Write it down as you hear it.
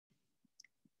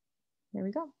There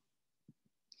we go.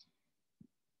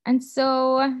 And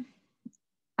so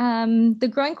the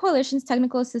Growing Coalitions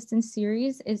Technical Assistance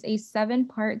Series is a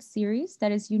 7-part series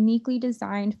that is uniquely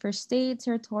designed for state,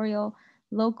 territorial,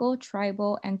 local,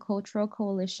 tribal, and cultural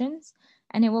coalitions.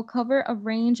 And it will cover a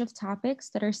range of topics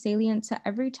that are salient to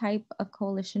every type of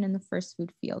coalition in the first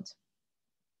food field.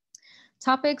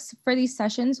 Topics for these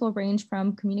sessions will range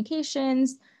from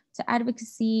communications to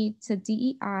advocacy to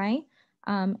DEI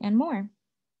and more.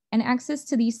 And access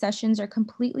to these sessions are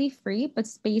completely free, but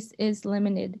space is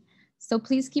limited. So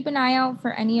please keep an eye out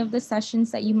for any of the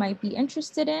sessions that you might be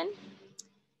interested in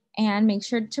and make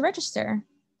sure to register.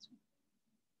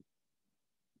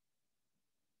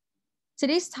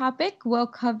 Today's topic will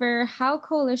cover how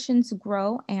coalitions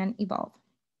grow and evolve.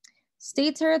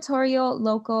 State, territorial,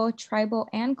 local, tribal,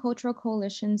 and cultural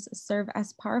coalitions serve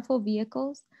as powerful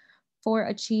vehicles for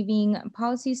achieving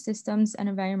policy systems and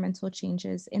environmental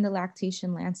changes in the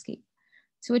lactation landscape.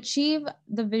 To achieve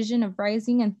the vision of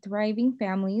rising and thriving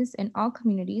families in all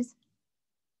communities,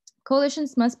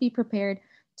 coalitions must be prepared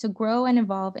to grow and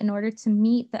evolve in order to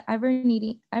meet the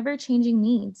ever-changing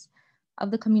needs of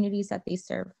the communities that they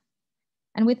serve.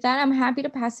 And with that, I'm happy to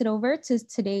pass it over to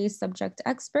today's subject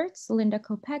experts, Linda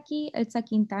Kopecky, Elsa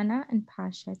Quintana, and Pa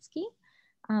Shesky.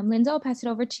 Linda, I'll pass it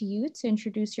over to you to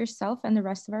introduce yourself and the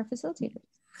rest of our facilitators.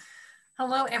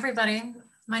 Hello, everybody.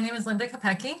 My name is Linda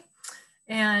Kopecky,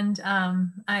 and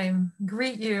I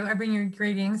bring you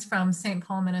greetings from St.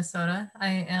 Paul, Minnesota.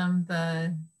 I am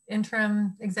the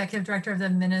interim executive director of the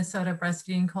Minnesota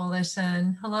Breastfeeding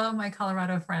Coalition. Hello, my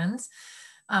Colorado friends.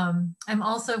 I'm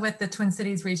also with the Twin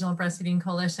Cities Regional Breastfeeding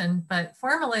Coalition, but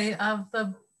formerly of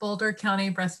the Boulder County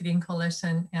Breastfeeding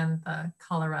Coalition and the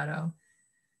Colorado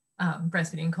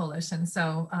Breastfeeding Coalition.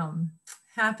 So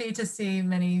happy to see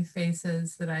many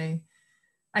faces that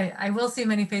I will see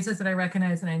many faces that I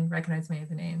recognize, and I recognize many of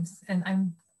the names.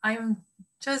 And I'm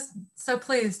just so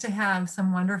pleased to have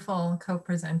some wonderful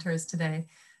co-presenters today.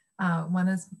 One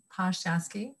is Pa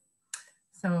Shesky.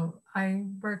 So I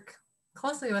work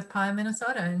closely with Pa in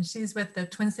Minnesota, and she's with the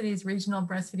Twin Cities Regional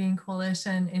Breastfeeding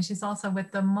Coalition, and she's also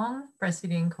with the Hmong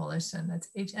Breastfeeding Coalition. That's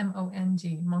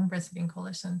H-M-O-N-G, Hmong Breastfeeding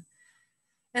Coalition.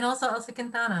 And also Elsa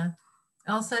Quintana.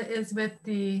 Elsa is with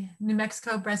the New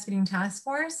Mexico Breastfeeding Task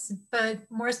Force, but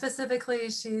more specifically,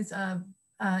 she's in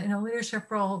a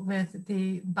leadership role with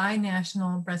the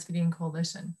Binational Breastfeeding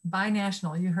Coalition.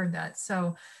 Binational, you heard that.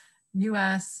 So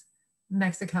US,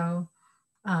 Mexico,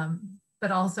 but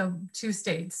also 2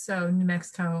 states, so New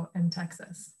Mexico and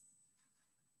Texas.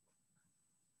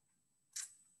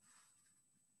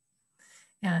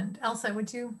 And Elsa,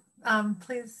 would you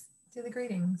please do the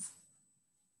greetings?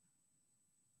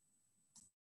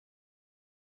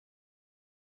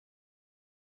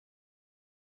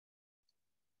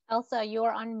 Elsa, you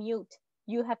are on mute.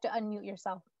 You have to unmute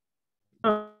yourself.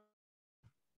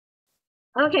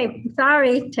 Okay,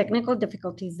 sorry, technical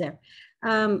difficulties there.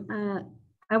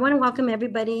 I want to welcome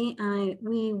everybody.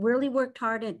 We really worked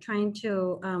hard at trying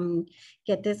to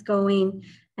get this going,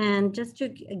 and just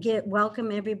to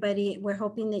welcome everybody. We're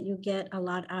hoping that you get a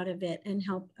lot out of it and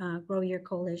help grow your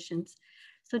coalitions.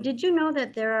 So did you know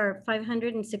that there are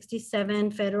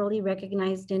 567 federally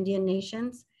recognized Indian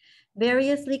nations,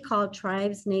 variously called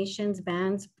tribes, nations,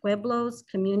 bands, pueblos,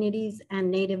 communities,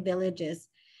 and native villages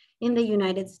in the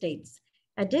United States?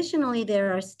 Additionally,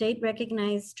 there are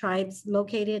state-recognized tribes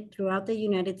located throughout the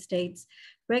United States,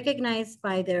 recognized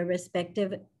by their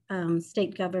respective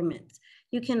state governments.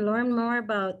 You can learn more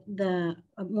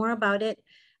about it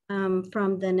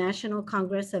from the National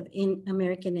Congress of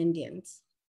American Indians.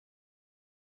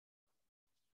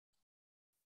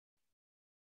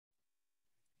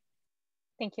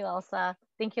 Thank you, Elsa.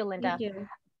 Thank you, Linda. Thank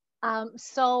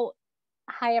you.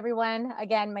 Hi, everyone.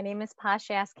 Again, my name is Pa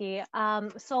Shesky.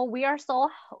 So we are so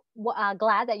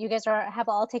glad that you guys have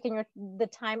all taken the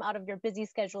time out of your busy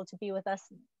schedule to be with us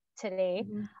today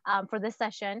for this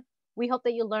session. We hope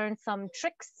that you learned some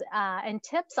tricks and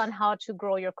tips on how to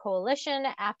grow your coalition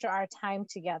after our time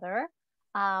together.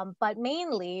 But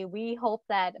mainly, we hope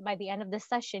that by the end of this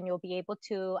session, you'll be able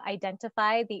to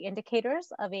identify the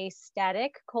indicators of a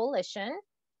static coalition.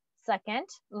 Second,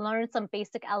 learn some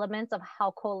basic elements of how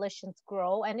coalitions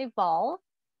grow and evolve.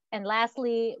 And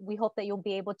lastly, we hope that you'll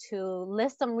be able to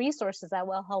list some resources that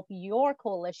will help your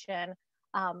coalition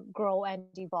grow and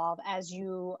evolve as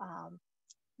you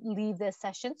leave this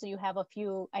session, so you have a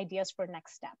few ideas for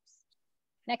next steps.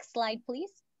 Next slide, please.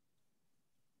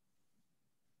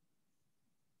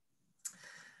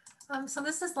 So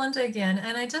this is Linda again,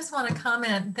 and I just want to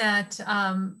comment that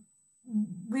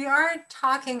we are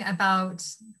talking about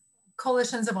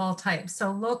coalitions of all types.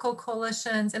 So local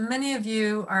coalitions, and many of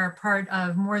you are part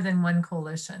of more than one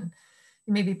coalition.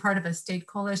 You may be part of a state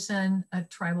coalition, a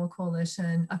tribal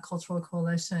coalition, a cultural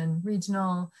coalition,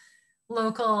 regional,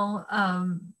 local,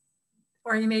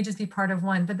 or you may just be part of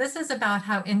one. But this is about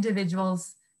how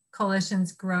individuals,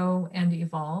 coalitions grow and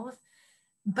evolve.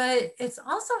 But it's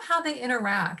also how they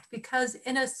interact, because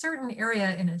in a certain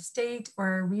area, in a state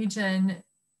or a region,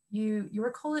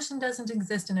 your coalition doesn't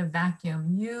exist in a vacuum.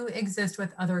 You exist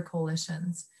with other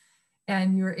coalitions,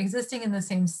 and you're existing in the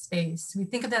same space. We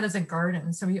think of that as a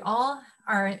garden. So we all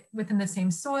are within the same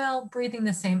soil, breathing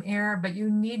the same air, but you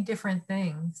need different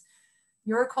things.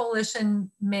 Your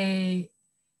coalition may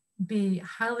be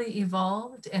highly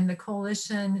evolved and the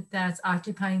coalition that's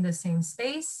occupying the same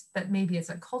space, but maybe it's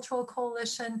a cultural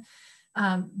coalition.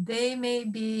 They may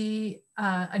be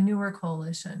a newer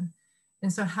coalition.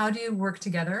 And so how do you work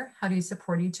together? How do you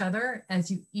support each other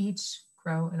as you each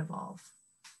grow and evolve?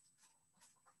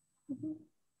 Mm-hmm.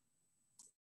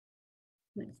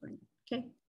 Next one. Okay.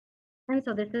 And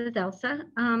so this is Elsa.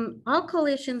 All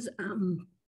coalitions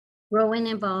grow and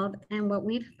evolve. And what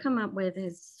we've come up with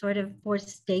is sort of 4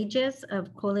 stages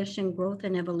of coalition growth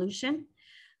and evolution.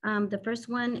 The first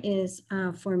one is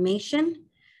formation.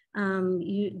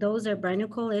 Those are brand new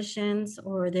coalitions,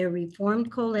 or they're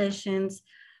reformed coalitions,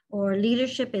 or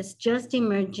leadership is just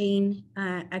emerging,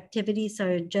 activities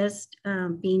are just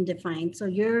being defined. So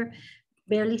you're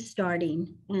barely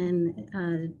starting,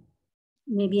 and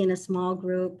maybe in a small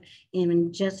group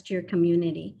in just your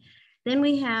community. Then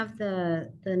we have the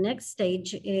next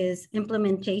stage is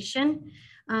implementation.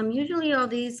 Usually all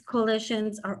these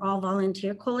coalitions are all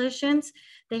volunteer coalitions.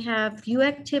 They have few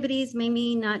activities,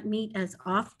 maybe not meet as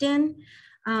often,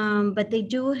 but they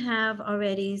do have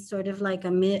already sort of like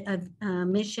a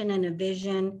mission and a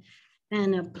vision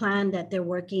and a plan that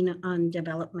they're working on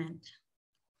development.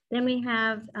 Then we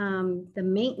have the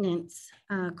maintenance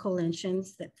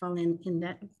coalitions that fall in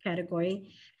that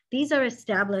category. These are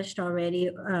established already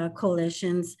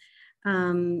coalitions.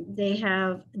 They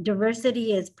have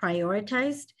diversity is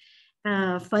prioritized.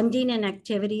 Funding and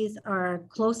activities are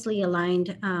closely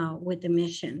aligned with the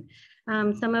mission.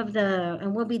 And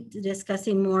we'll be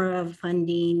discussing more of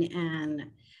funding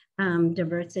and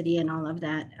diversity and all of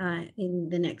that in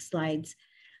the next slides.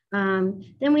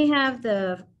 Then we have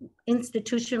the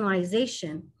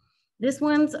institutionalization. These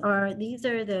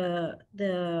are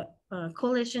the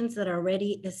coalitions that are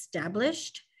already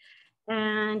established,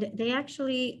 and they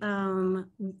actually are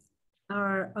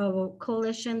a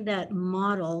coalition that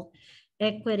model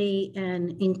equity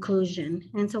and inclusion.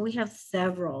 And so we have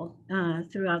several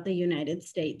throughout the United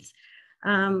States.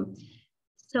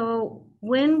 So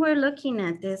when we're looking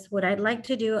at this, what I'd like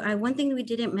to do, one thing we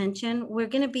didn't mention, we're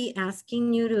going to be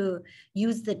asking you to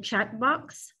use the chat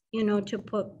box, to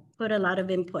put a lot of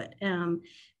input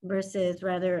versus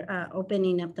rather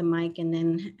opening up the mic and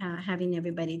then having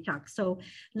everybody talk. So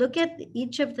look at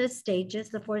each of the stages,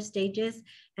 the 4 stages,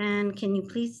 and can you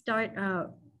please start,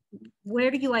 where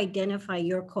do you identify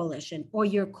your coalition or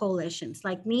your coalitions?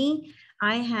 Like me,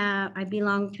 I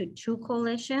belong to 2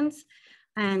 coalitions.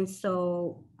 And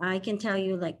so I can tell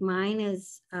you, like, mine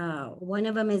is, one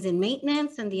of them is in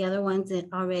maintenance and the other one's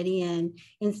already in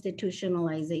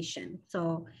institutionalization.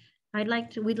 So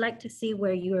we'd like to see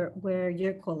where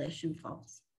your coalition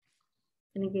falls.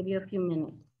 I'm gonna give you a few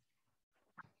minutes.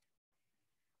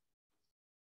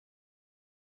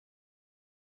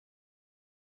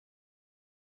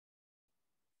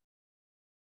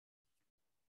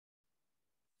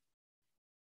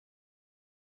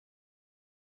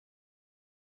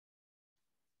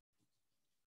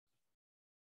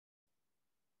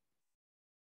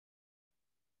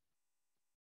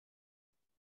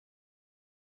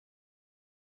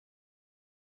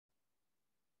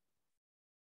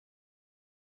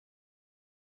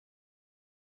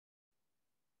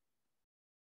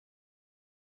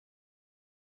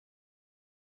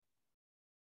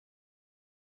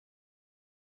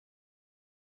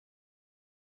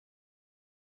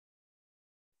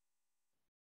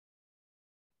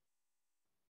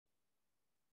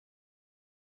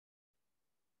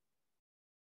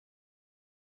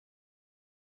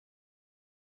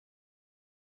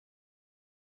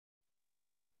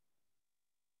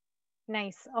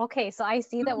 Nice. Okay, so I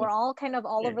see that we're all kind of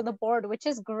all over the board, which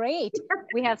is great.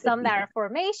 We have some that are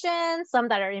formation, some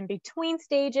that are in between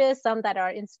stages, some that are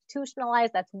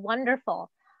institutionalized. That's wonderful.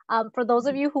 For those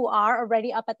of you who are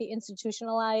already up at the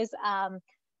institutionalized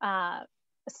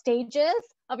stages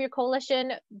of your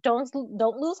coalition, don't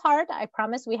lose heart. I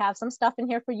promise we have some stuff in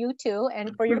here for you too,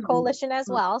 and for your coalition as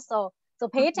well. So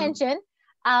pay attention.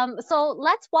 So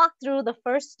let's walk through the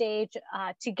first stage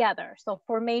together. So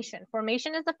formation.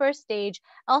 Formation is the first stage.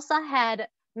 Elsa had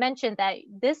mentioned that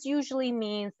this usually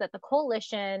means that the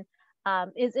coalition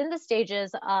is in the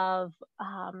stages of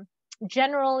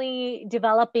generally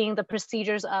developing the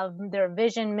procedures of their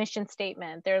vision, mission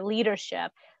statement, their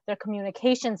leadership, their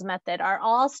communications method are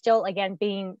all still, again,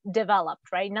 being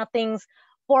developed, right? Nothing's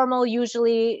formal.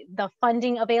 Usually the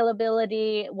funding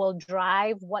availability will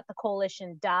drive what the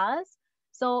coalition does.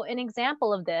 So an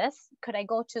example of this, could you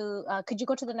go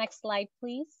to the next slide,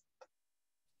 please?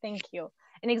 Thank you.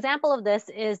 An example of this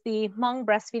is the Hmong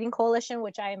Breastfeeding Coalition,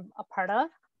 which I'm a part of.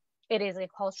 It is a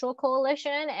cultural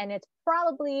coalition, and it's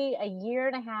probably a year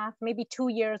and a half, maybe 2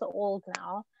 years old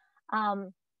now.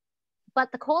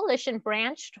 But the coalition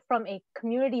branched from a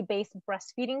community-based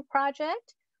breastfeeding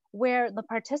project where the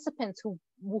participants who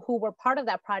were part of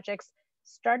that project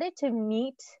started to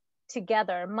meet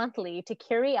together monthly to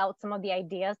carry out some of the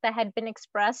ideas that had been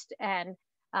expressed and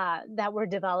that were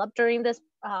developed during this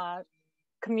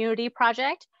community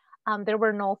project. There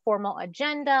were no formal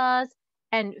agendas,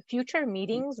 and future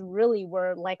meetings really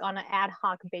were like on an ad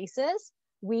hoc basis.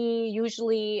 We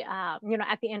usually, you know,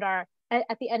 at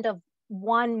the end of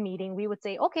one meeting, we would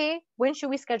say, okay, when should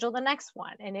we schedule the next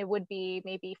one? And it would be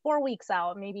maybe 4 weeks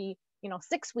out, maybe, you know,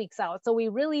 6 weeks out. So we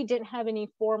really didn't have any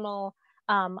formal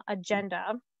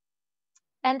agenda.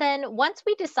 And then once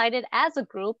we decided as a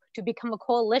group to become a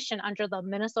coalition under the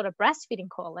Minnesota Breastfeeding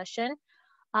Coalition,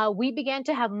 we began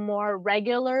to have more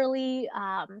regularly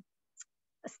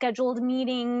scheduled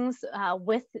meetings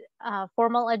with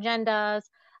formal agendas.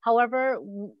 However,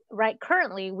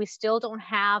 currently, we still don't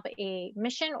have a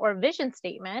mission or vision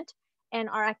statement, and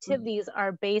our activities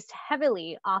are based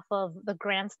heavily off of the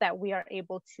grants that we are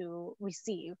able to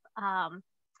receive.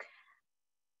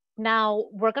 Now,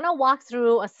 we're gonna walk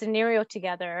through a scenario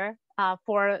together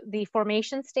for the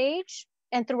formation stage.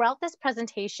 And throughout this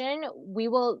presentation, we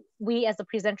as the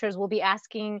presenters will be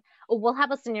asking, we'll have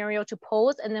a scenario to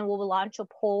pose, and then we'll launch a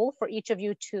poll for each of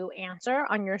you to answer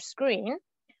on your screen.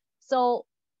 So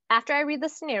after I read the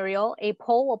scenario, a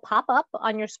poll will pop up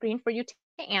on your screen for you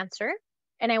to answer.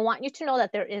 And I want you to know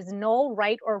that there is no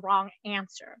right or wrong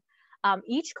answer.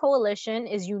 Each coalition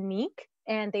is unique,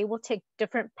 and they will take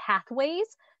different pathways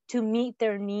to meet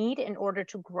their need in order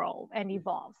to grow and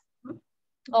evolve.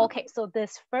 Okay, so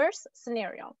this first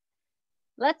scenario,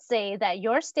 let's say that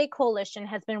your state coalition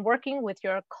has been working with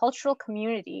your cultural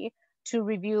community to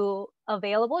review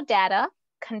available data,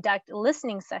 conduct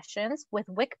listening sessions with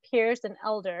WIC peers and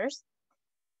elders,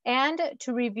 and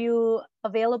to review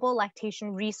available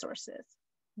lactation resources.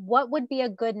 What would be a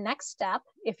good next step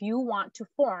if you want to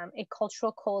form a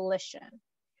cultural coalition?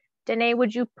 Danae,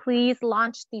 would you please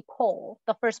launch the poll,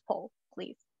 the first poll,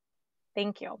 please?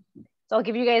 Thank you. So I'll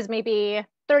give you guys maybe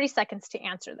 30 seconds to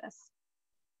answer this.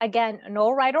 Again,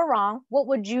 no right or wrong. What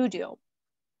would you do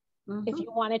if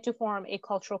you wanted to form a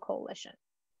cultural coalition?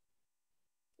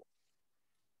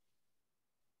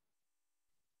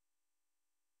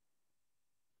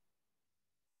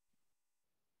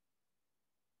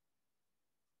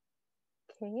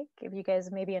 Okay, give you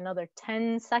guys maybe another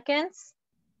 10 seconds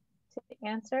to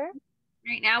answer.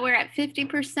 Right now we're at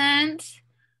 50%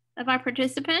 of our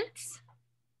participants.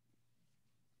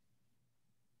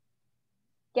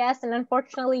 Yes, and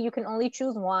unfortunately you can only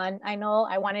choose one. I know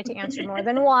I wanted to answer more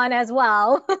than one as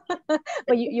well,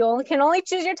 but you can only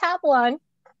choose your top one.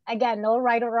 Again, no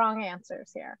right or wrong answers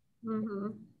here.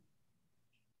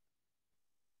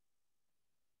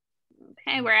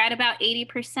 Okay, we're at about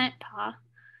 80%, Pa.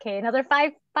 Okay, another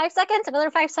five seconds,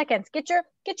 another 5 seconds. Get your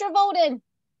vote in.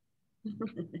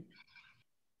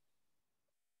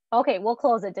 Okay, we'll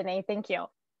close it, Danae, thank you.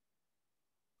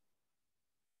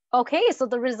 Okay, so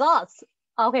the results.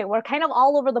 Okay, we're kind of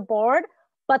all over the board,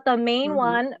 but the main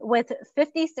one with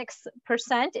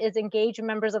 56% is engage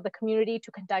members of the community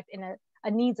to conduct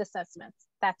a needs assessment.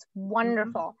 That's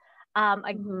wonderful.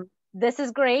 This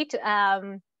is great.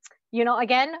 You know,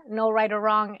 again, no right or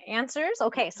wrong answers.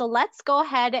 Okay, so let's go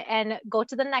ahead and go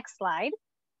to the next slide.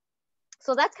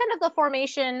 So that's kind of the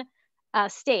formation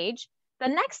stage. The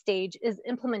next stage is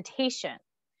implementation.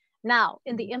 Now,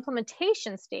 in the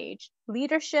implementation stage,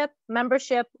 leadership,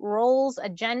 membership, roles,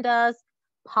 agendas,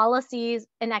 policies,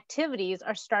 and activities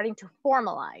are starting to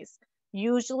formalize.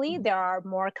 Usually there are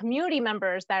more community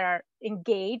members that are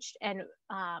engaged and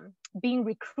being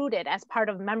recruited as part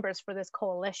of members for this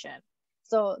coalition.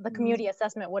 So the community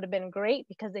assessment would have been great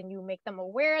because then you make them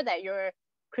aware that you're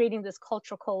creating this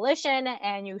cultural coalition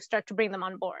and you start to bring them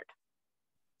on board.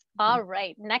 All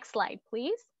right, next slide,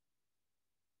 please.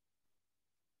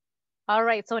 All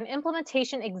right, so an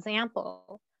implementation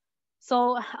example.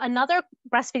 So another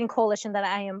breastfeeding coalition that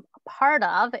I am a part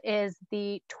of is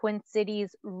the Twin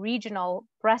Cities Regional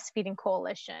Breastfeeding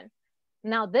Coalition.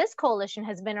 Now, this coalition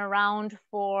has been around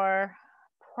for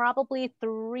probably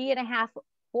 3.5,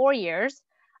 4 years.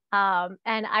 And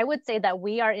I would say that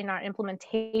we are in our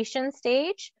implementation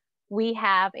stage. We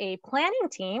have a planning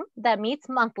team that meets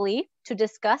monthly to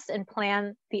discuss and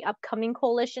plan the upcoming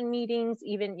coalition meetings,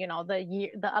 even, you know,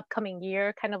 the upcoming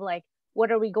year, kind of like,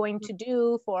 what are we going to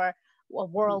do for a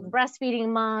World Breastfeeding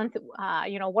Month?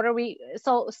 You know, what are we,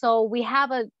 so we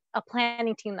have a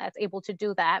planning team that's able to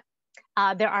do that.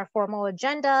 There are formal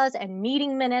agendas and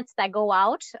meeting minutes that go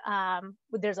out.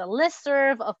 There's a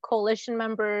listserv of coalition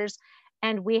members,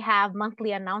 and we have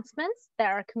monthly announcements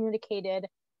that are communicated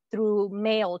through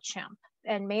MailChimp.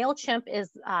 And MailChimp is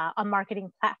a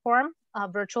marketing platform, a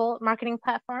virtual marketing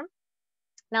platform.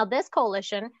 Now, this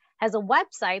coalition has a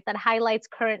website that highlights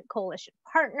current coalition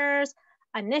partners,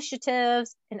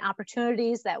 initiatives, and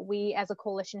opportunities that we as a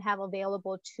coalition have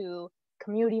available to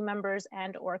community members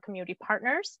and or community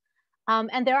partners.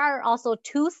 And there are also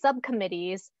 2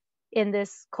 subcommittees in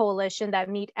this coalition that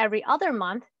meet every other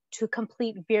month to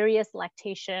complete various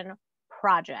lactation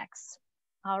projects.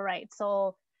 All right,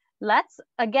 so let's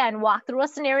again walk through a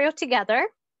scenario together,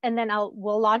 and then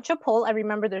we'll launch a poll. And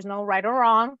remember, there's no right or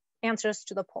wrong answers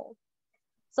to the poll.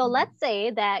 So let's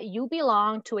say that you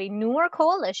belong to a newer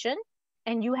coalition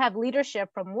and you have leadership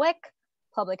from WIC,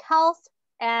 public health,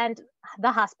 and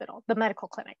the hospital, the medical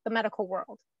clinic, the medical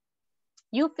world.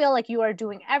 You feel like you are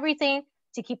doing everything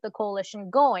to keep the coalition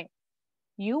going.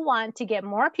 You want to get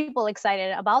more people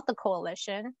excited about the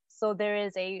coalition, so there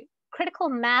is a critical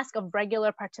mass of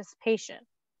regular participation.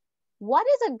 What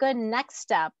is a good next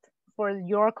step for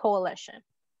your coalition?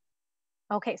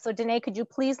 Okay, so Danae, could you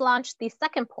please launch the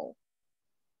second poll?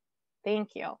 Thank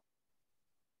you.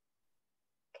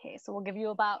 Okay, so we'll give you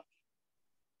about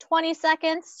 20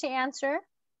 seconds to answer.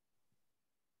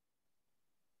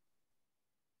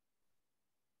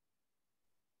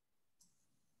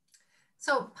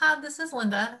 So Pod, this is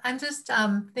Linda. I'm just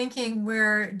thinking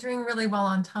we're doing really well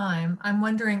on time. I'm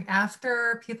wondering,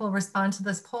 after people respond to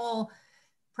this poll,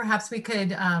 perhaps we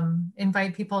could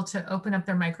invite people to open up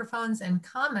their microphones and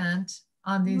comment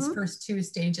on these first 2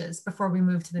 stages before we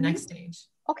move to the next stage.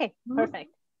 Okay,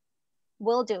 perfect.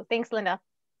 Will do. Thanks, Linda.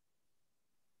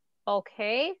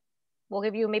 Okay, we'll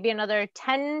give you maybe another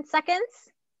 10 seconds.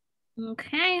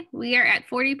 Okay, we are at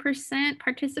 40%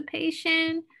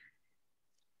 participation.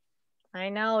 I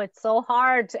know, it's so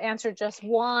hard to answer just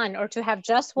one or to have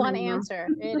just one answer.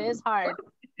 It is hard.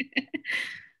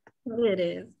 It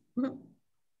is.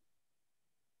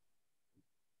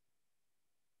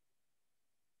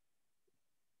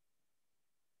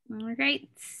 All right,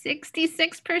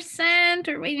 66%.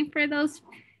 We're waiting for those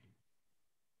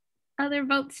other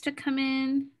votes to come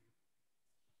in.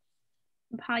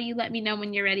 Paul, you let me know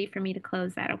when you're ready for me to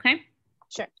close that, okay?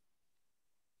 Sure.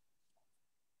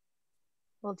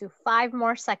 We'll do 5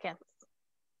 more seconds.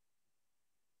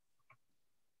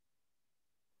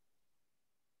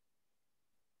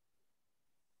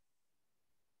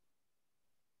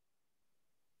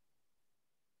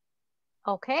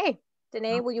 Okay,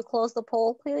 Danae, will you close the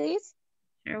poll, please?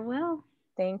 Sure will.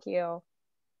 Thank you.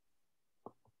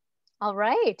 All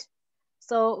right.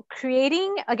 So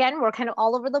creating, again, we're kind of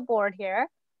all over the board here,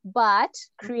 but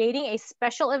creating a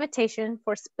special invitation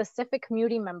for specific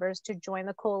community members to join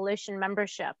the coalition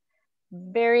membership.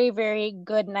 Very, very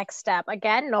good next step.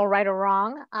 Again, no right or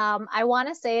wrong. I want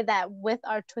to say that with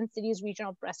our Twin Cities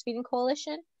Regional Breastfeeding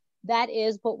Coalition, that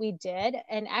is what we did.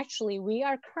 And actually, we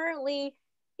are currently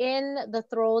in the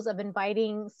throes of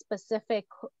inviting specific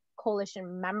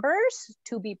coalition members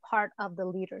to be part of the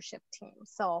leadership team.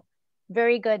 So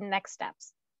very good next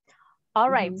steps. All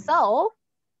right, so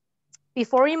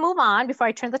before we move on, before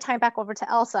I turn the time back over to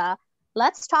Elsa,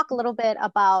 let's talk a little bit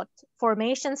about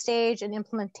formation stage and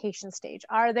implementation stage.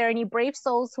 Are there any brave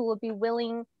souls who will be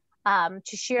willing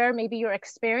to share maybe your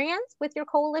experience with your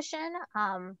coalition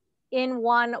in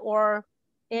one or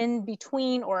in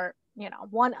between, or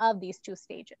one of these 2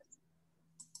 stages?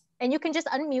 And you can just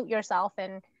unmute yourself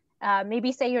and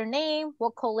maybe say your name,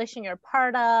 what coalition you're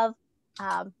part of,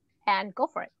 and go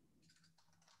for it.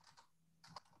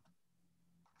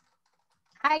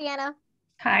 Hi, Anna.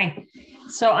 Hi.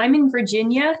 So I'm in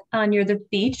Virginia, near the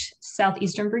beach,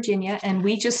 southeastern Virginia, and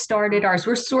we just started ours.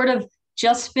 We're sort of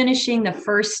just finishing the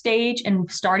first stage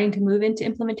and starting to move into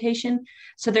implementation.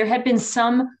 So there had been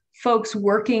some folks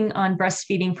working on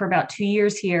breastfeeding for about 2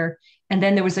 years here, and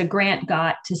then there was a grant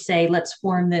got to say, let's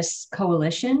form this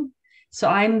coalition. So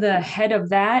I'm the head of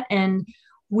that, and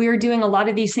we're doing a lot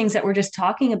of these things that we're just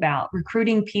talking about,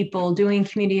 recruiting people, doing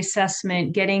community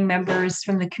assessment, getting members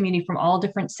from the community from all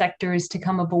different sectors to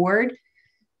come aboard.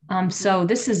 So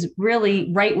this is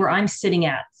really right where I'm sitting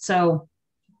at. So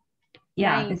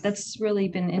yeah, Nice. that's really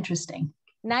been interesting.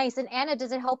 Nice. And Anna,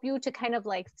 does it help you to kind of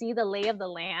like see the lay of the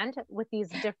land with these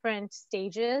different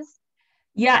stages?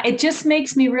 Yeah, it just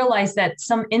makes me realize that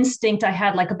some instinct I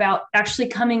had, like about actually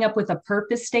coming up with a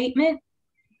purpose statement,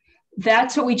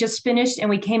 that's what we just finished, and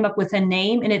we came up with a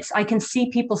name, and I can see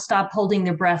people stop holding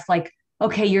their breath, like,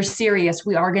 okay, you're serious.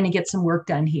 We are going to get some work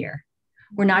done here.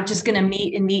 We're not just going to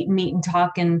meet and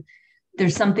talk, and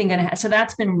there's something going to so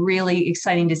that's been really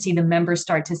exciting to see the members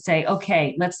start to say,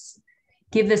 okay, let's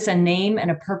give this a name and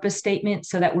a purpose statement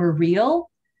so that we're real.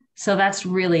 So that's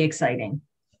really exciting.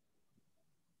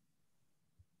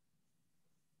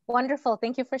 Wonderful.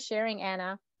 Thank you for sharing,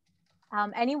 Anna.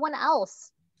 Anyone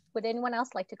else? Would anyone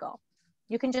else like to go?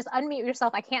 You can just unmute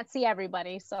yourself. I can't see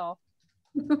everybody, so.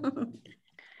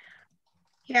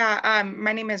 Yeah,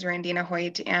 my name is Randina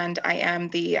Hoyt, and I am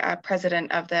the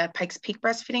president of the Pikes Peak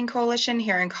Breastfeeding Coalition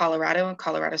here in Colorado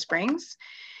Springs.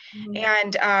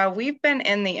 And we've been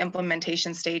in the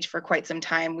implementation stage for quite some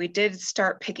time. We did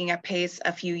start picking up pace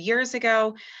a few years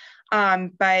ago,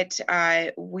 but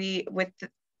with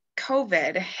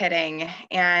COVID hitting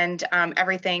and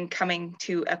everything coming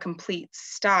to a complete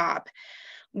stop,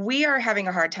 we are having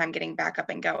a hard time getting back up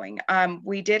and going.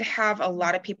 We did have a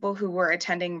lot of people who were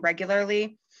attending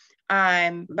regularly,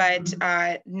 but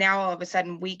now all of a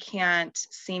sudden we can't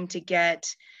seem to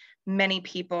get many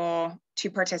people to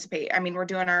participate. I mean, we're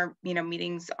doing our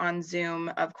meetings on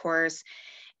Zoom, of course,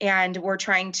 and we're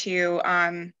trying to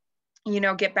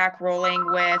get back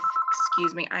rolling with,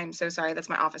 excuse me, I'm so sorry, that's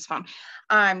my office phone.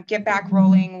 Get back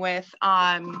rolling with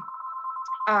our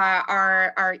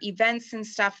events and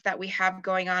stuff that we have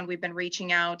going on. We've been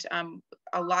reaching out.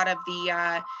 A lot of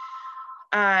the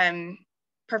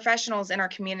professionals in our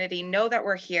community know that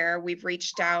we're here. We've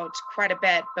reached out quite a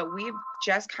bit, but we've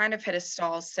just kind of hit a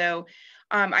stall. So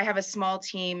I have a small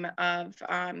team of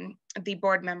the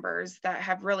board members that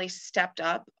have really stepped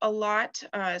up a lot,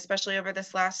 especially over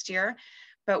this last year.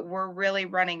 But we're really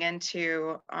running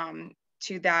into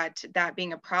that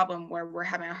being a problem where we're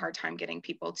having a hard time getting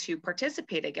people to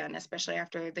participate again, especially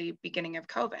after the beginning of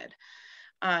COVID.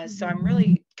 So I'm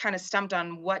really kind of stumped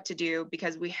on what to do,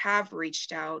 because we have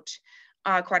reached out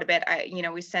quite a bit.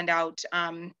 We send out,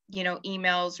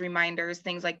 emails, reminders,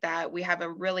 things like that. We have a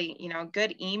really,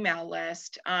 good email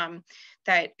list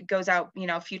that goes out,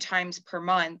 a few times per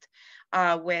month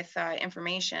with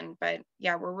information. But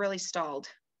yeah, we're really stalled.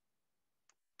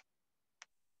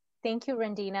 Thank you,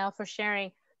 Randina, for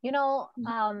sharing.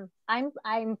 I'm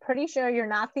pretty sure you're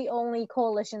not the only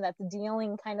coalition that's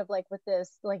dealing kind of like with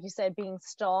this, like you said, being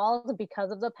stalled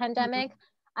because of the pandemic.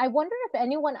 I wonder if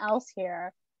anyone else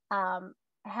here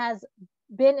has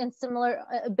been in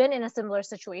a similar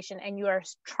situation, and you are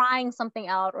trying something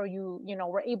out, or you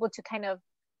were able to kind of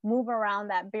move around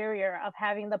that barrier of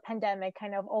having the pandemic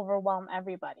kind of overwhelm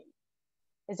everybody.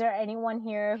 Is there anyone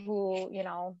here who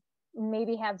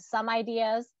maybe have some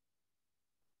ideas?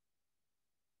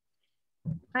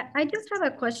 I just have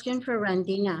a question for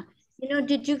Randina.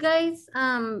 Did you guys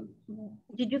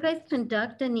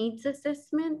conduct a needs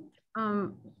assessment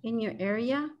in your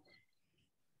area?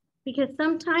 Because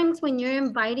sometimes when you're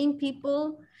inviting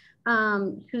people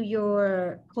to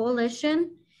your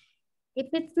coalition, if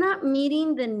it's not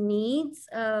meeting the needs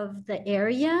of the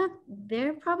area,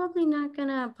 they're probably not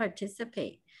gonna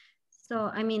participate. So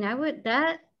I mean,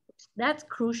 that's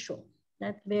crucial.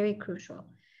 That's very crucial,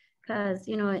 because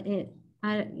you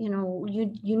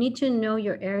need to know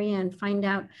your area and find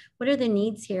out what are the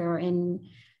needs here. And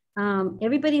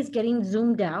everybody's getting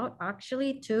zoomed out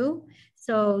actually too.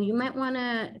 So you might want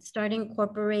to start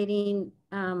incorporating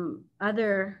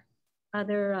other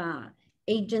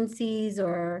agencies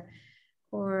or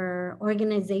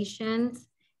organizations,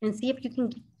 and see if you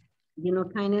can,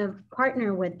 kind of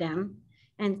partner with them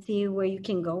and see where you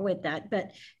can go with that.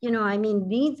 But, I mean,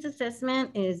 needs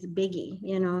assessment is biggie.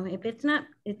 If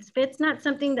it's not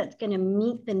something that's going to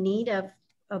meet the need of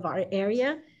our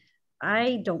area,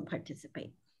 I don't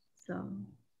participate. So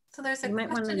there's a you might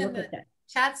want to look at that.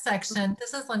 Chat section.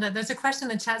 This is Linda. There's a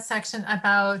question in the chat section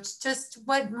about just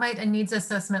what might a needs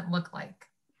assessment look like.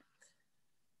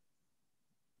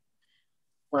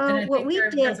 Well, what we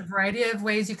did, there's a variety of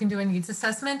ways you can do a needs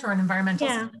assessment or an environmental.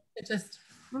 Yeah. It just.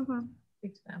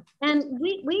 And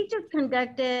we just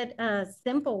conducted a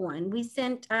simple one. We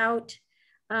sent out.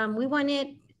 We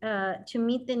wanted to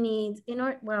meet the needs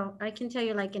well, I can tell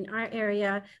you, like in our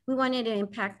area, we wanted to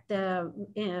impact the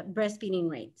breastfeeding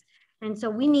rates. And so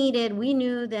we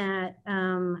knew that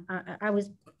I was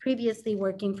previously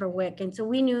working for WIC. And so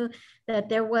we knew that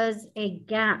there was a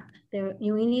gap there.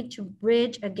 We need to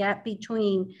bridge a gap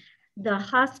between the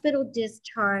hospital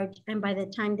discharge and by the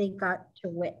time they got to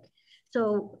WIC.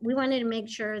 So we wanted to make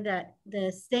sure that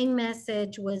the same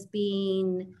message was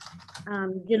being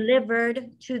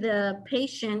delivered to the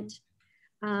patient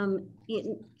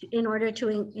in order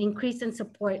to increase and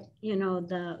support, you know,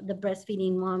 the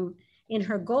breastfeeding mom in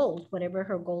her goals, whatever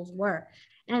her goals were.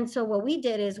 And so what we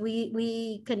did is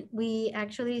we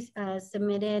actually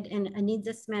submitted a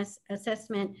needs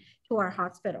assessment to our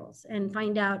hospitals and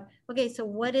find out, okay, so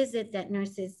what is it that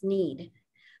nurses need?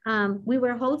 We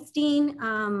were hosting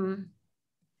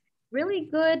really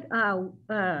good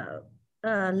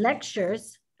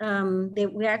lectures.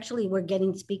 We actually were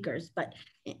getting speakers, but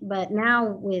now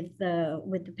with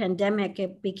the pandemic,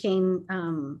 it became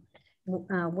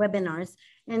webinars.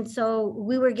 And so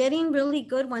we were getting really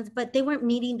good ones, but they weren't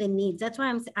meeting the needs. That's why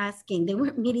I'm asking. They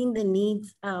weren't meeting the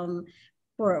needs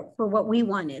for what we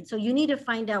wanted. So you need to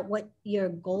find out what your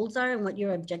goals are and what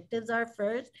your objectives are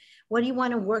first. What do you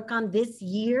want to work on this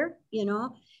year? You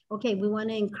know, okay, we want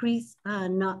to increase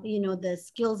the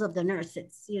skills of the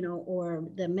nurses, you know, or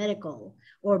the medical,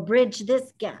 or bridge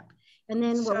this gap. And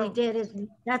then what we did is,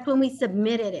 that's when we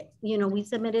submitted it. You know, we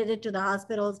submitted it to the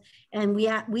hospitals, and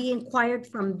we inquired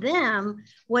from them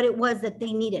what it was that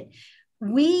they needed.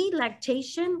 We know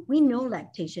lactation.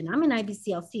 I'm an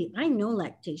IBCLC, I know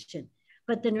lactation,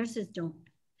 but the nurses don't.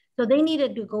 So they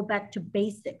needed to go back to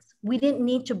basics. We didn't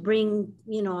need to bring,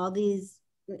 you know, all these,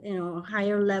 you know,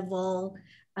 higher level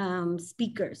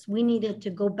speakers. We needed to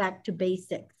go back to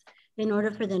basics in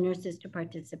order for the nurses to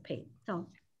participate. So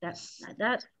that's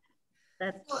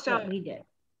what we did.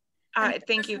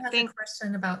 Thank you. A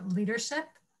question about leadership,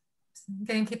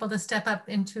 getting people to step up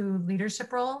into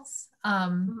leadership roles.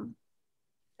 And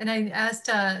I asked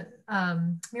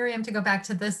Miriam to go back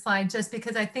to this slide, just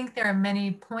because I think there are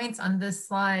many points on this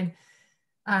slide,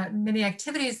 many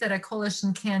activities that a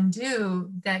coalition can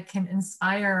do that can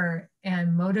inspire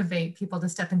and motivate people to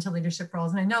step into leadership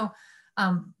roles. And I know,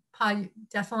 Pa,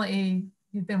 definitely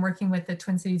you've been working with the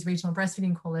Twin Cities Regional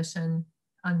Breastfeeding Coalition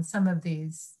on some of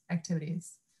these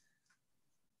activities.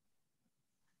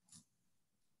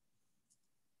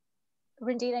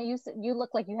 Rendina, you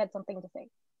look like you had something to say.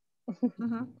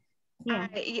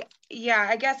 Yeah,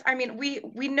 I guess, I mean,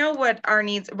 we know what our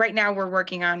needs right now. We're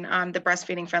working on the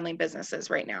breastfeeding friendly businesses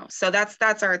right now. So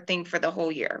that's our thing for the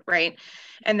whole year, right?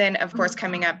 And then of course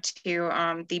coming up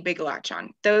to the big latch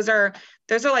on. Those are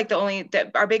like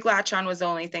our big latch on was the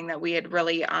only thing that we had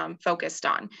really focused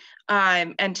on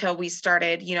until we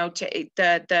started, you know,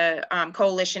 the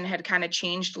coalition had kind of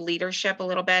changed leadership a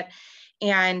little bit.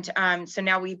 And so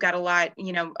now we've got a lot,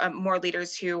 you know, more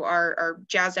leaders who are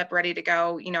jazzed up, ready to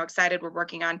go, you know, excited. We're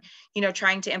working on, you know,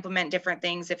 trying to implement different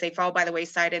things. If they fall by the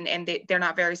wayside and they're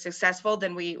not very successful,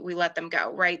 then we let them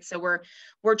go, right? So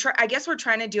I guess we're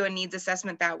trying to do a needs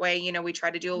assessment that way. You know, we try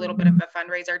to do a little bit of a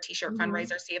fundraiser, t-shirt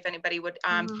fundraiser, see if anybody would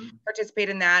participate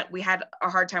in that. We had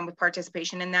a hard time with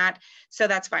participation in that. So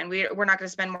that's fine. We're not going to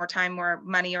spend more time, more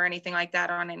money or anything like that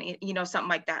on any, you know, something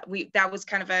like that. That was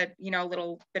kind of a, you know, a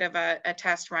little bit of a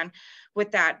test run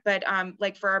with that. But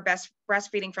like for our best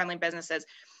breastfeeding friendly businesses,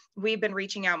 we've been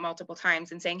reaching out multiple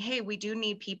times and saying, hey, we do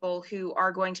need people who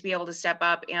are going to be able to step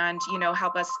up and, you know,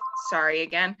 help us, sorry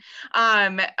again,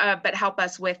 but help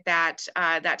us with that,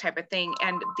 that type of thing.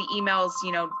 And the emails,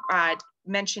 you know,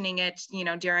 mentioning it, you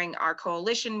know, during our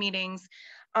coalition meetings,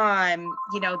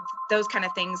 you know, those kind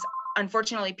of things.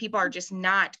 Unfortunately, people are just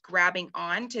not grabbing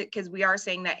on to, because we are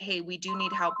saying that, hey, we do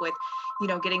need help with, you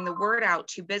know, getting the word out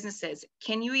to businesses.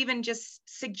 Can you even just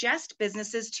suggest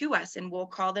businesses to us and we'll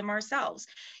call them ourselves?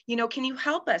 You know, can you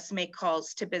help us make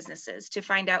calls to businesses to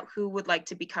find out who would like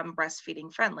to become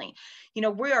breastfeeding friendly? You know,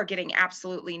 we are getting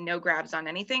absolutely no grabs on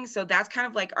anything. So that's kind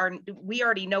of like we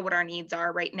already know what our needs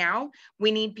are right now.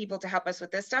 We need people to help us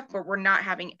with this stuff, but we're not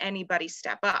having anybody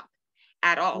step up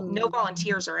at all, no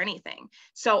volunteers or anything.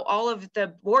 So all of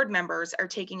the board members are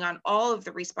taking on all of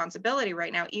the responsibility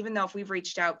right now, even though if we've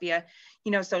reached out via,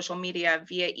 you know, social media,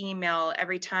 via email,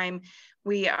 every time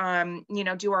we, you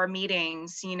know, do our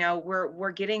meetings, you know,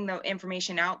 we're getting the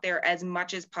information out there as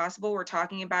much as possible. We're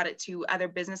talking about it to other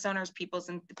business owners, people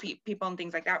and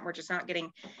things like that. We're just not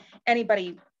getting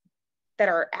anybody that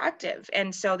are active.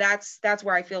 And so that's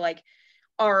where I feel like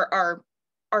our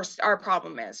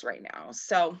problem is right now.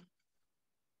 So.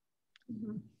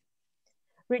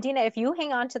 Regina, if you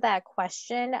hang on to that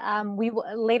question, we will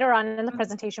later on in the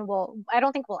presentation, I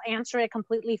don't think we'll answer it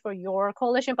completely for your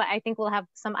coalition, but I think we'll have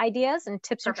some ideas and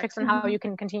tips and tricks on how you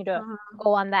can continue to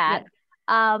go on that.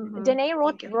 Danae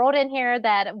wrote in here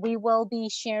that we will be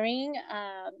sharing,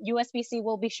 USBC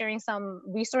will be sharing some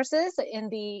resources in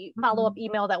the follow-up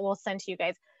email that we'll send to you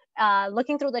guys.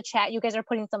 Looking through the chat, you guys are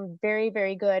putting some very,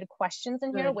 very good questions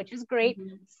in here, which is great.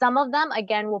 Some of them,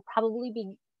 again, will probably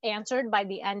be answered by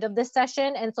the end of this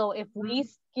session. And so if we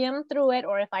skim through it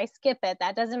or if I skip it,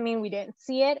 that doesn't mean we didn't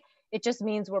see it. It just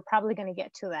means we're probably going to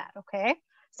get to that. Okay.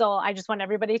 So I just want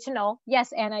everybody to know.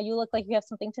 Yes, Anna, you look like you have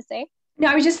something to say. No,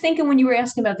 I was just thinking when you were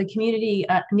asking about the community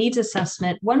needs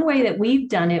assessment, one way that we've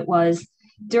done it was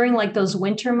during like those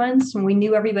winter months when we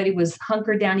knew everybody was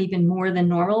hunkered down even more than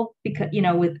normal because, you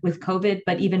know, with COVID,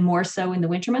 but even more so in the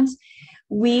winter months.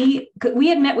 We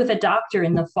had met with a doctor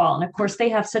in the fall. And of course, they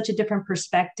have such a different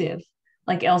perspective,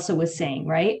 like Elsa was saying,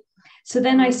 right? So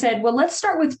then I said, well, let's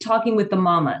start with talking with the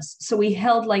mamas. So we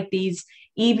held like these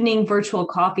evening virtual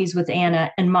coffees with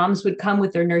Anna, and moms would come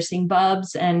with their nursing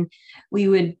bubs and we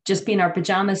would just be in our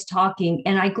pajamas talking.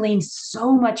 And I gleaned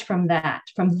so much from that,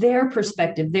 from their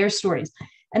perspective, their stories.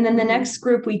 And then the next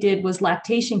group we did was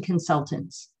lactation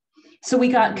consultants. So we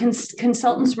got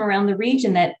consultants from around the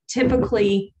region that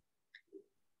typically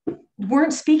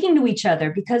weren't speaking to each other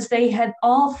because they had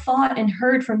all thought and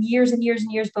heard from years and years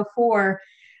and years before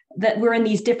that we're in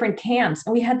these different camps.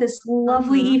 And we had this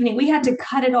lovely evening. We had to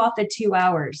cut it off at 2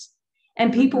 hours.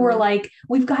 And people were like,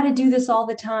 we've got to do this all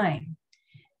the time.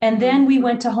 And then we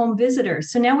went to home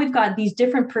visitors. So now we've got these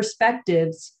different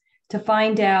perspectives to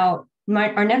find out.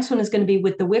 Our next one is going to be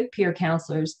with the WIC peer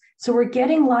counselors. So we're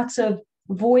getting lots of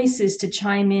voices to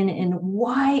chime in and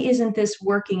why isn't this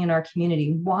working in our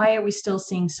community? Why are we still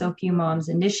seeing so few moms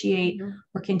initiate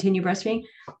or continue breastfeeding?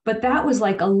 But that was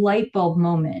like a light bulb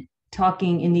moment,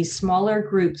 talking in these smaller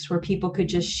groups where people could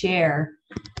just share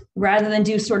rather than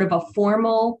do sort of a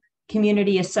formal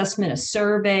community assessment, a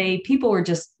survey. People were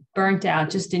just burnt out,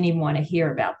 just didn't even want to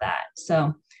hear about that.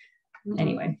 So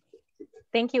anyway.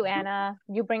 Thank you, Anna.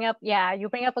 You bring up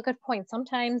a good point.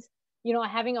 Sometimes, you know,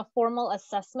 having a formal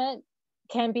assessment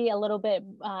can be a little bit,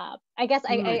 I guess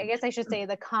I should say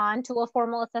the con to a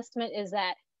formal assessment is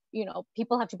that, you know,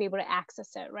 people have to be able to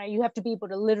access it, right? You have to be able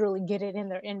to literally get it in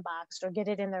their inbox or get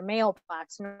it in their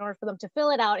mailbox in order for them to fill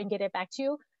it out and get it back to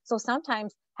you. So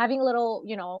sometimes having little,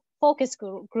 you know, focus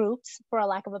groups, for a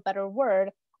lack of a better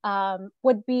word,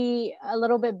 would be a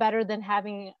little bit better than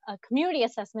having a community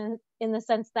assessment in the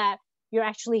sense that you're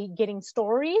actually getting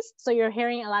stories. So you're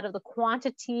hearing a lot of the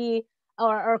quantity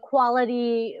or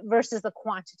quality versus the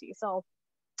quantity. So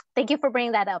thank you for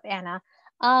bringing that up, Anna.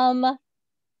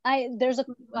 There's a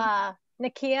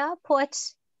Nakia put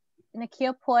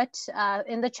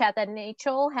in the chat that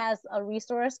NACCHO has a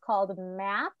resource called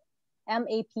MAPP,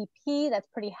 M-A-P-P. That's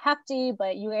pretty hefty,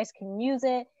 but you guys can use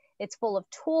it. It's full of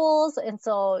tools, and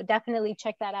so definitely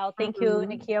check that out. Thank you,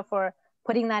 Nakia, for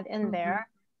putting that in there.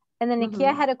 And then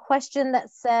Nakia had a question that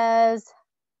says,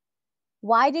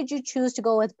 why did you choose to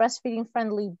go with breastfeeding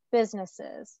friendly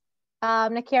businesses?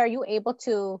 Nakia, are you able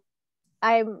to,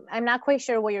 I'm not quite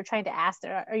sure what you're trying to ask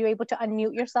there. Are you able to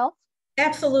unmute yourself?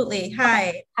 Absolutely. Hi.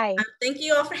 Okay. Hi. Thank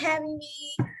you all for having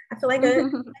me. I feel like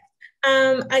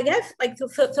I guess like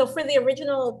so for the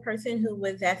original person who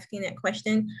was asking that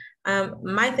question,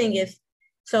 my thing is,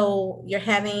 so you're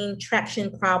having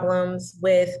traction problems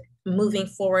with moving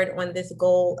forward on this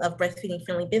goal of breastfeeding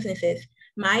friendly businesses.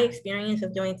 My experience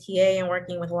of doing TA and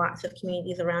working with lots of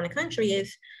communities around the country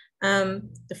is,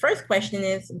 the first question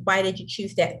is, why did you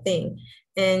choose that thing?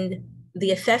 And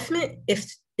the assessment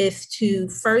is to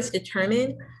first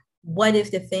determine what is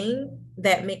the thing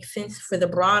that makes sense for the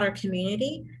broader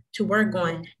community to work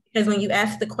on. Because when you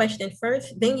ask the question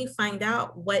first, then you find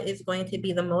out what is going to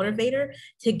be the motivator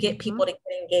to get people to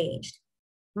get engaged.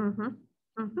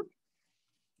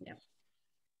 Yeah.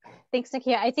 Thanks,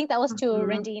 Nakia. I think that was to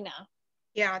Rendina.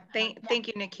 Yeah, thank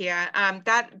you, Nakia.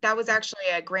 That was actually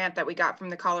a grant that we got from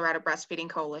the Colorado Breastfeeding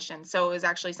Coalition. So it was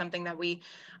actually something that we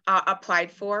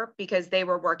applied for because they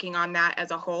were working on that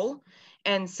as a whole.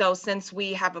 And so since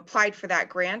we have applied for that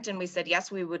grant and we said,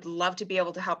 yes, we would love to be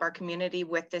able to help our community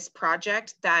with this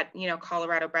project that, you know,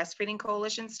 Colorado Breastfeeding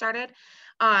Coalition started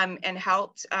and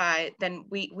helped, then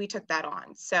we took that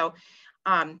on. So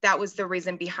that was the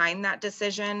reason behind that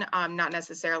decision, not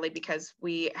necessarily because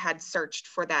we had searched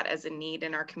for that as a need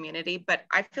in our community, but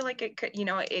I feel like it could, you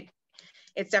know,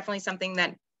 it's definitely something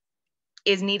that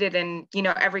is needed in, you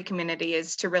know, every community,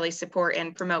 is to really support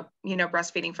and promote, you know,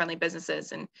 breastfeeding friendly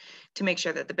businesses and to make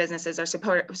sure that the businesses are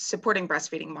supporting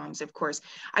breastfeeding moms, of course.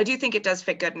 I do think it does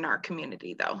fit good in our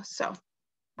community though, so.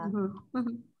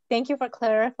 Thank you for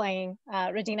clarifying,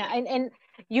 Regina. And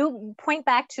you point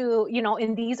back to, you know,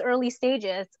 in these early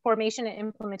stages, formation and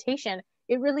implementation,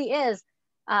 it really is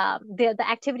the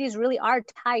activities really are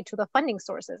tied to the funding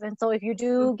sources. And so if you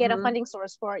do get a funding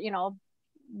source for, you know,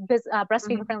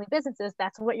 breastfeeding friendly businesses,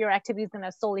 that's what your activity is going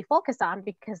to solely focus on,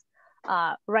 because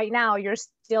right now you're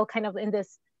still kind of in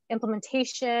this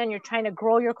implementation, you're trying to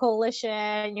grow your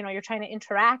coalition, you know, you're trying to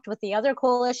interact with the other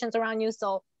coalitions around you.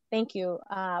 So thank you,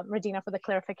 Regina, for the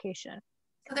clarification.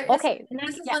 So there okay.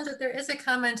 Linda, there is a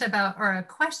comment about, or a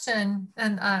question,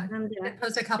 and I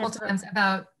posed a couple times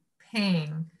about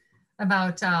paying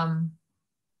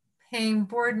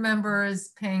board members,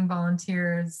 paying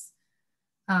volunteers,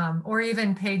 or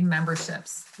even paid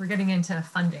memberships. We're getting into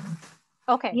funding.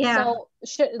 Okay, yeah.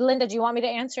 So Linda, do you want me to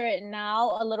answer it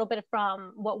now a little bit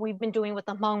from what we've been doing with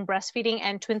the Hmong breastfeeding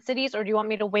and Twin Cities, or do you want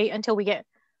me to wait until we get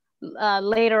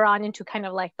later on into kind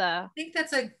of like the... I think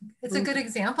it's a good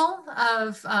example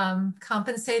of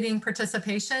compensating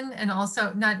participation, and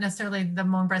also not necessarily the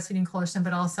Hmong Breastfeeding Coalition,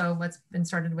 but also what's been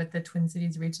started with the Twin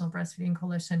Cities Regional Breastfeeding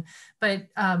Coalition. But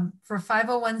for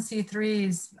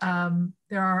 501c3s,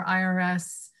 there are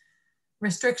IRS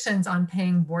restrictions on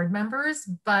paying board members,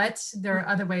 but there are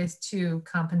other ways to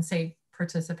compensate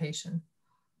participation.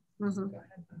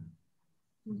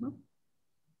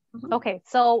 Okay,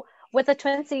 so with the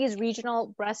Twin Cities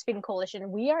Regional Breastfeeding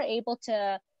Coalition, we are able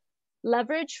to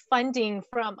leverage funding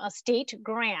from a state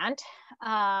grant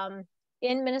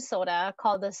in Minnesota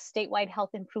called the Statewide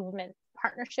Health Improvement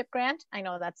Partnership Grant. I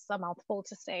know that's a mouthful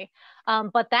to say,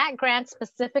 but that grant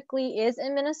specifically is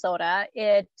in Minnesota.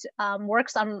 It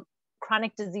works on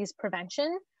chronic disease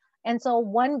prevention. And so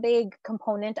one big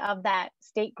component of that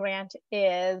state grant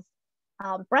is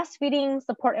breastfeeding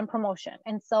support and promotion.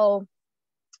 And so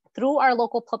through our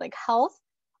local public health,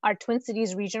 our Twin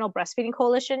Cities Regional Breastfeeding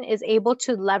Coalition is able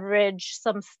to leverage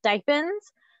some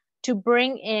stipends to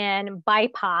bring in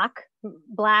BIPOC,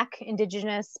 Black,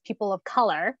 Indigenous, people of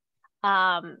color,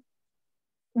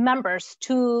 members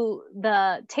to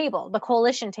the table, the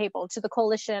coalition table, to the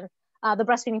coalition, the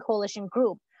Breastfeeding Coalition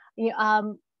group.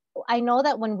 I know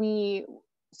that when we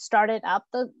started up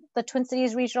the Twin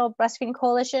Cities Regional Breastfeeding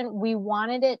Coalition, we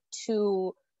wanted it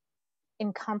to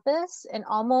encompass and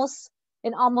almost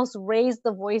raise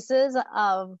the voices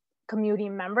of community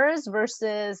members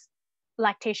versus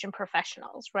lactation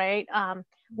professionals, right?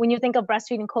 When you think of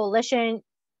Breastfeeding Coalition,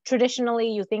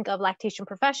 traditionally you think of lactation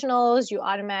professionals, you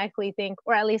automatically think,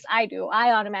 or at least I do,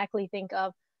 I automatically think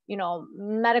of, you know,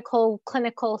 medical,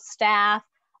 clinical staff.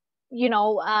 You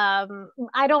know, I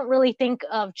don't really think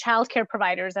of childcare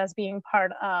providers as being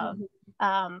part of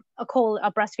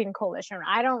a breastfeeding coalition.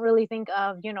 I don't really think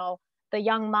of, you know, the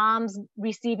young moms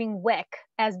receiving WIC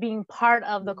as being part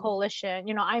of the coalition.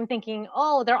 You know, I'm thinking,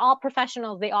 oh, they're all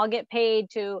professionals. They all get paid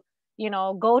to, you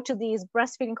know, go to these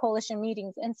breastfeeding coalition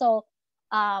meetings. And so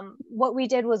what we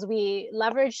did was we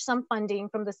leveraged some funding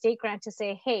from the state grant to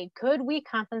say, hey, could we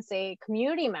compensate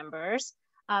community members,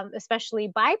 especially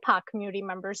BIPOC community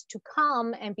members, to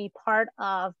come and be part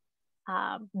of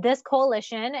this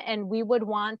coalition? And we would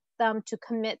want them to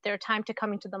commit their time to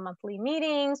coming to the monthly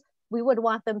meetings. We would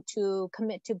want them to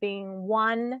commit to being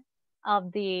one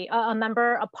of the, a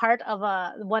member, a part of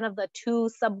one of the two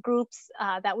subgroups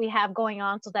that we have going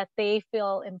on, so that they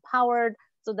feel empowered,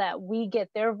 so that we get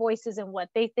their voices and what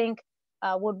they think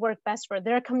would work best for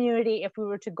their community if we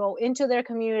were to go into their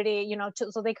community, you know,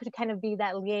 so they could kind of be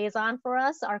that liaison for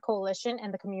us, our coalition,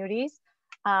 and the communities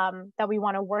that we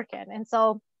want to work in. And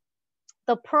so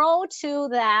the pro to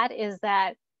that is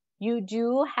that you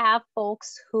do have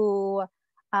folks who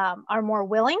are more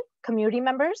willing, community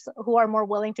members who are more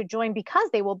willing to join because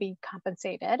they will be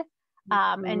compensated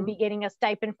and be getting a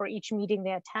stipend for each meeting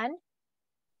they attend.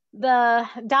 The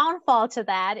downfall to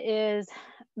that is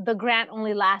the grant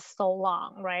only lasts so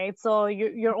long, right? So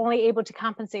you're only able to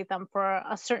compensate them for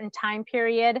a certain time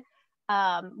period.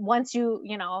 Once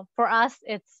you know, for us,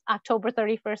 it's October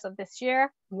 31st of this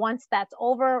year. Once that's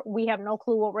over, we have no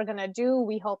clue what we're gonna do.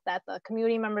 We hope that the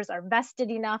community members are vested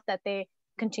enough that they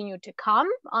continue to come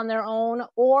on their own,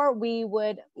 or we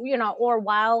would, you know, or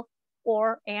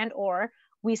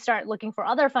we start looking for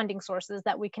other funding sources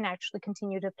that we can actually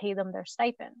continue to pay them their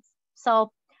stipends.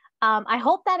 So I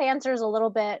hope that answers a little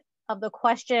bit of the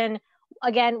question.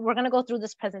 Again, we're going to go through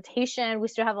this presentation. We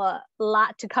still have a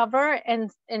lot to cover, and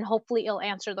hopefully it'll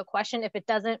answer the question. If it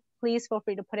doesn't, please feel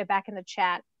free to put it back in the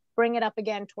chat. Bring it up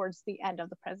again towards the end of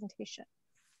the presentation.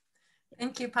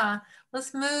 Thank you, Pa.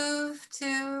 Let's move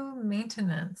to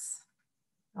maintenance.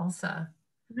 Elsa.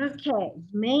 Okay,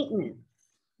 maintenance.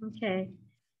 Okay,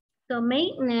 so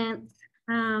maintenance,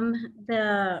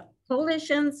 the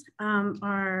coalitions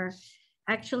are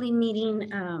actually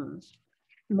meeting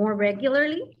more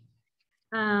regularly.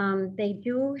 They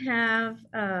do have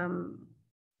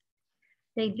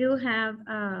They do have,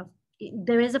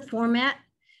 there is a format.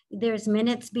 There's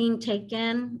minutes being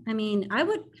taken. I mean, I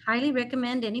would highly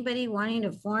recommend anybody wanting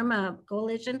to form a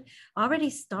coalition already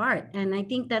start. And I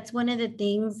think that's one of the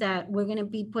things that we're going to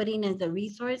be putting as a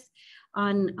resource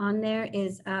on there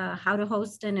is how to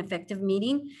host an effective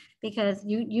meeting, because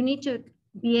you need to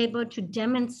be able to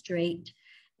demonstrate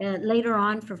later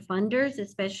on for funders,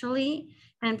 especially,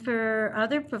 and for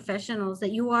other professionals,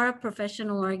 that you are a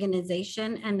professional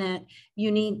organization and that you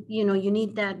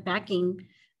need that backing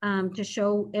to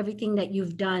show everything that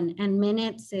you've done, and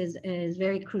minutes is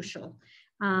very crucial.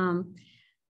 So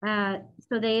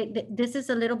this is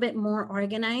a little bit more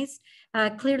organized,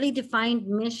 clearly defined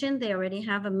mission. They already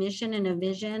have a mission and a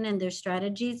vision and their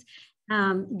strategies.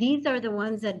 These are the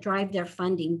ones that drive their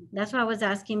funding. That's what I was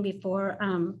asking before.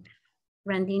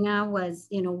 Randina was,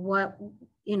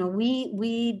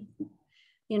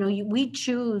 we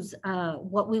choose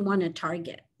what we want to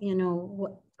target,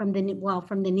 from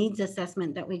the needs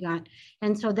assessment that we got.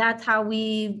 And so that's how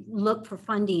we look for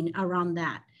funding around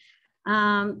that.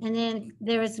 And then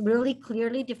there is really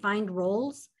clearly defined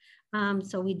roles.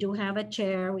 So we do have a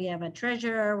chair, we have a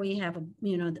treasurer, we have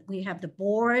we have the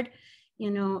board,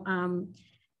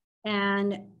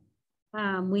 and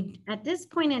we, at this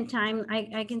point in time,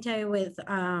 I can tell you with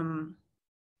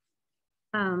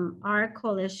our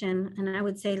coalition, and I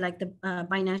would say like the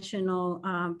Binational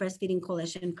Breastfeeding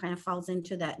Coalition kind of falls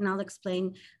into that, and I'll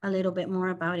explain a little bit more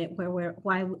about it,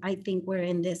 why I think we're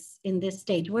in this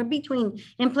stage. We're between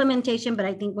implementation, but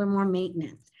I think we're more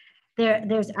maintenance.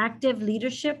 There's active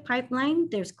leadership pipeline.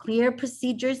 There's clear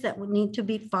procedures that would need to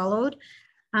be followed,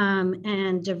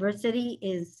 and diversity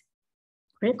is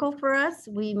critical for us.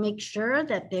 We make sure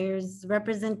that there's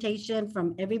representation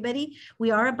from everybody. We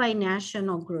are a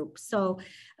binational group. So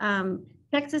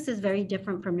Texas is very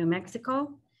different from New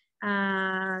Mexico.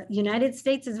 United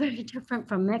States is very different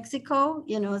from Mexico,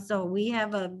 so we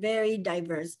have a very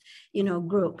diverse,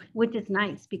 group, which is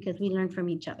nice because we learn from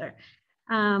each other.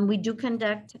 We do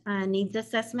conduct needs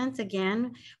assessments.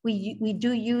 Again, we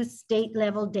do use state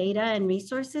level data and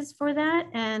resources for that.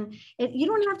 And you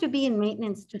don't have to be in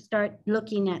maintenance to start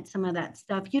looking at some of that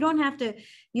stuff. You don't have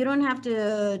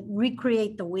to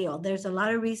recreate the wheel. There's a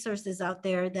lot of resources out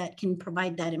there that can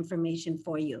provide that information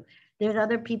for you. There's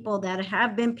other people that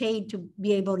have been paid to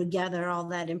be able to gather all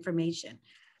that information.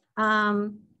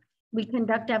 We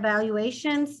conduct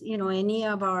evaluations, any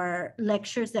of our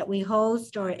lectures that we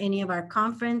host or any of our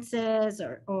conferences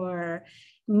or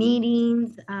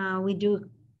meetings, we do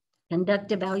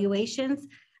conduct evaluations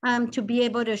to be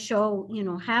able to show,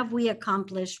 have we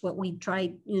accomplished what we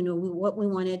tried, what we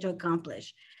wanted to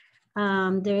accomplish.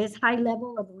 There is high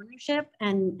level of ownership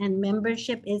and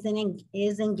membership is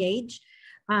engaged.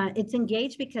 It's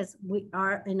engaged because we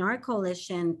are in our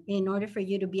coalition. In order for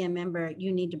you to be a member,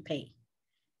 you need to pay.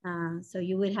 So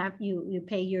you would have, you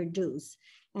pay your dues.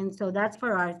 And so that's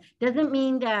for ours. Doesn't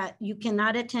mean that you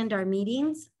cannot attend our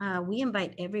meetings. We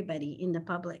invite everybody in the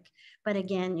public. But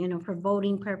again, for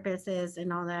voting purposes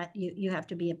and all that, you have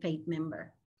to be a paid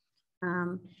member.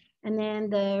 And then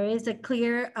there is a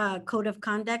clear code of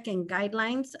conduct and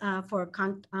guidelines for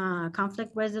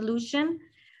conflict resolution.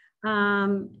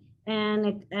 And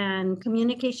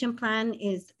communication plan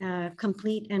is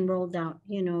complete and rolled out,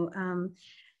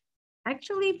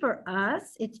 Actually, for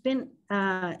us, it's been,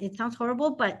 it sounds horrible,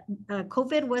 but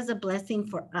COVID was a blessing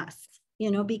for us,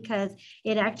 because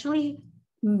it actually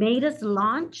made us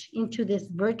launch into this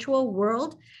virtual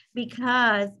world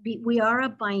because we are a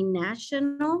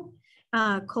binational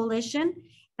coalition.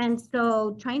 And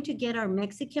so trying to get our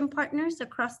Mexican partners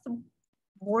across the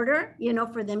border,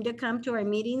 for them to come to our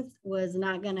meetings was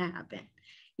not going to happen,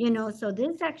 so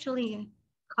this actually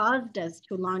caused us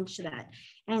to launch that.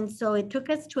 And so it took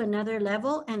us to another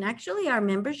level. And actually our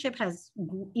membership has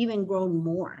even grown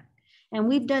more. And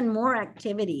we've done more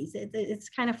activities. It's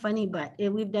kind of funny, but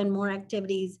we've done more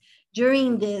activities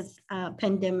during this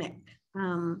pandemic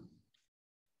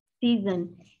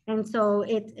season. And so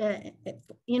it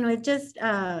just,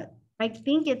 I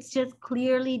think it's just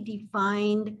clearly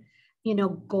defined,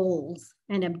 goals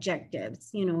and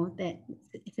objectives, that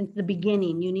since the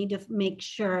beginning, you need to make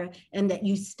sure and that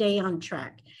you stay on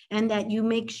track and that you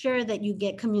make sure that you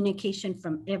get communication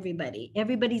from everybody.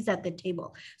 Everybody's at the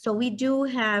table. So we do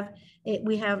have,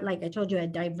 like I told you, a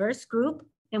diverse group,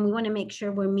 and we want to make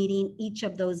sure we're meeting each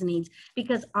of those needs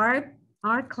because our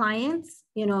clients,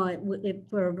 if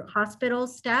we're hospital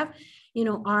staff,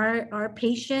 our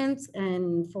patients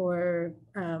and for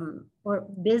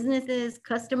businesses,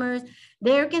 customers,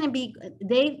 they're going to be,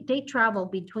 they travel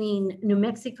between New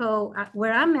Mexico,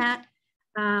 where I'm at.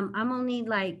 I'm only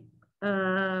like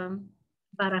about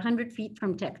about 100 feet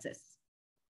from Texas.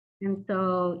 And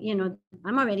so, you know,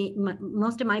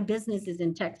 most of my business is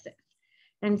in Texas.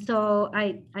 And so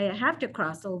I have to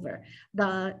cross over.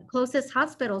 The closest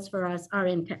hospitals for us are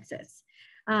in Texas.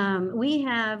 We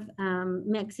have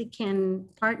Mexican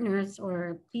partners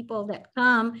or people that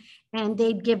come and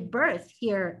they give birth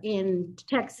here in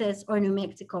Texas or New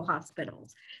Mexico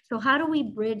hospitals. So how do we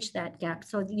bridge that gap?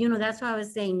 So, you know, that's what I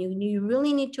was saying. You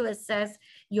really need to assess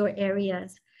your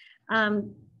areas.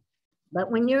 But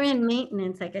when you're in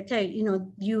maintenance, like I tell you, you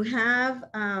know, you have,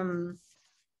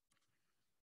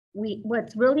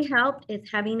 what's really helped is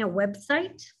having a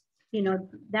website, you know,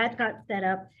 that got set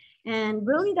up. And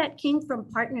really that came from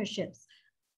partnerships.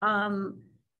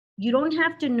 You don't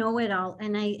have to know it all.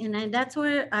 And that's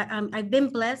where I've been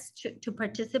blessed to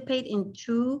participate in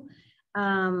 2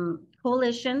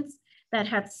 coalitions that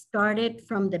have started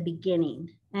from the beginning.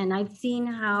 And I've seen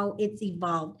how it's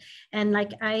evolved. And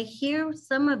like I hear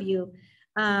some of you,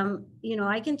 you know,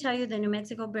 I can tell you the New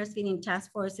Mexico Breastfeeding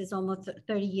Task Force is almost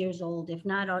 30 years old. If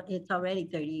not, it's already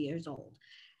 30 years old.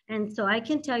 And so I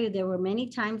can tell you there were many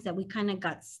times that we kind of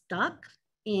got stuck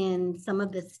in some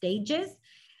of the stages,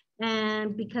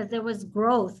 and because there was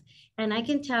growth. And I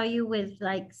can tell you with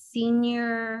like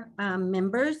senior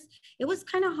members, it was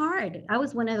kind of hard. I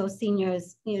was one of those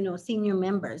seniors, you know, senior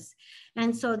members.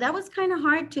 And so that was kind of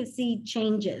hard to see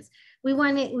changes. We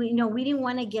didn't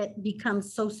want to become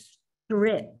so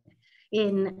strict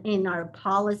in our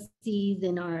policies,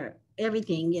 in our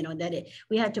everything, you know, that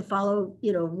we had to follow,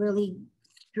 you know, really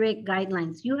strict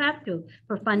guidelines. You have to,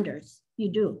 for funders, you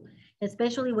do,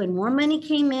 especially when more money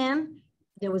came in,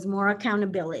 there was more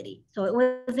accountability. So it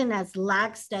wasn't as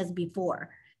lax as before.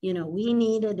 You know, we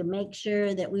needed to make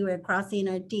sure that we were crossing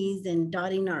our T's and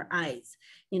dotting our I's,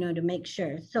 you know, to make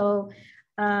sure. So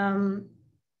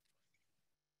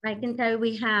I can tell you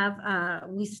we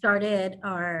started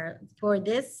for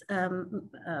this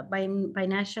by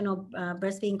National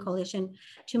Breastfeeding Coalition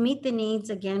to meet the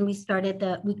needs. Again, we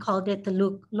called it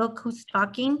the Look Who's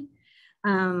Talking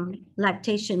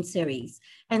lactation series.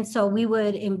 And so we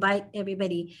would invite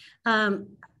everybody.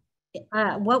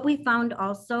 What we found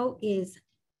also is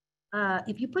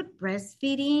if you put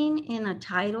breastfeeding in a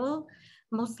title,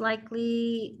 most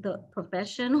likely the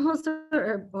professionals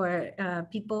or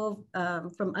people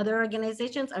from other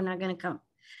organizations are not going to come.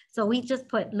 So we just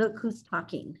put, look who's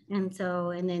talking. And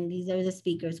then these are the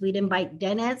speakers. We'd invite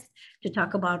dentists to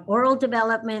talk about oral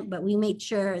development, but we made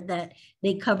sure that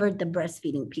they covered the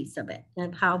breastfeeding piece of it,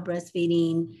 and how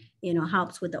breastfeeding, you know,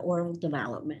 helps with the oral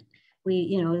development.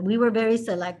 We were very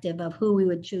selective of who we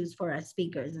would choose for our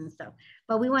speakers and stuff,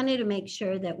 but we wanted to make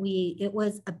sure that it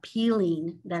was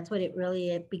appealing. That's what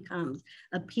it becomes,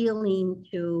 appealing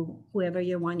to whoever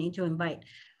you're wanting to invite.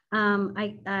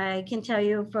 I can tell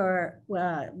you for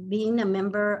being a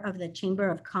member of the Chamber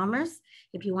of Commerce,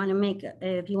 if you want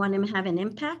to have an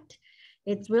impact,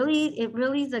 it really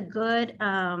is a good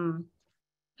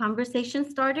conversation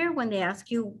starter when they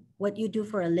ask you what you do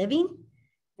for a living,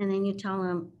 and then you tell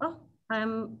them, oh,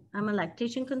 I'm a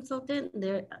lactation consultant.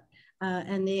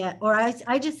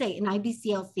 I just say an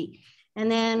IBCLC,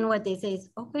 and then what they say is,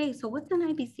 okay, so what's an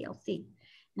IBCLC?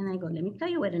 And I go, let me tell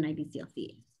you what an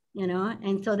IBCLC is. You know,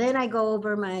 and so then I go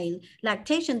over my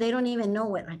lactation. They don't even know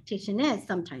what lactation is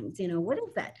sometimes, you know, what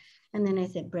is that? And then I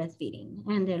said breastfeeding,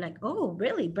 and they're like, oh,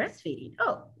 really, breastfeeding?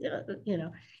 Oh, you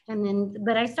know, and then,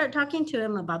 but I start talking to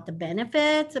them about the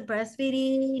benefits of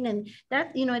breastfeeding, and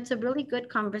that, you know, it's a really good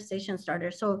conversation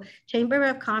starter. So Chamber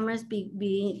of Commerce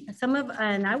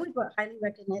and I would highly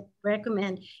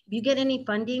recommend if you get any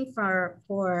funding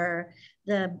for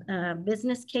the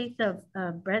business case of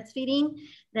breastfeeding,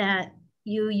 that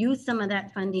you use some of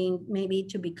that funding maybe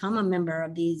to become a member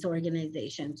of these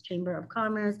organizations. Chamber of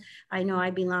Commerce, I know I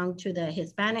belong to the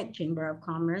Hispanic Chamber of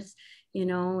Commerce, you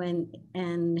know,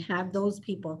 and have those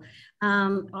people.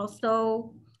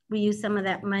 Also, we use some of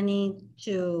that money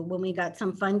when we got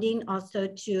some funding, also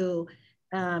to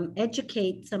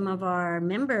educate some of our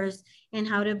members in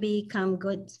how to become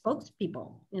good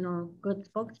spokespeople, you know, good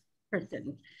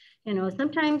spokespersons. You know,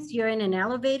 sometimes you're in an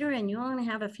elevator and you only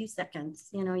have a few seconds.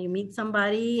 You know, you meet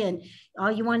somebody and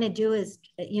all you want to do is,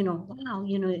 you know, wow,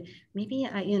 you know, maybe,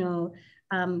 you know,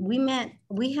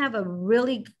 we have a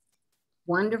really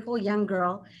wonderful young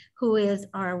girl who is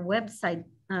our website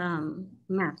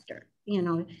master. You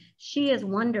know, she is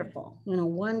wonderful, you know,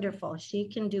 wonderful. She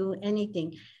can do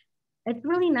anything. It's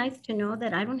really nice to know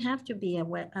that I don't have to be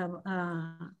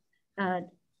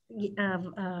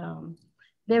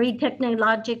very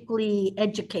technologically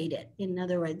educated. In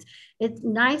other words, it's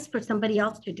nice for somebody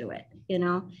else to do it, you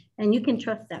know, and you can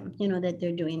trust them, you know, that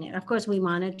they're doing it. Of course, we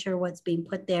monitor what's being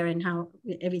put there and how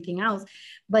everything else,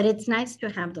 but it's nice to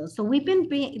have those. So we've been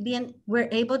we're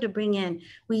able to bring in,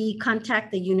 we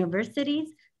contact the universities.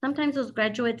 Sometimes those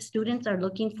graduate students are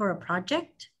looking for a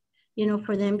project, you know,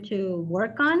 for them to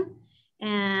work on.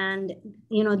 And,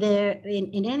 you know, they're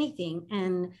in anything,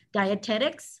 and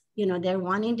dietetics, you know, they're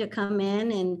wanting to come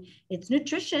in, and it's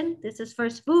nutrition. This is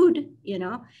first food, you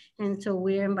know, and so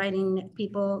we're inviting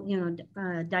people, you know,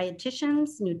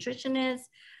 dietitians, nutritionists,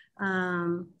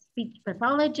 speech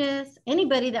pathologists,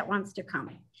 anybody that wants to come,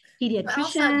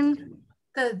 pediatrician.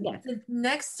 The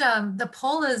next, the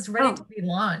poll is ready to be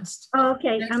launched. Oh,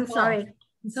 okay, I'm sorry.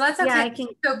 So that's okay. Yeah, I can...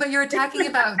 So, but you're talking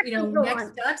about, you know,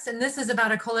 next steps, and this is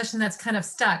about a coalition that's kind of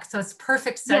stuck. So it's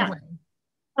perfect segue.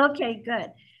 Yeah. Okay,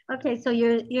 good. Okay, so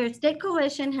your state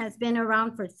coalition has been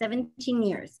around for 17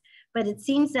 years, but it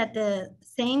seems that the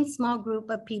same small group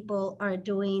of people are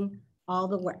doing all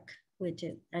the work, which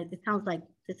is, it sounds like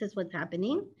this is what's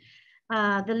happening.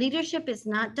 The leadership is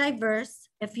not diverse.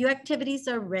 A few activities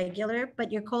are regular,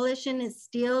 but your coalition is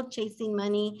still chasing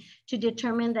money to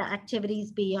determine the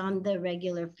activities beyond the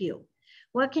regular few.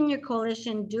 What can your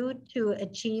coalition do to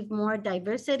achieve more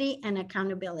diversity and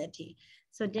accountability?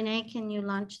 So Danae, can you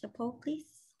launch the poll, please?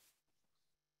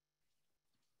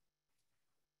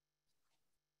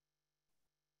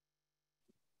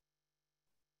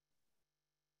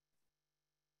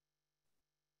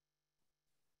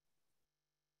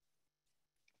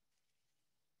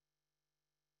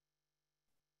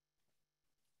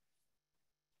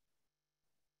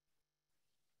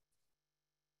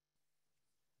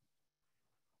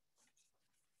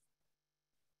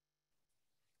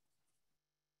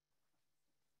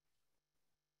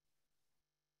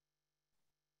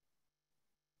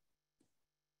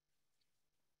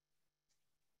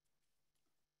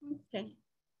 Okay.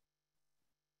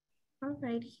 All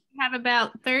righty. We have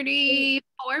about 34%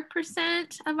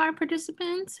 of our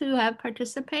participants who have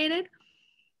participated.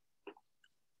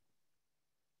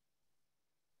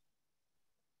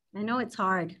 I know it's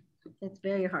hard. It's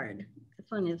very hard. This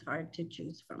one is hard to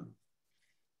choose from.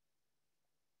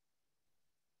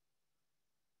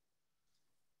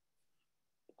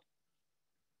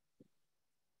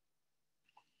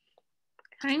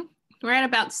 Okay, we're at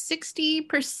about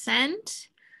 60%.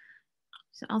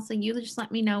 So also, you just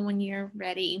let me know when you're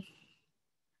ready.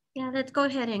 Yeah, let's go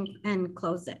ahead and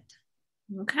close it.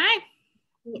 Okay.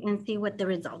 And see what the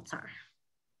results are.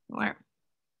 Sure.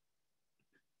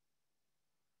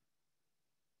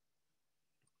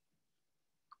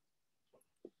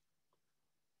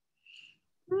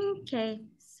 Okay,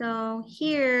 so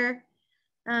here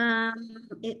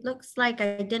it looks like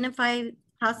identify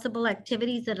possible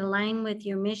activities that align with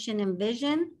your mission and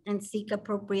vision and seek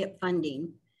appropriate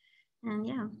funding. And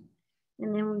yeah,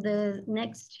 and then the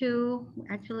next two,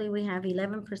 actually we have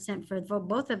 11% for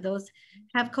both of those.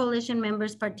 Have coalition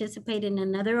members participate in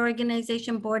another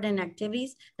organization, board, and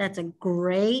activities. That's a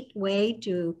great way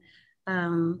to,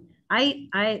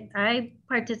 I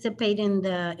participate in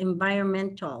the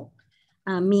environmental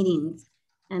meetings,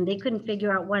 and they couldn't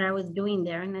figure out what I was doing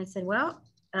there. And I said, well,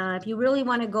 if you really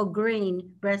want to go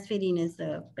green, breastfeeding is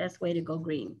the best way to go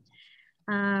green.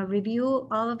 Review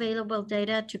all available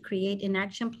data to create an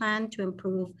action plan to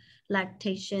improve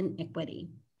lactation equity.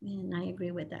 And I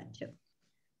agree with that too.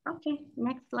 Okay,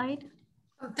 next slide.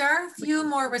 There are a few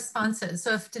more responses.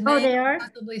 So if Danae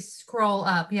possibly scroll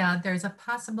up, yeah, there's a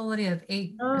possibility of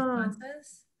 8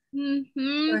 responses.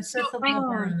 Mm-hmm. So it's just a little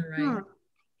bar on the right.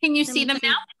 Can you see them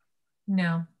now?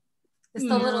 No. It's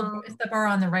the little, it's the bar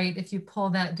on the right. If you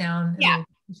pull that down, yeah,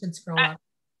 you should scroll up.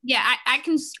 Yeah, I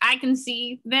can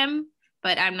see them,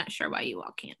 but I'm not sure why you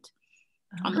all can't.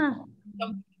 So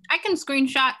I can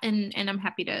screenshot and I'm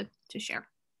happy to share.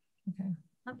 Okay.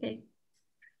 Okay.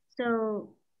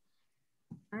 So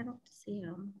I don't see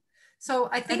them. So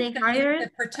I think the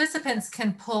participants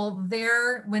can pull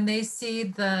their, when they see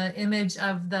the image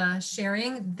of the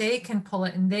sharing, they can pull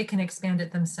it and they can expand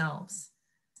it themselves.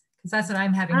 Because that's what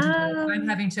I'm having to do. I'm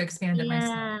having to expand it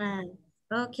myself.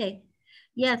 Okay.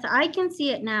 Yes, I can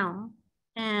see it now.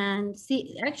 And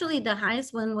see, actually the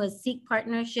highest one was seek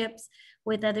partnerships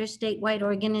with other statewide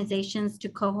organizations to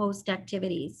co-host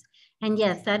activities. And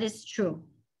yes, that is true.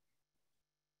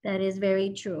 That is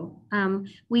very true.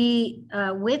 We,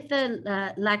 with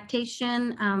the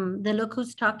lactation, the Look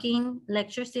Who's Talking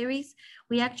lecture series,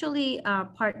 we actually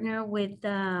partner with,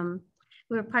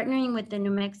 we're partnering with the New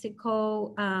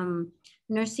Mexico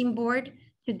Nursing Board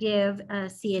to give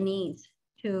CNEs,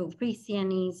 free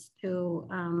CNEs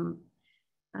to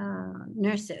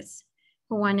nurses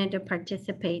who wanted to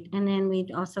participate. And then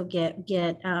we'd also get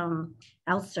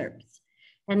LSERPs.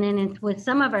 And then with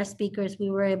some of our speakers, we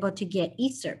were able to get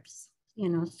ESERPs, you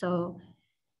know, so.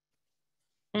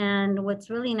 And what's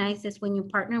really nice is when you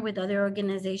partner with other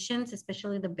organizations,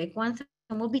 especially the big ones,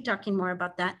 and we'll be talking more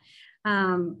about that,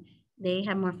 they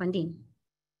have more funding.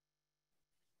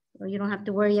 So you don't have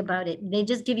to worry about it. They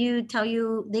just they tell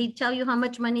you how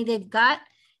much money they've got,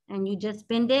 and you just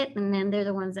spend it, and then they're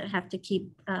the ones that have to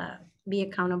be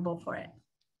accountable for it,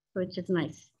 which is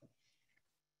nice.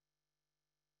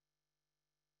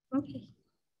 Okay.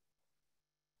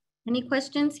 Any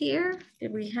questions here?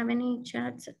 Did we have any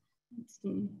chats? Let's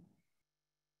see.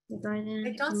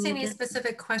 I don't see any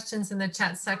specific questions in the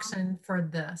chat section for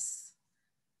this.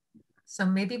 So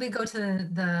maybe we go to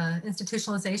the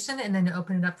institutionalization and then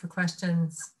open it up for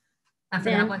questions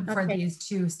after that one for these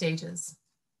two stages.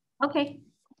 Okay.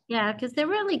 Yeah, because they're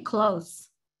really close,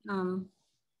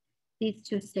 these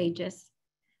two stages.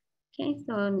 Okay,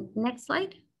 so next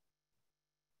slide.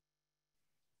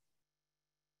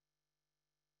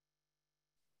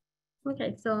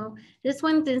 Okay, so this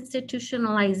one's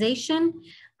institutionalization.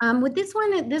 With this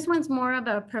one's more of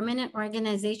a permanent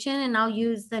organization, and I'll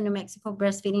use the New Mexico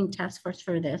Breastfeeding Task Force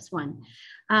for this one.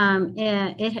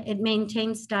 It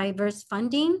maintains diverse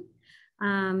funding.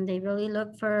 They really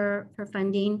look for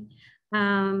funding.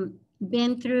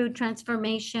 Been through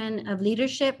transformation of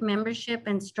leadership, membership,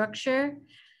 and structure.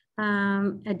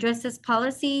 Addresses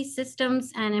policy,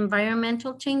 systems, and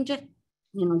environmental changes.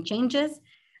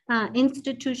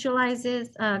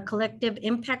 Institutionalizes collective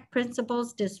impact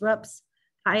principles, disrupts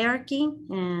hierarchy,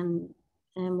 and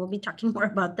we'll be talking more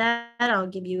about that. I'll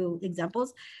give you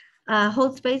examples.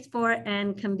 Holds space for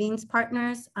and convenes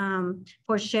partners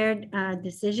for shared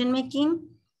decision-making.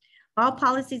 All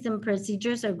policies and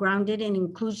procedures are grounded in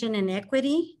inclusion and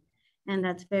equity, and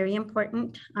that's very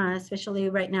important, especially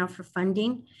right now for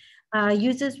funding.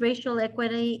 Uses racial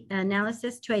equity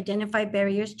analysis to identify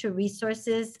barriers to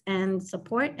resources and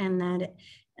support, and that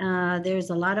there's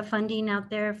a lot of funding out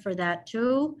there for that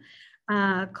too.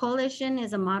 Coalition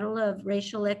is a model of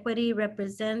racial equity,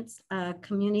 represents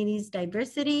community's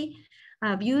diversity,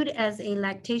 viewed as a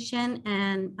lactation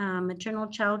and maternal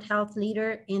child health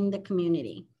leader in the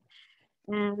community.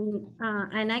 And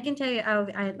I can tell you,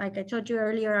 like I told you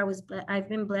earlier, I've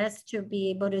been blessed to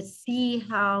be able to see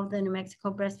how the New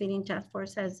Mexico Breastfeeding Task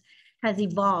Force has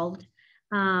evolved.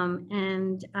 When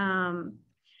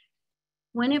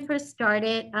it first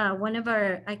started,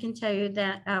 I can tell you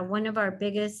that one of our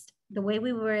biggest, the way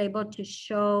we were able to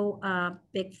show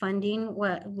big funding,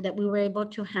 that we were able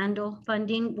to handle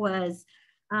funding was,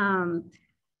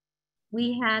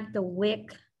 we had the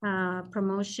WIC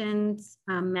promotions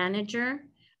manager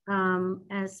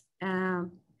as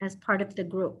part of the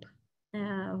group,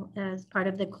 as part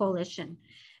of the coalition.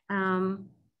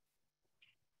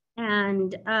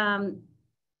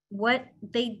 What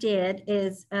they did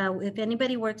is, if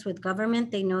anybody works with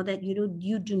government, they know that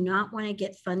you do not want to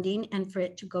get funding and for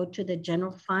it to go to the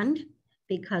general fund,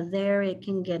 because there it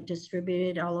can get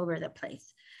distributed all over the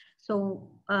place. So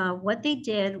what they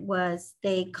did was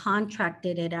they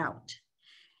contracted it out.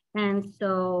 And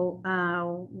so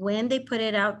when they put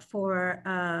it out for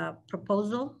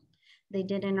proposal, they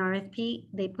did an RFP,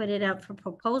 they put it out for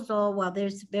proposal. While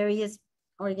there's various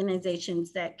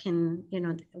organizations that can,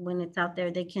 when it's out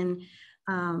there, they can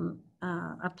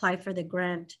apply for the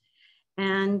grant.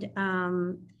 And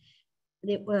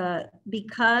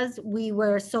because we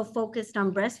were so focused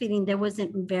on breastfeeding, there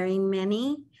wasn't very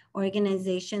many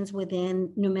organizations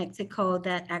within New Mexico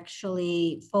that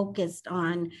actually focused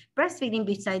on breastfeeding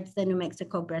besides the New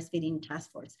Mexico Breastfeeding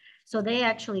Task Force. So they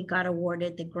actually got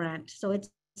awarded the grant. So it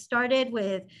started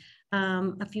with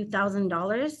a few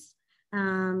 $1,000s.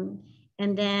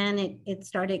 And then it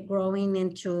started growing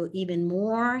into even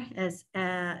more, as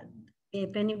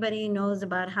if anybody knows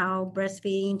about how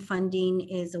breastfeeding funding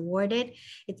is awarded,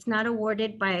 it's not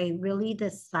awarded by really the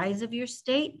size of your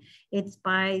state, it's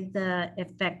by the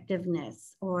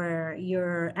effectiveness or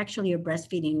your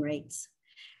breastfeeding rates.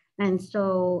 And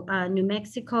so New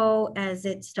Mexico, as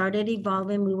it started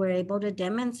evolving, we were able to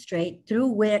demonstrate through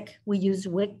WIC, we use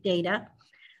WIC data,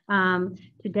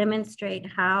 to demonstrate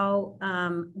how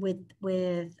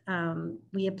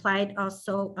we applied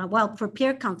also, well, for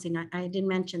peer counseling, I didn't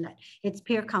mention that, it's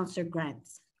peer counselor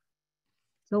grants.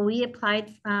 So we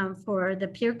applied for the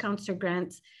peer counselor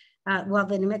grants, well,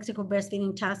 the New Mexico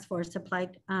Breastfeeding Task Force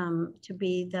applied to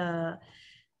be the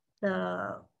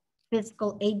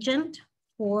fiscal agent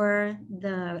for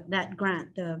that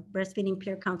grant, the breastfeeding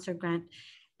peer counselor grant.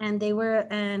 And they were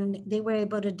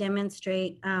able to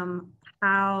demonstrate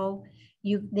how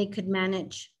they could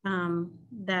manage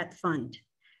that fund.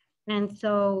 And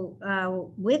so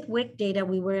with WIC data,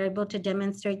 we were able to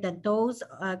demonstrate that those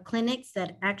clinics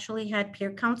that actually had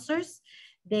peer counselors,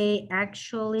 they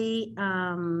actually,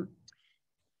 their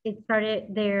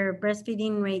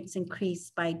breastfeeding rates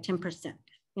increased by 10%.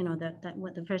 You know, that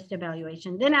was the first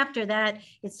evaluation. Then after that,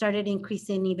 it started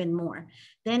increasing even more.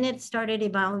 Then it started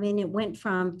evolving. It went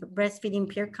from breastfeeding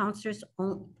peer counselors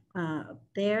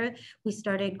there. We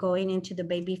started going into the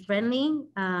baby friendly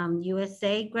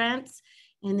USA grants,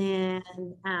 and then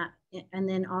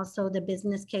also the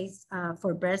business case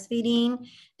for breastfeeding.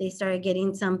 They started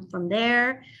getting some from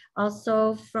there,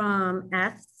 also from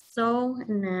ASO,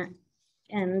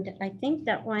 and I think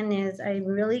that one is, I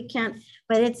really can't,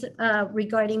 but it's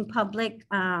regarding public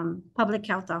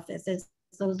health offices.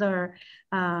 Those are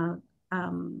grants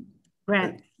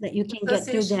that you can get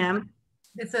through them.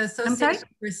 It's an association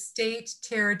for state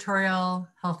territorial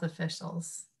health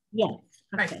officials. Yes.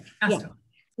 Okay. Right.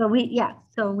 Yeah.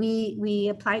 So we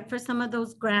applied for some of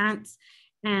those grants,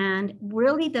 and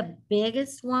really the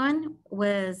biggest one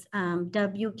was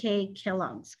WK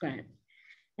Kellogg's grant.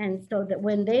 And so that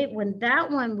when we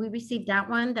received that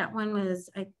one was,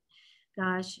 it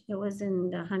was in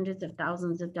the hundreds of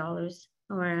thousands of dollars,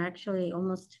 or actually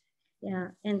almost, yeah.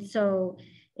 And so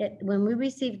when we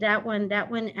received that one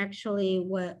actually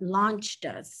launched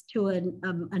us to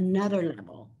another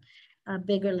level, a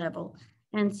bigger level.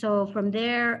 And so from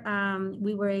there,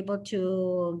 we were able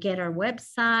to get our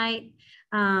website.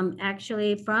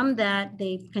 Actually, from that,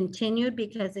 they've continued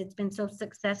because it's been so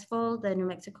successful, the New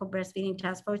Mexico Breastfeeding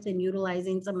Task Force, in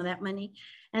utilizing some of that money.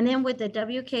 And then with the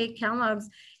WK Kellogg's,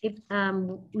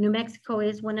 New Mexico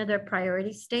is one of their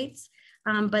priority states.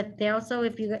 But they also,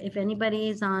 if anybody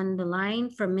is on the line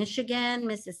from Michigan,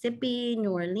 Mississippi,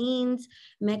 New Orleans,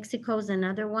 Mexico's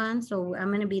another one. So I'm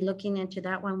going to be looking into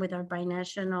that one with our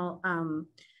binational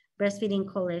breastfeeding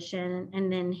coalition,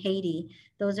 and then Haiti.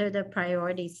 Those are the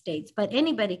priority states, but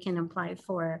anybody can apply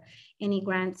for any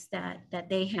grants that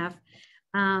they have.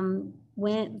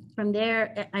 When from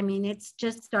there, I mean, it's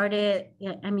just started,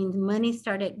 I mean, money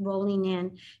started rolling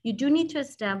in. You do need to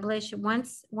establish,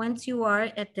 once you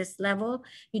are at this level,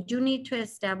 you do need to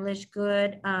establish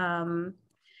good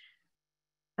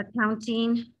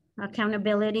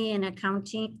accountability and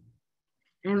accounting.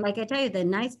 And like I tell you, the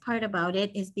nice part about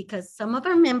it is because some of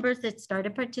our members that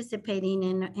started participating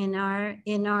in our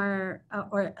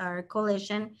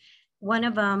coalition, one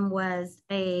of them was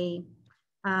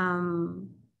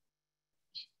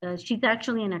she's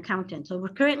actually an accountant. So we're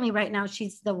currently right now,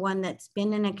 she's the one that's been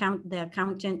the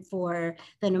accountant for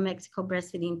the New Mexico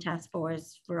Breastfeeding Task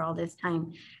Force for all this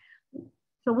time.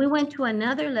 So we went to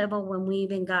another level when we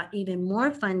even got even more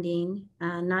funding,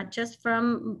 not just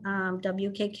from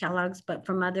WK Kellogg's, but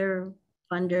from other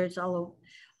funders all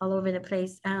over the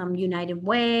place, United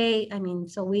Way. I mean,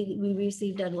 so we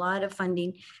received a lot of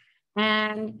funding.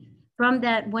 And from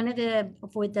that,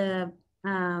 for the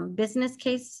business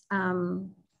case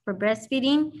for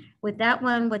breastfeeding, with that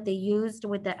one, what they used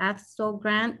with the ASO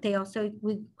grant,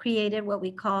 we created what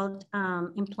we called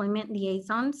employment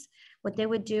liaisons. What they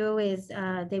would do is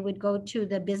they would go to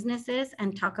the businesses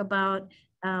and talk about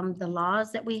the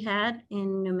laws that we had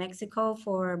in New Mexico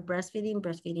for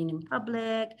breastfeeding in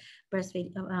public,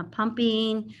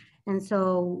 pumping. And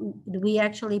so we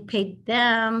actually paid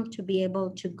them to be able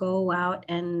to go out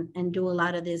and do a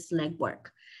lot of this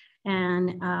legwork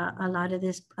and a lot of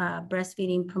this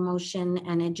breastfeeding promotion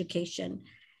and education.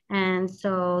 And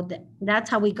so that's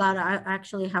how we got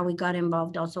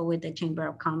involved also with the Chamber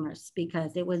of Commerce,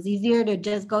 because it was easier to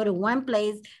just go to one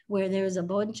place where there's a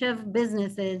bunch of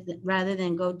businesses rather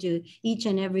than go to each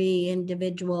and every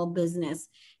individual business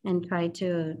and try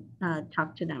to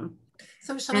talk to them.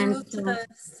 So shall we move to the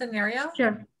scenario?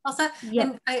 Sure. Elsa?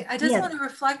 Yes. And I just want to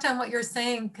reflect on what you're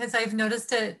saying, because I've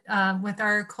noticed it with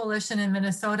our coalition in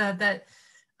Minnesota that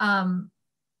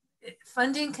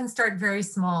funding can start very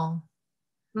small.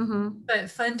 Mm-hmm.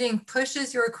 But funding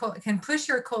can push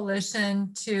your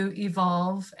coalition to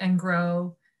evolve and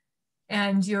grow,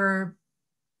 and you're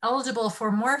eligible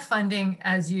for more funding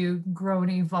as you grow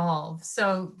and evolve.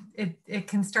 So it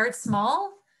can start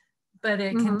small, but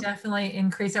it can definitely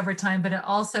increase over time, but it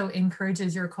also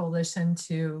encourages your coalition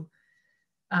to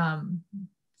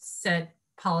set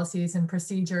policies and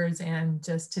procedures and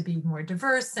just to be more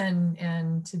diverse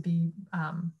and to be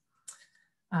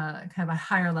kind of a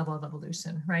higher level of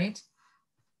evolution, right?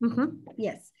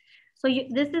 Yes. So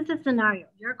this is a scenario.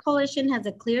 Your coalition has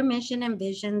a clear mission and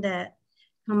vision that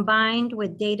combined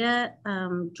with data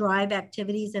drive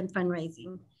activities and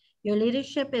fundraising. Your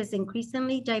leadership is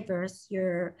increasingly diverse.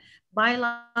 Your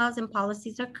bylaws and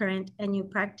policies are current, and you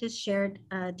practice shared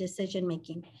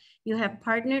decision-making. You have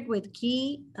partnered with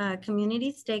key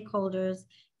community stakeholders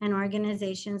and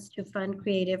organizations to fund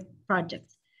creative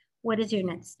projects. What is your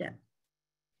next step?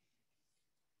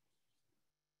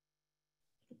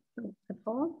 The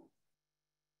poll.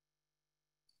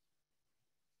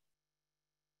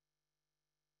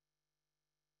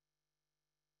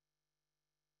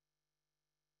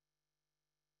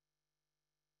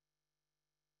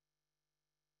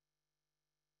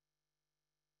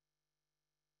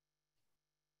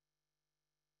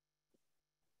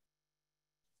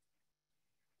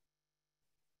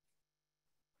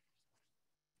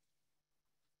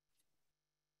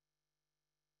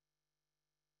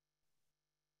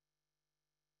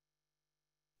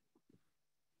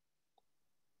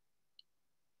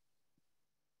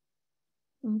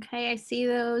 Okay, I see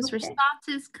those Okay.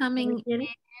 responses coming in.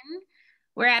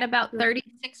 We're at about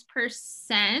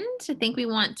 36%. I think we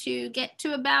want to get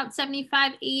to about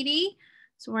 75, 80.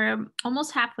 So we're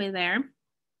almost halfway there.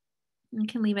 We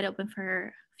can leave it open for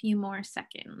a few more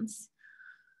seconds.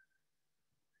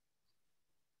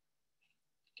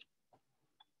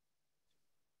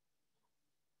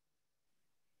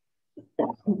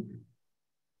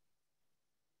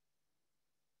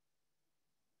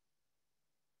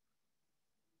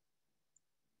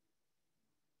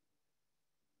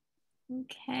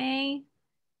 Okay.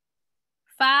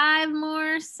 5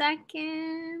 more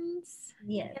seconds.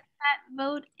 Yes. Get that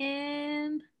vote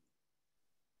in.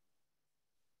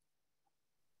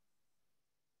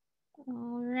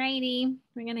 All righty.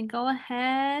 We're going to go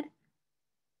ahead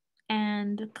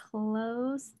and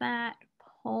close that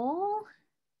poll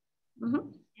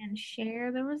and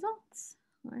share the results.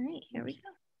 All right, here we go.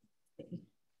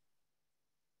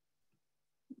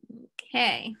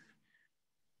 Okay.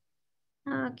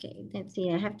 Okay, let's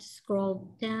see. I have to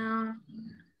scroll down.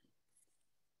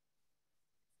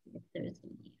 If there's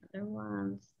any other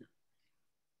ones.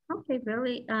 Okay,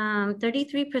 really.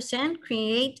 33%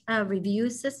 create a review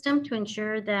system to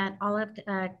ensure that all of the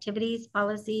activities,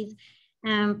 policies,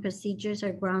 and procedures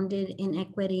are grounded in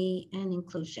equity and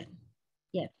inclusion.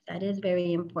 Yes, that is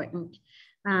very important,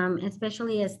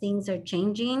 especially as things are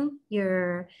changing.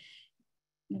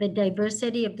 The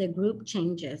diversity of the group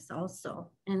changes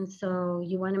also. And so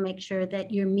you want to make sure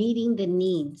that you're meeting the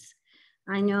needs.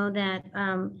 I know that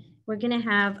we're going to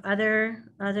have other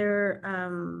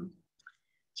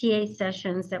TA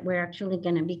sessions that we're actually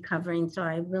going to be covering. So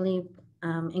I really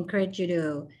encourage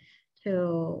you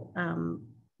to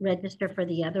register for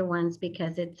the other ones,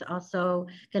 because it's also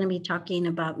going to be talking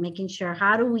about making sure,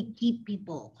 how do we keep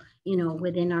people, you know,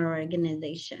 within our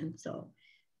organization. So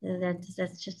that's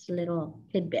just a little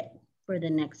tidbit for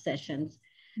the next sessions.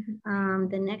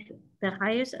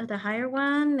 The higher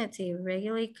one, let's see,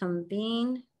 regularly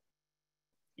convene.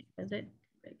 Is it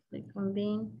regularly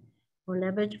convene or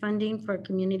leverage funding for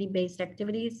community-based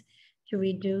activities to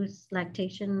reduce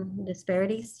lactation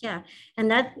disparities? Yeah,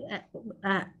 and that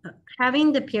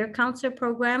having the peer counselor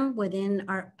program within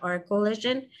our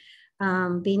coalition,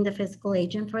 being the fiscal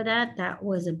agent for that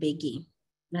was a biggie.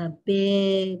 A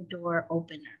big door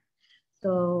opener.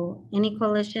 So any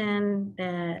coalition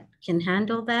that can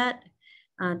handle that,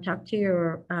 talk to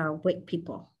your WIC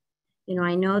people. You know,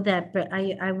 I know that, but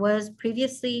I was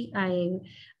previously, I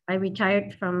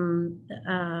retired from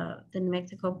the New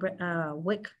Mexico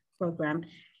WIC program.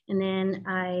 And then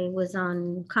I was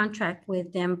on contract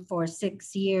with them for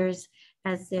 6 years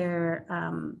as their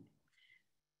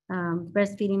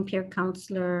breastfeeding peer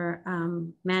counselor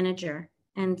manager.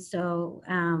 And so,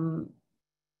 and,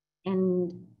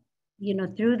 you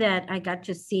know, through that, I got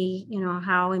to see, you know,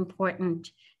 how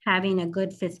important having a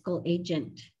good fiscal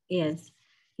agent is,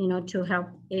 you know, to help.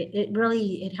 It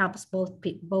really helps both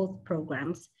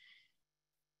programs.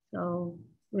 So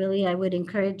really, I would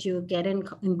encourage you get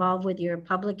involved with your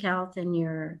public health and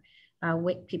your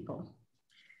WIC people.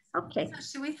 Okay. So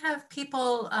should we have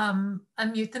people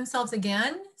unmute themselves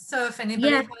again? So if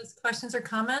anybody has questions or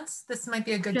comments, this might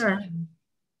be a good time.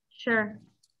 Sure.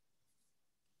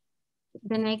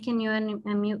 Benet, can you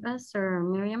unmute us, or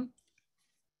Miriam?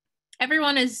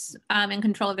 Everyone is in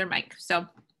control of their mic. So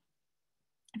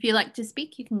if you like to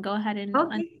speak, you can go ahead and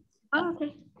okay.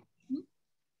 Okay.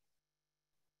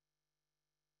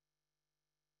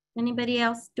 Anybody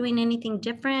else doing anything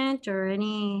different, or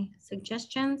any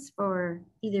suggestions for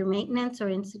either maintenance or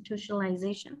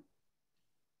institutionalization?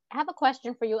 I have a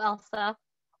question for you, Elsa.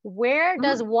 Where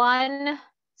does one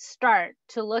start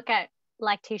to look at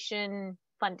lactation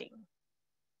funding?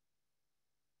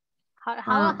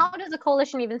 How does a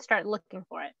coalition even start looking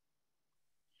for it?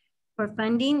 For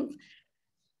funding,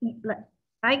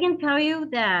 I can tell you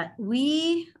that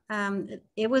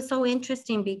it was so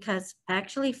interesting because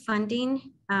actually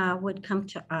funding would come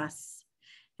to us.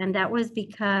 And that was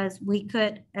because we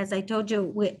could, as I told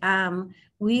you,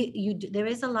 there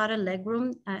is a lot of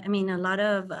legroom. A lot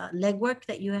of legwork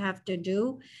that you have to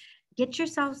do. Get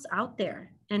yourselves out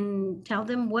there and tell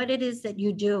them what it is that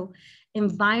you do.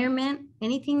 Environment,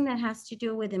 anything that has to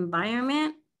do with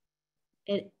environment,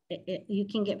 you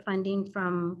can get funding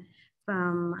for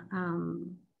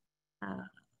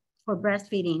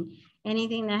breastfeeding.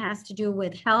 Anything that has to do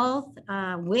with health,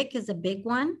 WIC is a big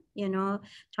one.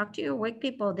 Talk to your WIC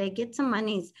people. They get some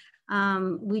monies.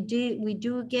 We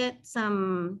do get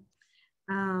some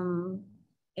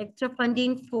extra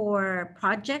funding for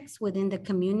projects within the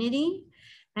community.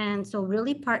 And so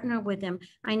really partner with them.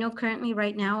 I know currently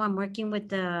right now I'm working with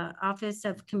the Office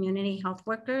of Community Health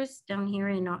Workers down here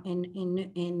in our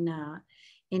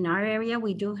area.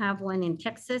 We do have one in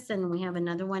Texas and we have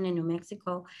another one in New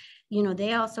Mexico.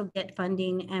 They also get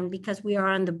funding, and because we are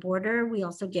on the border, we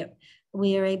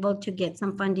are able to get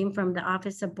some funding from the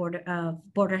Office of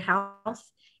Border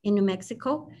Health in New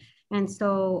Mexico. And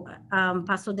so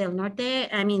Paso del Norte,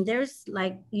 there's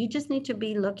you just need to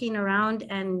be looking around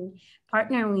and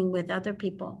partnering with other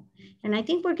people. And I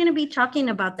think we're going to be talking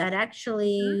about that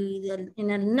actually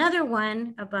in another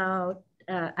one about,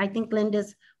 I think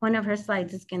Linda's, one of her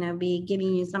slides is going to be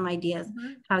giving you some ideas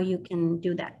how you can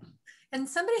do that. And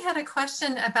somebody had a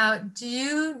question about, do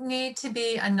you need to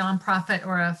be a nonprofit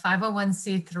or a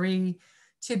 501c3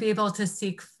 to be able to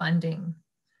seek funding?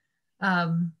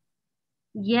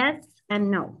 Yes and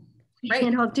no. Right.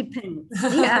 It all depends.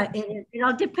 Yeah, it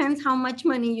all depends how much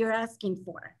money you're asking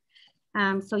for.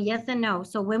 So yes and no.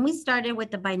 So when we started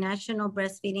with the Binational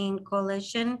Breastfeeding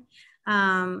Coalition,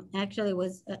 actually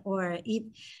was,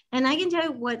 and I can tell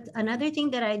you what, another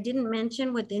thing that I didn't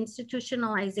mention with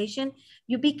institutionalization,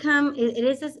 you become,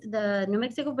 the New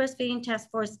Mexico Breastfeeding Task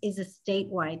Force is a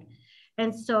statewide.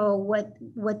 And so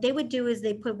what they would do is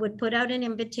they would put out an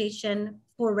invitation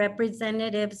for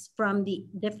representatives from the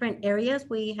different areas.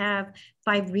 We have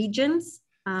 5 regions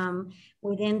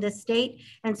within the state.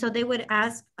 And so they would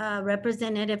ask a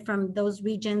representative from those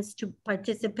regions to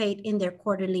participate in their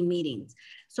quarterly meetings.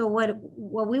 So what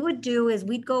we would do is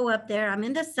we'd go up there. I'm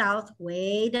in the South,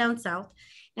 way down South.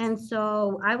 And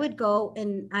so I would go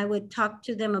and I would talk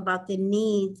to them about the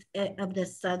needs of the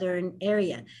Southern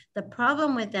area. The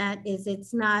problem with that is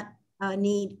it's not a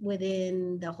need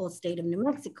within the whole state of New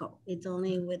Mexico. It's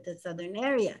only with the Southern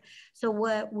area. So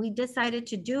what we decided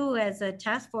to do as a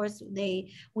task force,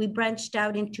 we branched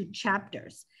out into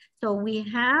chapters. So we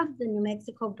have the New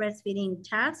Mexico Breastfeeding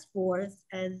Task Force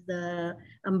as the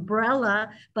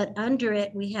umbrella, but under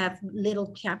it, we have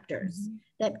little chapters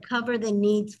that cover the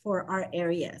needs for our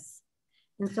areas.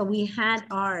 And so we had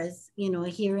ours,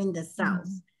 here in the South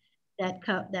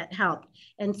that helped.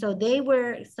 And so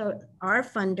our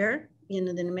funder,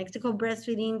 the New Mexico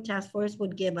Breastfeeding Task Force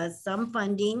would give us some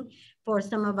funding for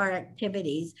some of our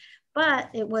activities, but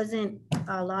it wasn't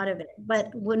a lot of it.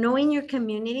 But knowing your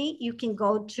community, you can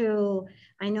go to,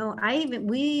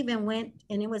 we even went,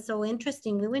 and it was so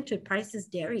interesting. We went to Price's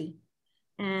Dairy,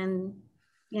 and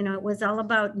it was all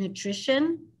about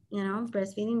nutrition,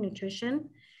 breastfeeding nutrition.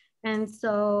 And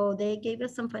so they gave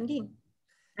us some funding.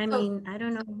 I don't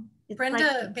know. It's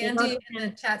Brenda Bandy in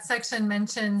the chat section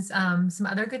mentions some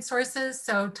other good sources.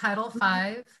 So Title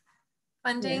V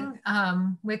funding,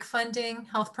 WIC funding,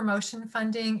 health promotion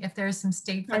funding. If there's some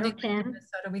state funding, in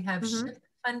Minnesota, we have SHIFT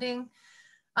funding.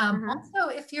 Also,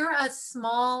 if you're a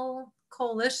small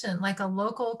coalition, like a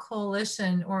local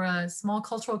coalition or a small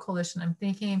cultural coalition, I'm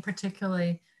thinking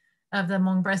particularly of the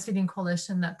Hmong Breastfeeding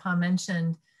Coalition that Pa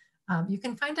mentioned, you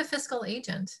can find a fiscal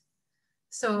agent.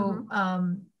 So,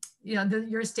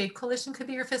 your state coalition could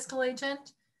be your fiscal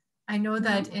agent. I know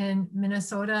that in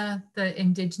Minnesota, the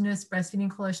Indigenous Breastfeeding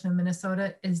Coalition of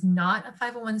Minnesota is not a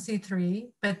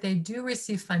 501c3, but they do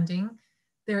receive funding.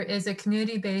 There is a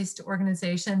community-based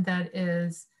organization that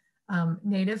is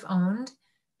Native owned,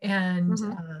 and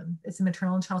it's a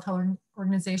maternal and child health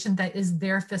organization that is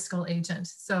their fiscal agent.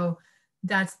 So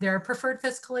that's their preferred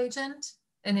fiscal agent,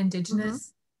 an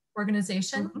Indigenous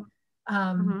organization.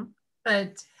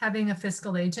 But having a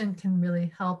fiscal agent can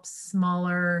really help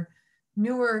smaller,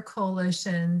 newer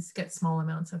coalitions get small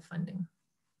amounts of funding.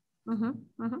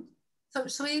 So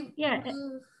should we? Yeah.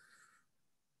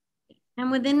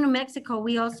 And within New Mexico,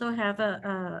 we also have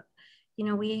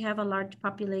we have a large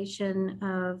population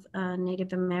of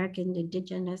Native American,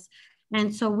 Indigenous,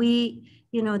 And so we,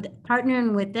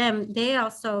 partnering with them, they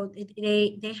also,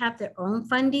 they have their own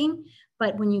funding,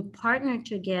 but when you partner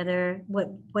together,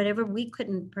 whatever we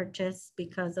couldn't purchase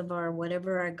because of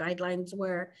whatever our guidelines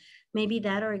were, maybe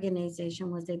that organization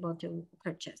was able to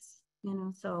purchase,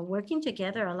 so working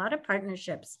together, a lot of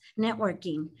partnerships,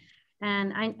 networking.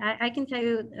 And I can tell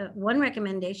you one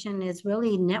recommendation is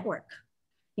really network.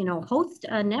 Host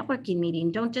a networking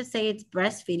meeting. Don't just say it's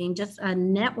breastfeeding, just a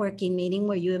networking meeting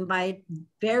where you invite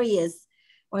various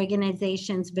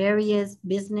organizations, various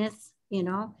business,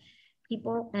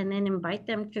 people, and then invite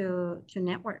them to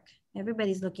network.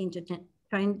 Everybody's looking to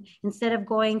try, instead of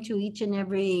going to each and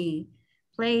every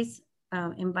place,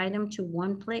 invite them to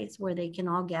one place where they can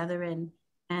all gather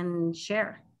and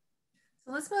share.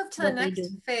 So let's move to the next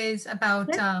phase about,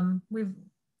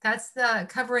 that's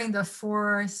covering the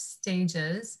 4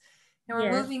 stages. And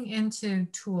we're moving into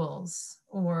tools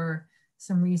or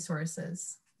some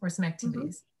resources or some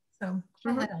activities. So go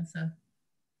ahead, Elsa.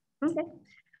 Okay.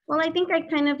 Well, I think I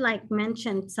kind of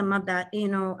mentioned some of that,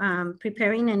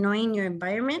 preparing and knowing your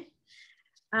environment.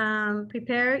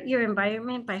 Prepare your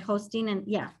environment by hosting a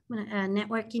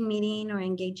networking meeting or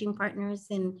engaging partners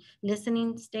in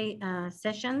listening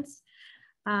sessions.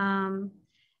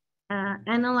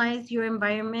 Analyze your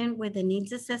environment with a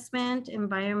needs assessment,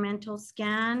 environmental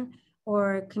scan,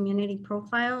 or community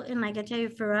profile. And like I tell you,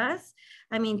 for us,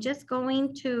 I mean, just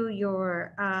going to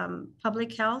your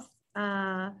public health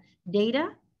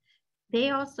data,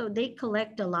 they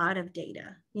collect a lot of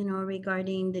data,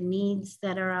 regarding the needs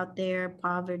that are out there,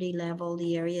 poverty level,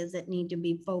 the areas that need to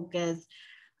be focused.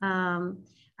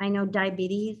 I know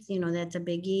diabetes, that's a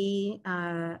biggie.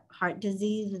 Heart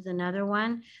disease is another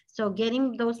one. So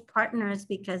getting those partners,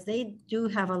 because they do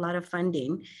have a lot of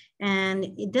funding, and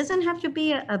it doesn't have to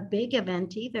be a big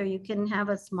event either. You can have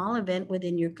a small event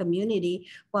within your community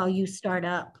while you start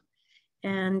up,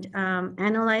 and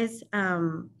analyze.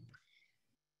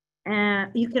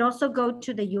 You could also go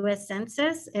to the US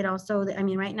Census. It also, I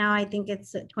mean, right now I think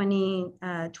it's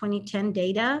 2010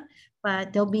 data,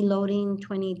 but they'll be loading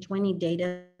 2020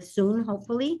 data soon,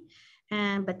 hopefully.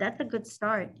 But that's a good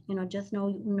start, just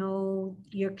know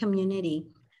your community.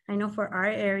 I know for our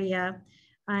area,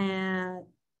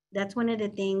 that's one of the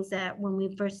things that when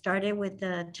we first started with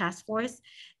the task force,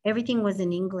 everything was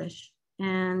in English.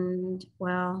 And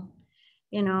well,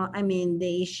 I mean,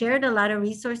 they shared a lot of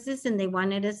resources and they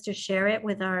wanted us to share it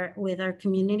with our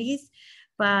communities.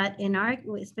 But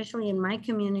especially in my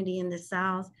community in the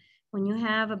South, when you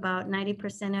have about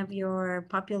 90% of your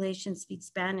population speak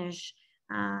Spanish,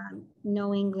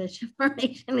 no English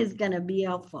information is going to be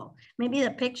helpful. Maybe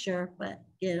the picture, but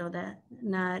that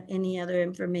not any other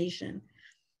information.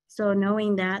 So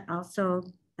knowing that, also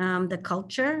the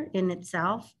culture in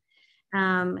itself.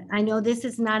 I know this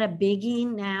is not a biggie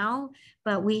now,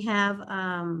 but we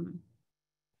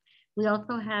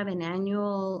also have an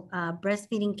annual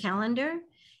breastfeeding calendar,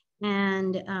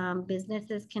 and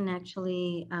businesses can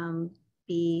actually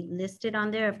be listed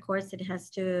on there. Of course, it has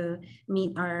to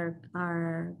meet our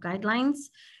guidelines.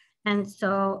 And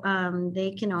so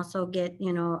they can also get,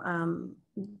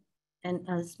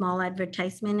 a small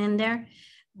advertisement in there,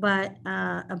 but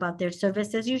about their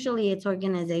services. Usually it's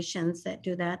organizations that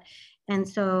do that. And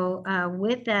so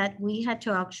with that, we had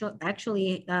to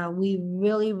actually, we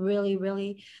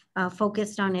really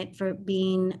focused on it for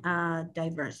being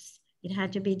diverse. It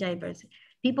had to be diverse.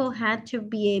 People had to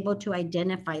be able to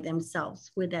identify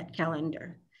themselves with that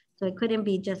calendar. So it couldn't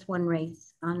be just one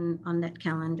race on that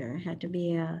calendar. It had to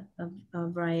be a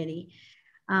variety.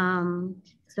 So, I'm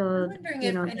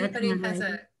wondering if anybody has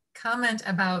a comment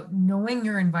about knowing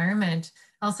your environment.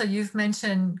 Also, you've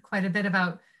mentioned quite a bit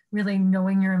about really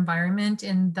knowing your environment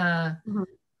in the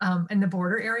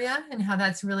border area and how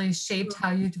that's really shaped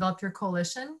how you developed your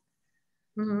coalition.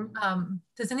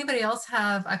 Does anybody else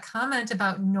have a comment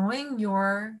about knowing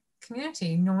your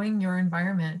community, knowing your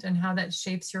environment, and how that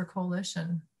shapes your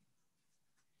coalition?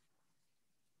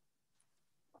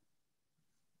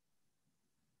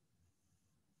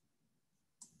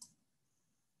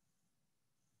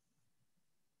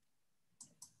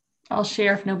 I'll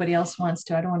share if nobody else wants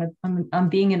to. I don't want to, I'm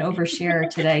being an oversharer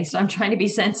today, so I'm trying to be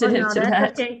sensitive to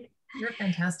that. Okay. You're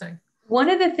fantastic. One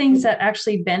of the things that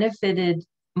actually benefited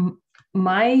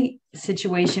my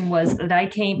situation was that I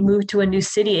moved to a new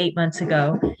city 8 months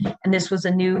ago, and this was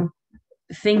a new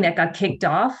thing that got kicked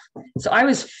off. So I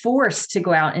was forced to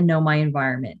go out and know my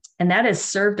environment. And that has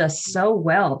served us so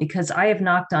well, because I have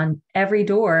knocked on every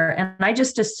door, and I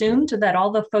just assumed that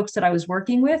all the folks that I was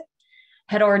working with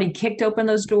had already kicked open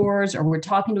those doors or were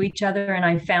talking to each other. And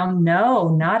I found, no,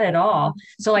 not at all.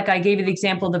 So like I gave you the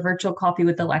example of the virtual coffee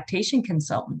with the lactation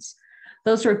consultants.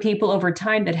 those were people over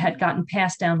time that had gotten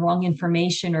passed down wrong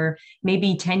information, or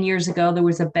maybe 10 years ago, there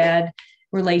was a bad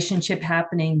relationship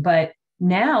happening. But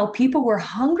now people were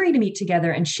hungry to meet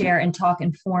together and share and talk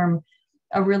and form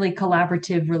a really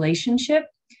collaborative relationship.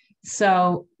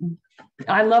 So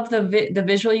I love the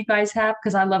visual you guys have,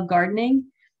 because I love gardening.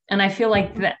 And I feel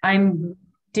like that I'm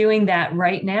doing that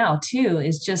right now too,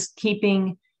 is just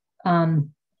keeping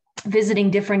visiting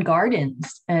different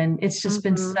gardens. And it's just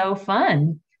been so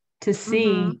fun to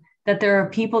see that there are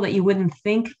people that you wouldn't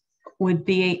think would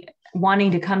be wanting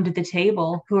to come to the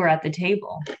table who are at the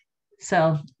table.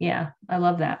 So yeah, I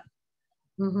love that.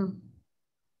 Yeah.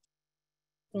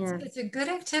 It's a good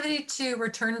activity to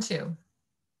return to.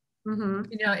 You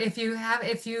know, if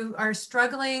you are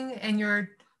struggling and you're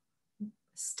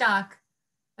stuck,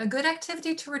 a good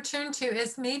activity to return to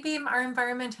is maybe our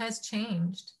environment has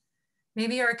changed.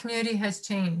 Maybe our community has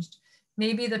changed.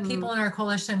 Maybe the people in our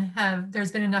coalition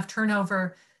there's been enough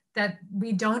turnover that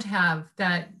we don't have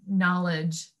that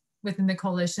knowledge within the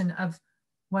coalition of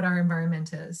what our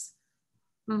environment is.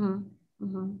 And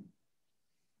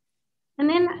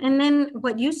then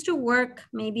what used to work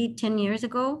maybe 10 years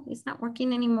ago is not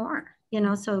working anymore, you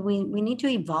know, so we need to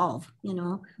evolve, you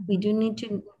know, we do need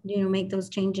to, you know, make those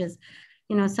changes.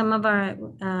 You know, some of our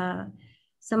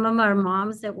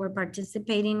moms that were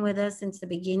participating with us since the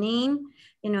beginning,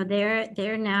 you know,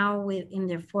 they're now in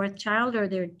their fourth child, or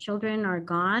their children are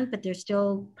gone, but they're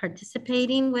still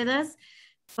participating with us.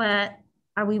 But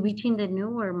are we reaching the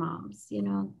newer moms, you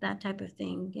know, that type of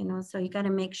thing, you know? So you got to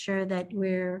make sure that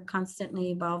we're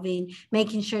constantly evolving,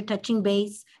 making sure, touching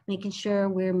base, making sure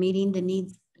we're meeting the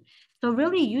needs. So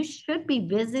really, you should be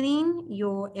visiting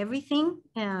your everything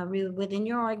within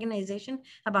your organization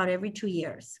about every 2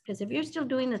 years. Because if you're still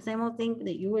doing the same old thing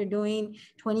that you were doing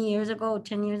 20 years ago,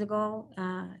 10 years ago,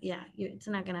 it's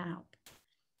not going to help.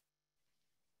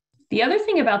 The other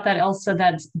thing about that also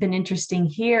that's been interesting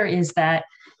here is that,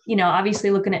 you know, obviously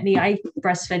looking at me, I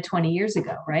breastfed 20 years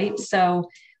ago, right? So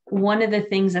one of the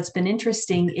things that's been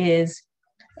interesting is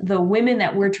the women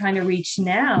that we're trying to reach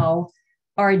now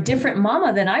are a different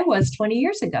mama than I was 20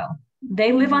 years ago.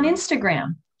 They live on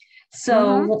Instagram.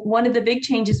 So one of the big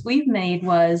changes we've made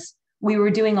was we were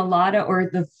doing a lot of, or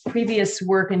the previous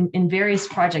work in various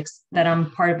projects that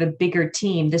I'm part of a bigger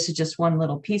team. This is just one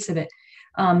little piece of it.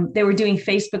 They were doing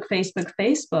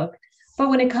Facebook. But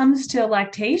when it comes to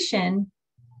lactation,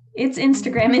 it's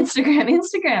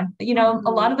Instagram. You know,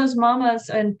 a lot of those mamas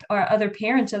and or other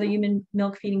parents, other human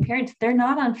milk feeding parents, they're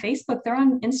not on Facebook, they're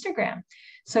on Instagram.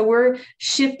 So we're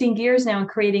shifting gears now and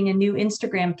creating a new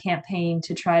Instagram campaign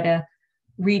to try to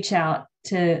reach out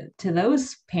to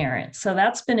those parents. So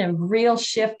that's been a real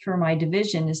shift for my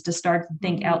division, is to start to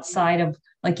think outside of,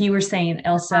 like you were saying,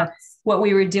 Elsa, what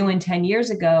we were doing 10 years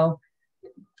ago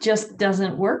just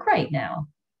doesn't work right now.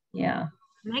 Yeah.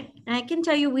 I can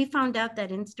tell you, we found out that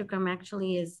Instagram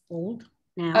actually is old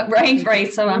now.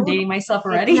 Right. So I'm dating myself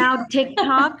already. It's now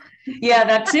TikTok. Yeah,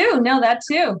 that too. No, that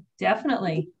too.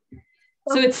 Definitely.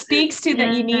 So it speaks to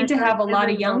that you need to have a lot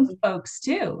of young folks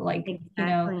too, like, you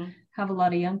know, have a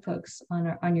lot of young folks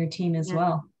on your team as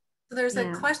well. So there's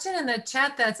a question in the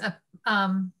chat that's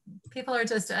people are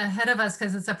just ahead of us,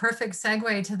 because it's a perfect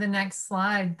segue to the next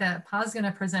slide that Pa's going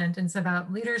to present. It's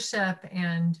about leadership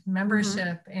and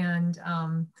membership and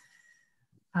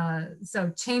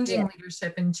so changing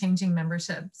leadership and changing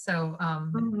membership. So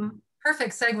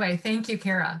perfect segue. Thank you,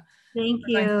 Kara. Thank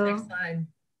you. Next slide.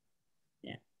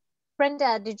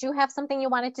 Brenda, did you have something you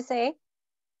wanted to say?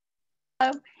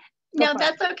 No,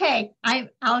 that's okay.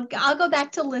 I'll go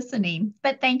back to listening,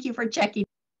 but thank you for checking.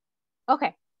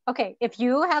 Okay. If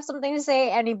you have something to say,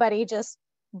 anybody, just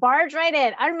barge right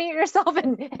in, unmute yourself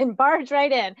and barge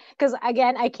right in. Because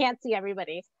again, I can't see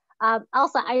everybody.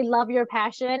 Elsa, I love your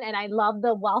passion, and I love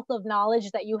the wealth of knowledge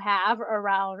that you have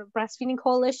around breastfeeding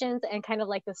coalitions and kind of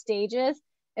like the stages.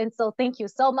 And so thank you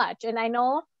so much. And I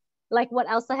know, like what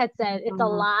Elsa had said, it's a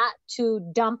lot to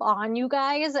dump on you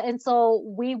guys. And so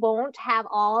we won't have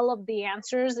all of the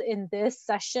answers in this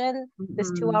session,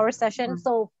 this 2-hour session.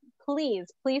 So please,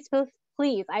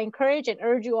 I encourage and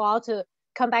urge you all to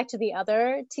come back to the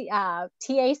other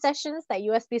TA sessions that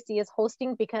USBC is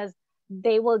hosting, because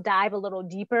they will dive a little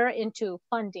deeper into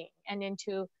funding and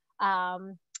into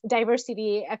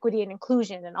diversity, equity, and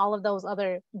inclusion, and all of those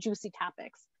other juicy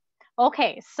topics.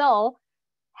 Okay, so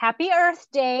Happy Earth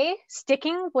Day,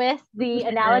 sticking with the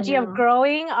analogy of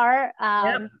growing our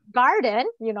garden,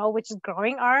 you know, which is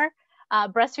growing our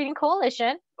breastfeeding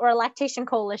coalition or lactation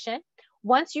coalition.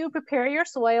 Once you prepare your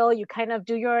soil, you kind of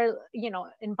do your, you know,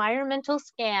 environmental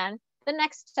scan. The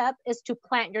next step is to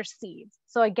plant your seeds.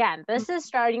 So again, this is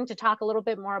starting to talk a little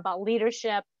bit more about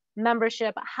leadership,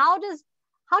 membership, how does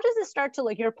it start to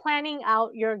look? You're planning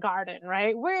out your garden,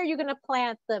 right? Where are you going to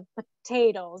plant the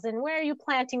potatoes, and where are you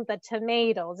planting the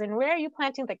tomatoes, and where are you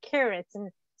planting the carrots, and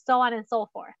so on and so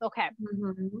forth. Okay.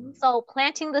 So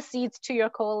planting the seeds to your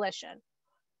coalition.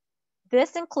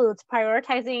 This includes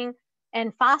prioritizing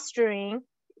and fostering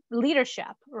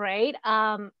leadership, right?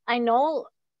 I know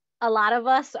a lot of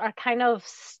us are kind of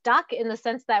stuck in the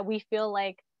sense that we feel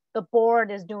like the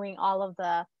board is doing all of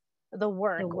the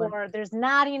work, or there's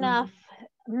not enough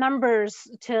members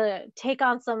to take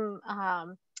on some,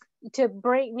 to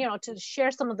bring, to share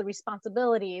some of the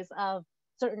responsibilities of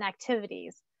certain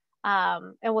activities.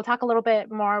 And we'll talk a little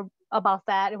bit more about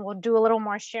that, and we'll do a little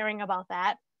more sharing about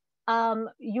that.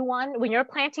 When you're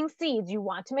planting seeds, you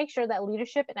want to make sure that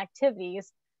leadership and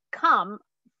activities come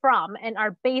from and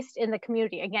are based in the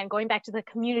community. Again, going back to the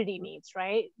community needs,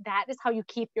 right? That is how you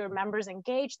keep your members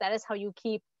engaged. That is how you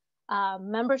keep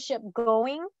membership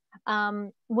going.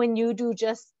 When you do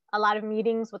just a lot of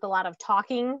meetings with a lot of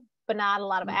talking, but not a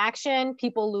lot of action,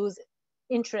 people lose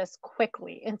interest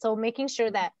quickly. And so making sure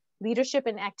that leadership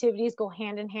and activities go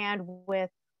hand in hand with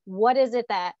what is it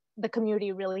that the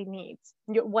community really needs,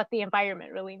 what the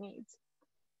environment really needs.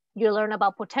 You learn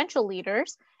about potential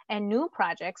leaders and new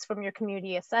projects from your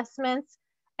community assessments.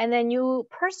 And then you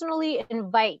personally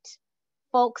invite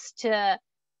folks to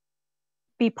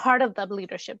be part of the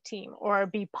leadership team or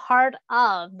be part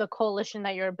of the coalition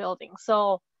that you're building.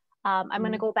 So I'm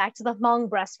going to go back to the Hmong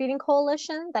Breastfeeding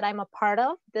Coalition that I'm a part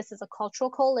of. This is a cultural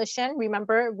coalition.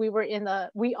 Remember,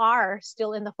 we are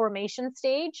still in the formation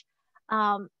stage,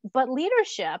 but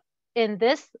leadership in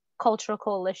this cultural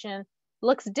coalition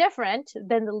looks different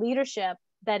than the leadership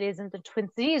that is in the Twin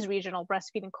Cities Regional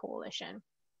Breastfeeding Coalition.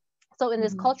 So in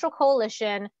this cultural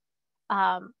coalition,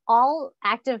 all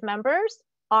active members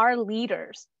are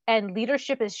leaders, and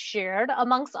leadership is shared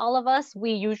amongst all of us.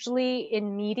 We usually,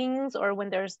 in meetings or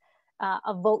when there's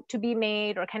a vote to be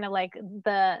made or kind of like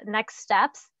the next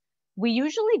steps, we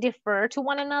usually defer to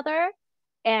one another,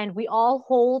 and we all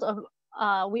hold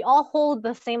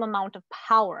the same amount of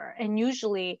power. And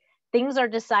usually things are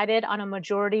decided on a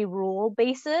majority rule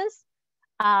basis.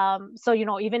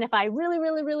 So, even if I really,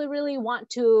 really, really, really want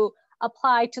to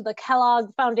apply to the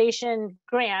Kellogg Foundation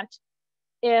grant,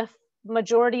 if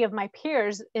majority of my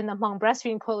peers in the Hmong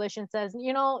Breastfeeding Coalition says,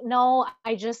 no,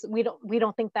 we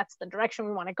don't think that's the direction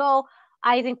we want to go.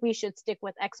 I think we should stick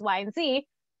with X, Y, and Z.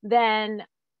 Then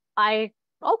I'm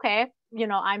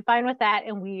fine with that.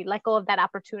 And we let go of that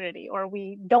opportunity, or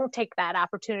we don't take that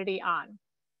opportunity on.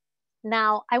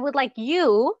 Now, I would like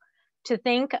you to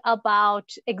think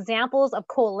about examples of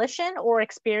coalition or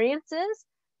experiences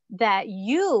that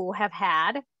you have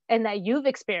had and that you've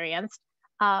experienced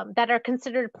that are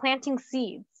considered planting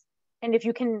seeds. And if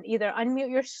you can either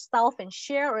unmute yourself and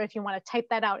share, or if you want to type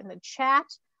that out in the chat,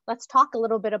 let's talk a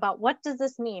little bit about what does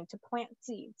this mean to plant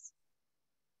seeds.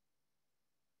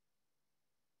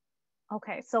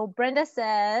 Okay, so Brenda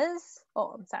says,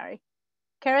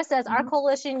 Kara says, our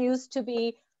coalition used to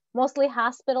be mostly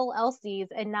hospital LCs,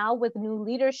 and now with new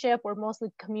leadership, we're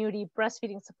mostly community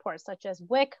breastfeeding support, such as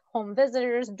WIC, home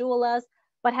visitors, doulas,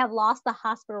 but have lost the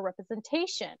hospital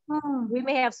representation. We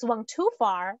may have swung too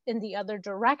far in the other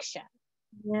direction.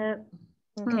 Yeah.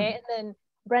 Okay, and then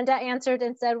Brenda answered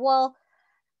and said, well,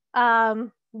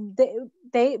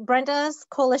 Brenda's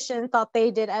coalition thought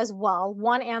they did as well.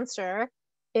 One answer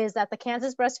is that the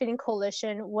Kansas Breastfeeding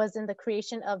Coalition was in the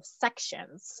creation of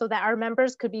sections so that our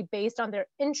members could be based on their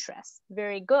interests.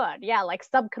 Very good. Yeah, like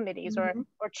subcommittees or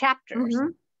chapters.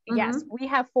 Yes, we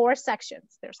have 4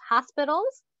 sections. There's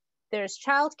hospitals, there's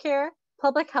childcare,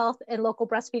 public health, and local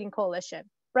breastfeeding coalition.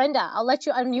 Brenda, I'll let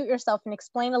you unmute yourself and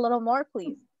explain a little more,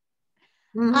 please.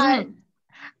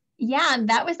 Yeah,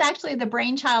 that was actually the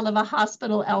brainchild of a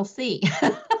hospital LC.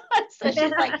 So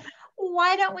she's like,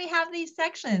 why don't we have these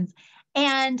sections?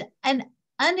 And an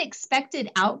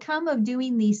unexpected outcome of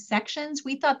doing these sections,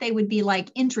 we thought they would be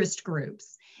like interest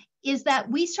groups, is that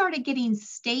we started getting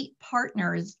state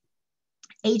partners,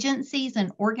 agencies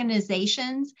and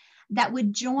organizations that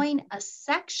would join a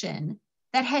section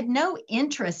that had no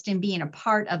interest in being a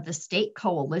part of the state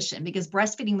coalition, because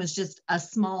breastfeeding was just a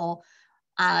small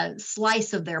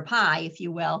slice of their pie, if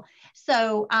you will.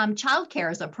 So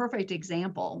childcare is a perfect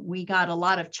example. We got a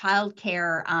lot of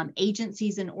childcare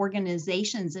agencies and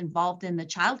organizations involved in the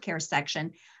childcare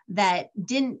section that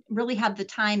didn't really have the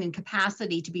time and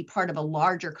capacity to be part of a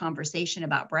larger conversation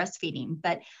about breastfeeding,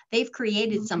 but they've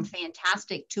created some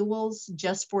fantastic tools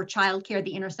just for childcare,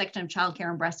 the intersection of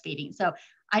childcare and breastfeeding. So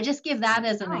I just give that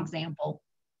as an example.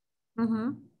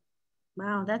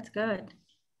 Wow, that's good.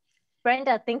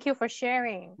 Brenda, thank you for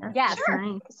sharing. Yes.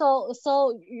 Nice.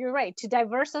 So you're right, to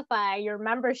diversify your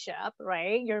membership,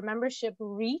 right? Your membership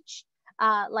reach.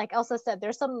 Like Elsa said,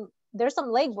 there's some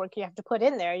legwork you have to put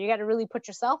in there. You got to really put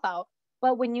yourself out.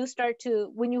 But when you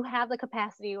have the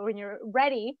capacity, or when you're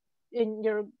ready, and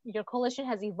your coalition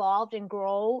has evolved and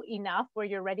grow enough where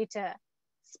you're ready to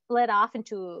split off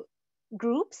into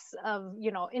groups of,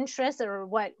 you know, interests, or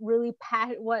what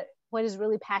is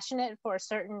really passionate for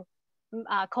certain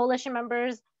coalition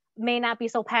members may not be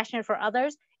so passionate for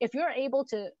others. If you're able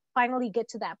to finally get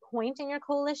to that point in your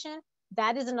coalition,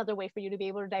 that is another way for you to be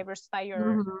able to diversify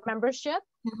your membership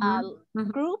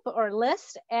group or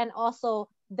list, and also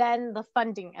then the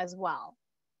funding as well.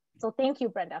 So thank you,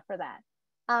 Brenda, for that.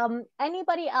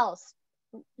 Anybody else?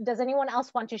 Does anyone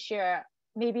else want to share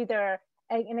maybe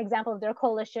an example of their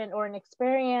coalition, or an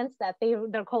experience that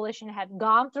their coalition had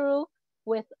gone through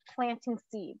with planting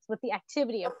seeds, with the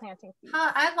activity of planting seeds?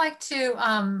 I'd like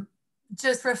to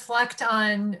just reflect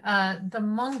on the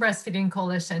Hmong Breastfeeding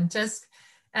Coalition. Just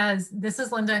as this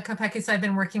is Linda Kopecky, so I've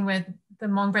been working with the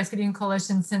Hmong Breastfeeding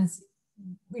Coalition since,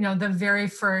 you know, the very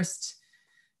first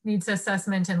needs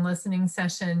assessment and listening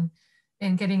session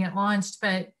and getting it launched.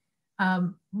 But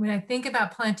when I think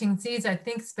about planting seeds, I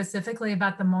think specifically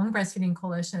about the Hmong Breastfeeding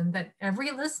Coalition, that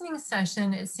every listening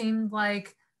session, it seemed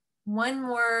like one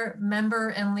more member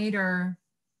and leader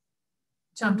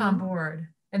jumped on board.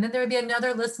 And then there would be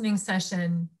another listening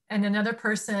session, and another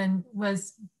person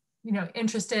was, you know,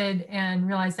 interested and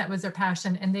realized that was their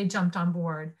passion, and they jumped on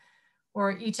board.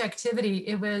 Or each activity,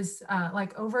 it was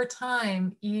like over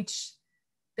time, each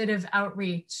bit of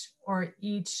outreach or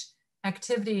each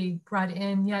activity brought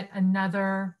in yet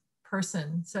another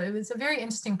person. So it was a very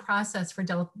interesting process for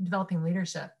developing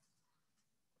leadership.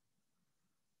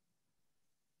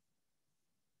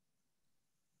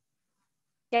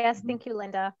 Yes, thank you,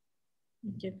 Linda.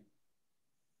 Thank you.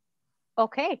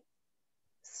 Okay,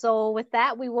 so with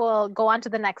that, we will go on to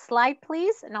the next slide,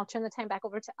 please. And I'll turn the time back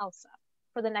over to Elsa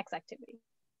for the next activity.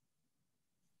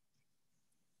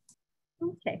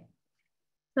 Okay,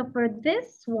 so for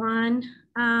this one,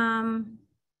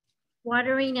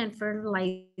 watering and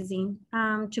fertilizing,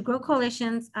 to grow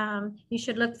coalitions, you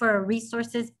should look for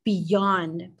resources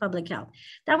beyond public health.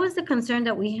 That was the concern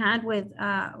that we had with,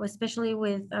 especially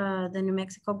with the New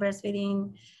Mexico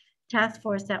Breastfeeding Task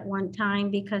Force at one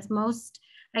time, because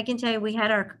I can tell you,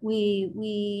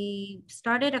 we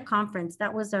started a conference.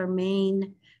 That was our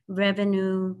main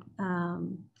revenue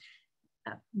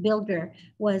builder,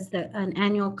 was an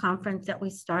annual conference that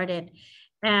we started.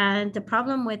 And the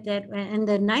problem with it, and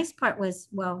the nice part was,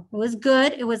 well, it was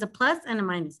good. It was a plus and a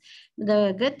minus.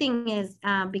 The good thing is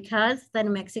because the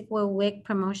New Mexico WIC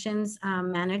promotions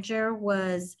manager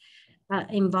was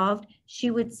involved,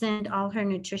 she would send all her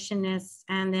nutritionists,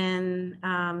 and then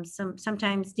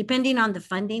sometimes, depending on the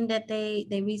funding that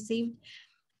they received,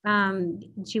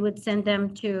 she would send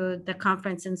them to the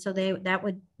conference, and so they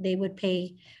would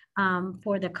pay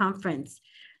for the conference.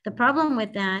 The problem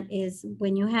with that is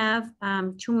when you have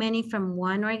too many from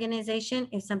one organization,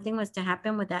 if something was to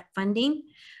happen with that funding,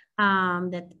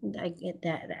 that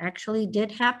actually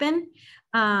did happen,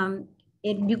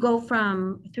 you go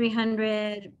from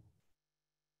 300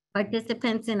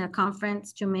 participants in a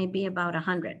conference to maybe about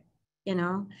 100, you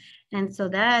know, and so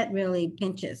that really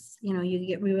pinches, you know,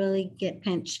 we really get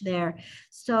pinched there.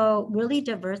 So really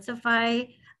diversify.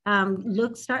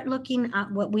 Start looking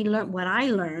at what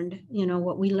I learned, you know,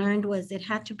 what we learned was it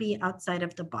had to be outside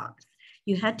of the box.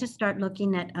 You had to start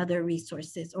looking at other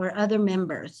resources or other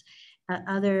members,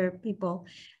 other people.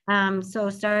 So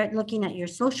start looking at your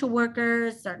social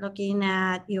workers, start looking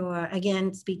at your,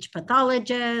 again, speech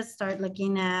pathologists, start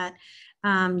looking at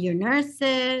your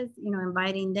nurses, you know,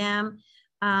 inviting them.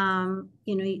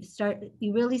 You know,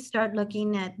 you really start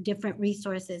looking at different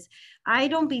resources. I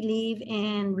don't believe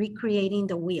in recreating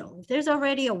the wheel. If there's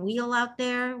already a wheel out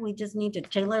there, we just need to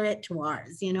tailor it to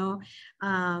ours, you know?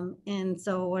 And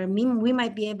so, or we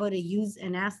might be able to use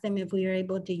and ask them if we are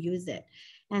able to use it.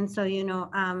 And so, you know,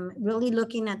 really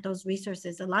looking at those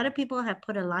resources. A lot of people have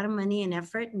put a lot of money and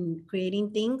effort in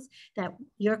creating things that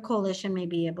your coalition may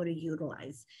be able to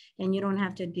utilize, and you don't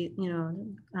have to do, you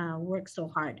know, work so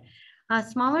hard.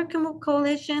 Smaller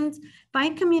coalitions,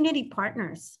 find community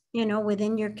partners, you know,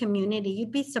 within your community.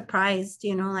 You'd be surprised,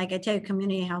 you know, like I tell you,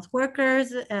 community health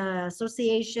workers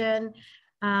association.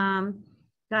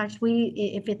 Gosh,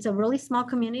 if it's a really small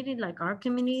community, like our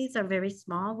communities are very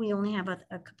small. We only have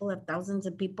a couple of thousands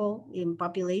of people in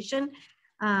population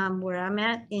where I'm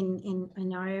at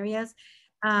in our areas.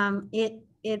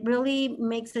 It really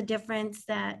makes a difference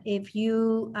that if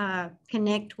you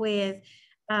connect with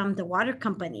the water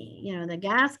company, you know, the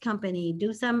gas company,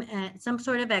 do some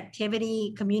sort of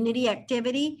activity, community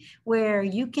activity, where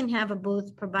you can have a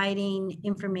booth providing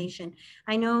information.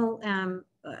 I know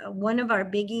one of our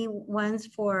biggie ones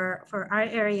for our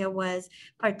area was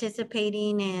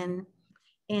participating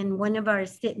in one of our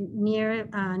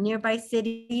nearby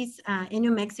cities in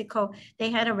New Mexico. They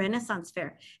had a Renaissance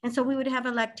fair. And so we would have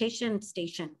a lactation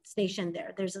station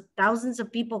there. There's thousands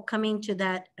of people coming to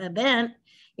that event,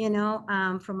 you know,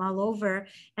 from all over.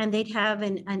 And they'd have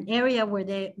an area where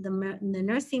the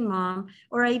nursing mom,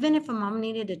 or even if a mom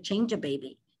needed to change a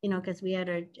baby, you know, because we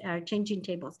had our changing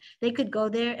tables, they could go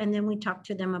there, and then we talked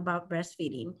to them about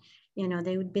breastfeeding. You know,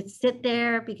 they would sit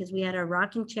there because we had our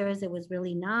rocking chairs. It was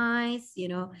really nice, you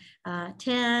know,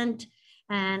 tent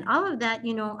and all of that,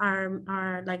 you know,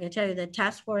 our like I tell you, the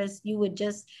task force, you would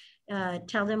just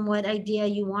tell them what idea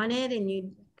you wanted, and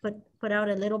you put out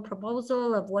a little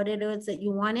proposal of what it is that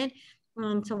you wanted.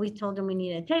 So we told them we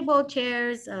needed table,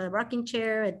 chairs, a rocking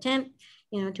chair, a tent,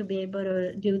 you know, to be able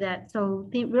to do that. So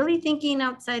really thinking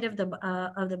outside of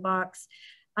the box.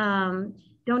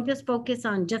 Don't just focus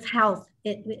on just health.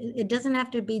 It doesn't have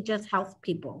to be just health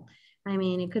people. I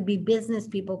mean, it could be business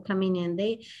people coming in.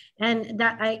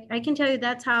 I can tell you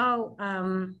that's how,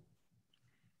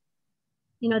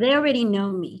 you know, they already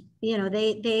know me. You know,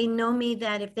 they know me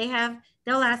that if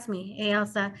they'll ask me, hey,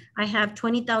 Elsa, I have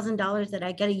 $20,000 that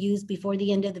I got to use before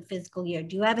the end of the fiscal year.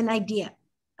 Do you have an idea?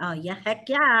 Oh, yeah, heck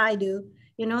yeah, I do.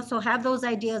 You know, so have those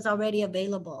ideas already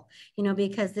available, you know,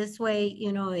 because this way,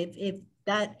 you know, if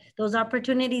those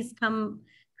opportunities come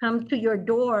to your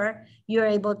door, you're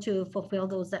able to fulfill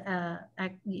those,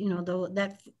 you know,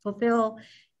 fulfill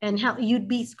and help. You'd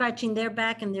be scratching their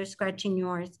back and they're scratching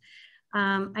yours.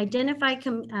 Identify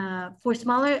for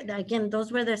smaller, again,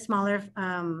 those were the smaller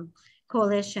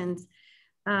coalitions.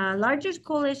 Larger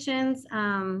coalitions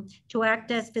to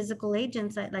act as physical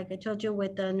agents, like I told you,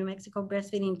 with the New Mexico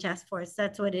Breastfeeding Task Force.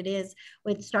 That's what it is.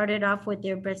 It started off with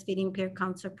their breastfeeding peer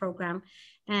counselor program.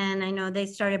 And I know they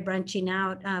started branching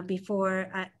out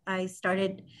before I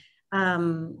started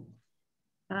doing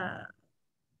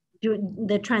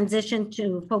the transition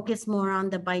to focus more on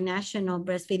the Binational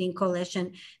Breastfeeding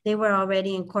Coalition. They were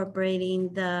already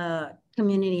incorporating the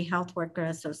Community Health Worker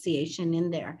Association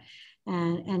in there.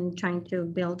 And trying to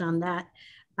build on that.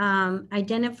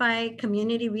 Identify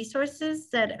community resources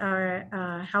that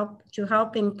are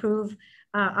help improve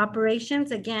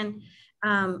operations. Again,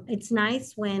 it's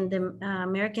nice when the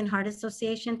American Heart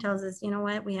Association tells us, you know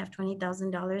what, we have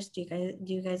 $20,000.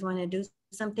 Do you guys want to do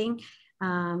something?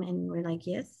 And we're like,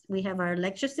 yes, we have our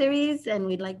lecture series, and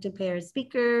we'd like to pay our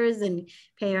speakers and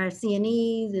pay our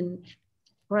CNEs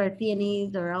or our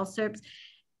CNEs or LSERPs.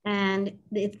 And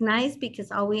it's nice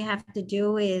because all we have to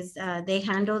do is they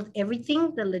handle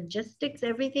everything, the logistics,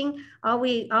 everything. All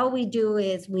we do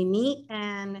is we meet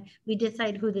and we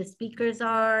decide who the speakers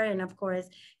are. And of course,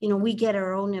 you know, we get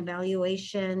our own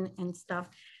evaluation and stuff.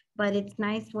 But it's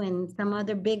nice when some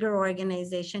other bigger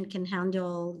organization can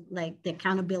handle like the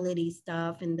accountability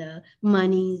stuff and the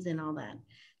monies and all that.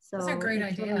 So those are great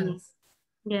ideas.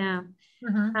 Really, yeah.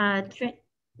 Mm-hmm.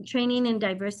 Training in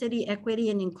diversity, equity,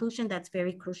 and inclusion, that's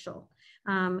very crucial.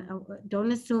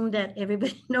 Don't assume that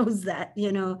everybody knows that,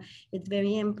 you know, it's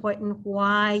very important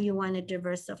why you want to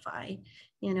diversify,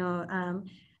 you know.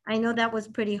 I know that was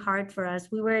pretty hard for us.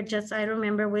 We were just, I don't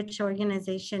remember which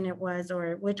organization it was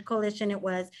or which coalition it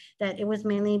was, that it was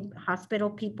mainly hospital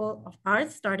people.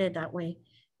 Ours started that way.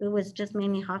 It was just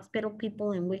mainly hospital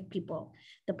people and WIC people.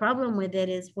 The problem with it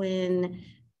is when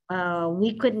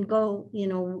we couldn't go, you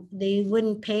know, they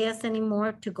wouldn't pay us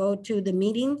anymore to go to the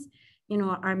meetings. You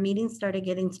know, our meetings started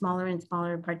getting smaller and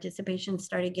smaller, participation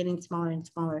started getting smaller and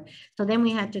smaller. So then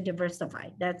we had to diversify.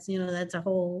 That's, you know, that's a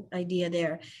whole idea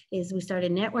there, is we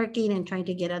started networking and trying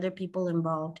to get other people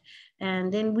involved.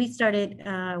 And then we started,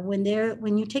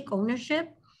 when you take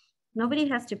ownership, nobody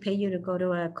has to pay you to go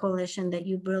to a coalition that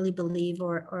you really believe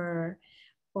or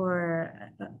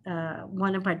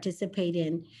want to participate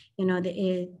in. You know,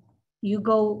 you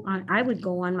go on, I would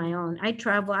go on my own. I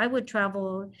would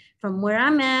travel from where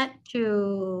I'm at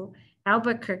to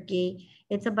Albuquerque.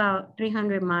 It's about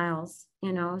 300 miles,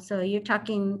 you know, so you're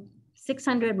talking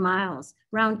 600 miles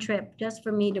round trip just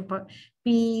for me to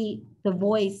be the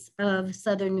voice of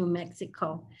Southern New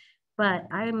Mexico. But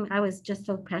I was just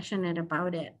so passionate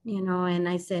about it, you know, and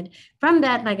I said, from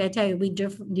that, like I tell you, we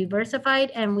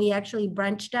diversified and we actually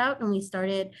branched out and we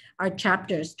started our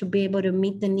chapters to be able to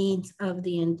meet the needs of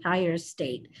the entire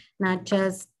state, not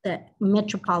just the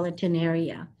metropolitan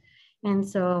area. And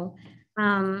so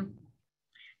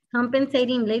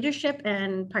compensating leadership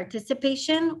and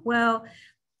participation, well,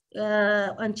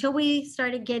 until we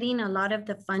started getting a lot of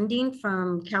the funding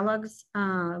from Kellogg's,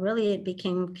 really it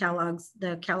became Kellogg's,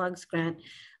 the Kellogg's grant.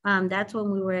 That's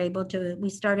when we were able to, we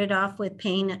started off with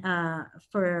paying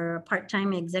for a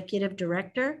part-time executive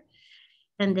director.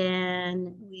 And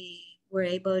then we were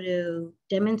able to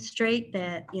demonstrate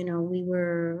that, you know, we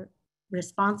were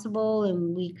responsible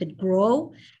and we could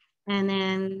grow. And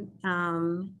then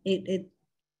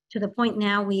to the point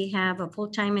now we have a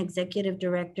full-time executive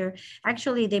director.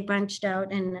 Actually, they branched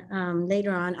out, and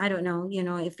later on, I don't know, you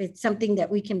know, if it's something that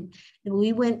we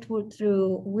went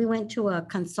to a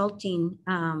consulting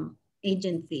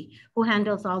agency who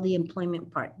handles all the employment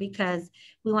part, because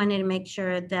we wanted to make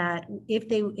sure that if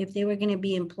they were going to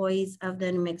be employees of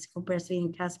the New Mexico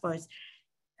Breastfeeding Task Force,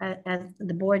 as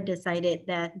the board decided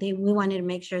that we wanted to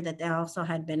make sure that they also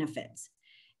had benefits.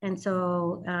 And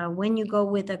so when you go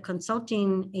with a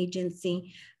consulting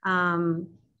agency,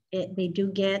 they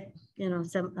do get, you know,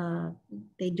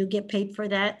 they do get paid for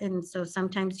that. And so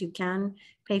sometimes you can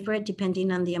pay for it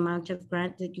depending on the amount of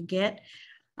grant that you get.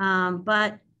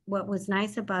 But what was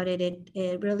nice about it,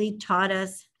 it really taught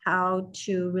us how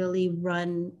to really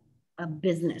run a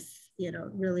business, you know,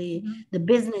 really the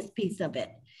business piece of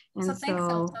it. And so thanks,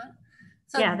 Elsa.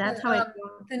 So yeah, that's how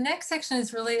the next section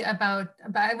is really about,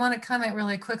 I want to comment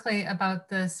really quickly about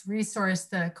this resource,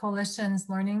 the Coalition's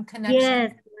Learning Connection.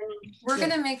 Yes. We're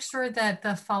going to make sure that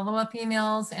the follow-up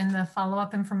emails and the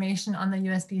follow-up information on the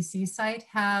USBC site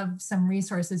have some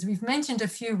resources. We've mentioned a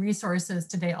few resources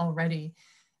today already.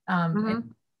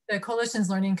 The Coalition's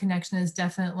Learning Connection is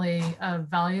definitely a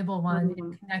valuable one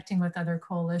in connecting with other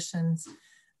coalitions.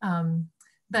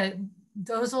 But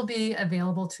those will be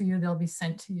available to you. They'll be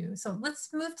sent to you. So let's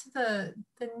move to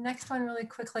the next one really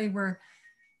quickly. We're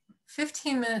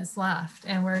 15 minutes left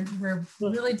and we're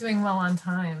really doing well on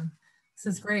time.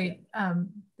 This is great.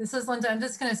 This is Linda. I'm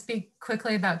just going to speak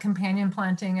quickly about companion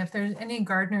planting. If there's any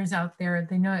gardeners out there,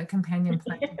 they know what companion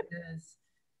planting is.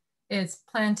 It's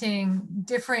planting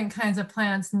different kinds of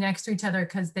plants next to each other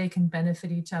because they can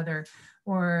benefit each other,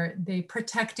 or they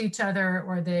protect each other,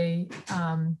 or they,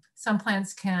 some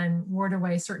plants can ward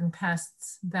away certain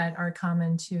pests that are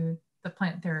common to the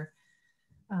plant they're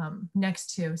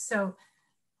next to. So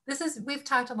we've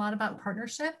talked a lot about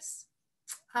partnerships,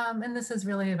 and this is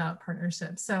really about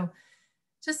partnerships. So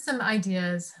just some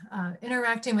ideas,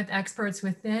 interacting with experts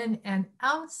within and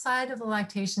outside of the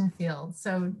lactation field.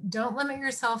 So don't limit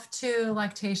yourself to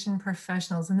lactation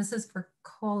professionals. And this is for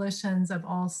coalitions of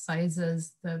all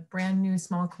sizes, the brand new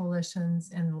small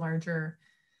coalitions and larger,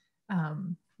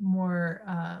 more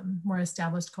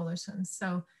established coalitions.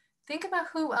 So think about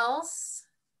who else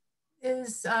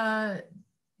is,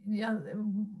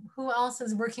 who else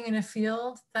is working in a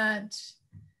field that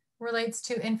relates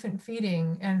to infant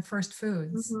feeding and first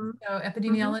foods. So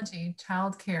epidemiology,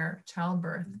 childcare,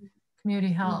 childbirth,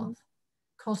 community health,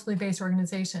 culturally based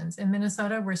organizations. In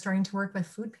Minnesota, we're starting to work with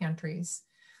food pantries.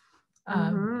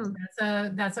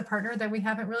 That's a partner that we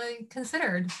haven't really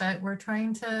considered, but we're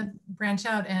trying to branch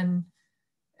out, and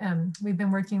we've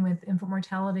been working with infant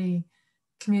mortality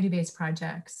community-based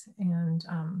projects and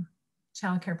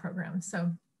childcare programs.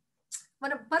 So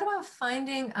what about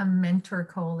finding a mentor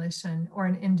coalition or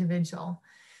an individual?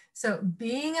 So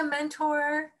being a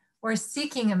mentor or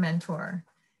seeking a mentor,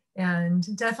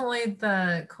 and definitely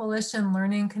the Coalition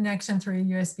Learning Connection through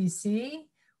USBC,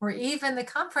 or even the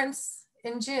conference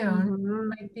in June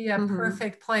might be a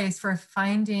perfect place for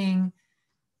finding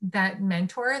that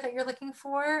mentor that you're looking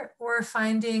for, or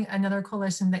finding another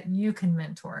coalition that you can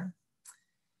mentor.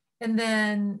 And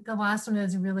then the last one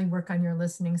is really work on your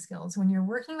listening skills. When you're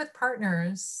working with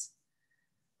partners,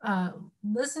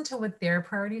 listen to what their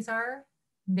priorities are,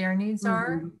 their needs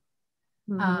are,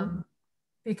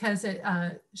 because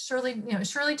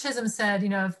Shirley Chisholm said,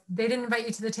 if they didn't invite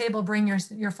you to the table, bring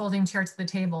your folding chair to the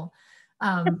table.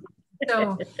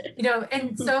 So,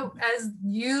 and so as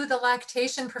you, the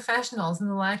lactation professionals and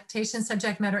the lactation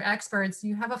subject matter experts,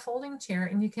 you have a folding chair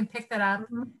and you can pick that up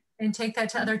and take that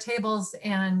to other tables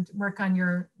and work on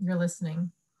your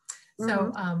listening.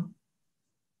 So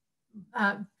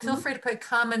feel free to put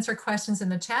comments or questions in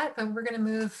the chat, but we're going to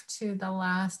move to the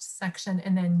last section,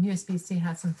 and then USBC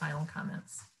has some final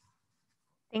comments.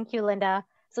 Thank you, Linda.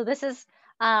 So this is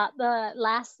the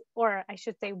last, or I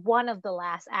should say one of the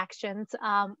last actions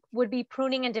would be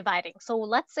pruning and dividing. So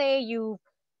let's say you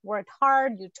worked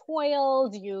hard, you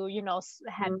toiled, you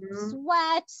had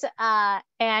sweat,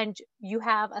 and you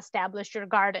have established your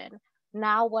garden.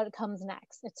 Now what comes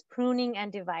next? It's pruning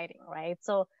and dividing, right?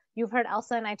 So you've heard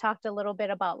Elsa and I talked a little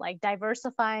bit about like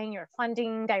diversifying your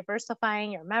funding,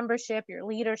 diversifying your membership, your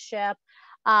leadership.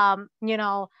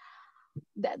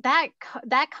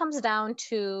 that comes down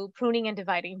to pruning and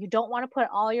dividing. You don't want to put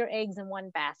all your eggs in one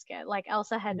basket. Like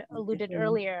Elsa had alluded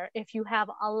earlier, if you have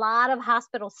a lot of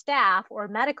hospital staff or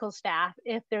medical staff,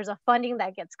 if there's a funding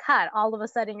that gets cut, all of a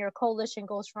sudden your coalition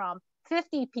goes from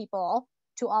 50 people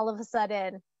to all of a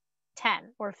sudden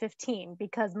 10 or 15,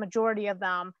 because majority of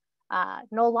them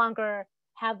no longer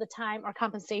have the time or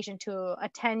compensation to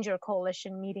attend your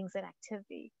coalition meetings and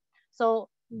activity. So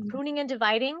pruning and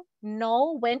dividing,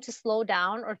 know when to slow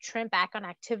down or trim back on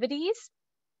activities.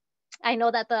 I know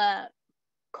that the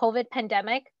COVID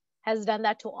pandemic has done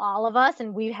that to all of us,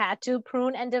 and we've had to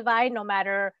prune and divide no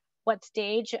matter what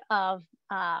stage of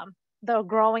the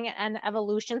growing and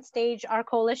evolution stage our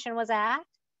coalition was at.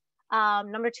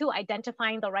 Number two,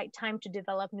 identifying the right time to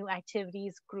develop new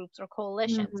activities, groups, or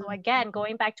coalitions. So again,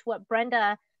 going back to what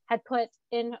Brenda had put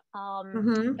in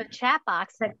the chat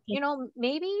box, you know,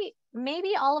 maybe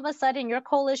all of a sudden your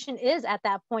coalition is at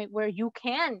that point where you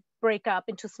can break up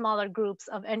into smaller groups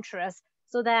of interest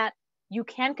so that you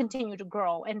can continue to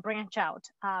grow and branch out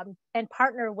and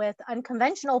partner with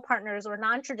unconventional partners or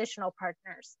non-traditional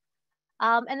partners.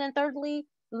 And then thirdly,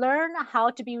 learn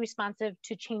how to be responsive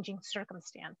to changing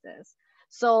circumstances.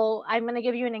 So I'm going to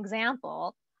give you an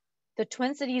example. The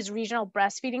Twin Cities Regional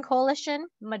Breastfeeding Coalition,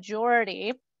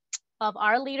 majority of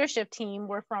our leadership team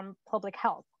were from public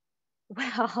health.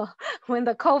 Well, when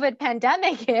the COVID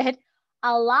pandemic hit,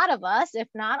 a lot of us, if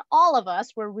not all of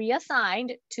us, were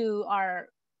reassigned to our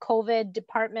COVID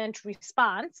department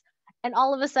response. And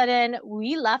all of a sudden,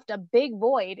 we left a big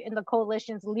void in the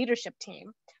coalition's leadership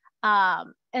team.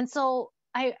 And so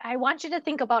I want you to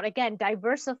think about, again,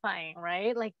 diversifying,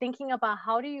 right? Like thinking about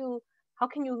how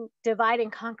can you divide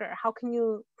and conquer? How can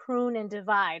you prune and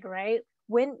divide, right?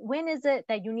 When is it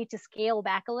that you need to scale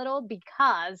back a little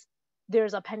because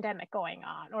there's a pandemic going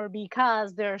on, or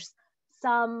because there's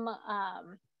some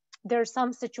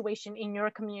situation in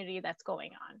your community that's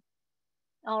going on?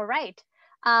 All right.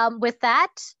 With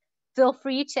that, feel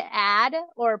free to add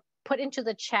or put into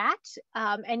the chat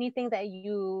anything that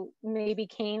you maybe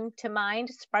came to mind,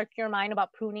 sparked your mind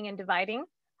about pruning and dividing,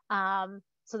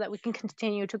 so that we can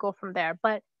continue to go from there.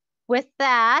 But with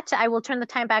that, I will turn the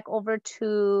time back over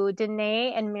to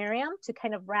Danae and Miriam to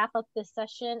kind of wrap up this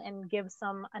session and give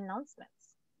some announcements.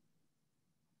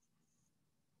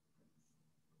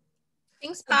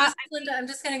 Thanks, Linda. I'm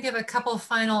just going to give a couple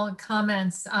final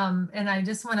comments, and I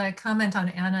just want to comment on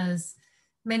Anna's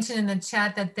mention in the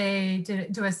chat that they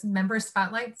do a member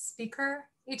spotlight speaker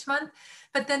each month,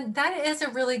 but then that is a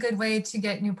really good way to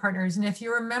get new partners. And if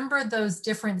you remember those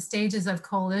different stages of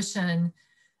coalition,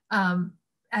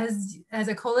 as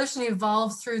a coalition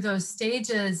evolves through those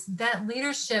stages, that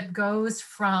leadership goes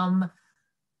from,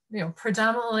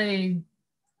 predominantly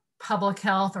public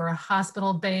health or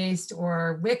hospital-based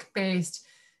or WIC-based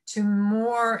to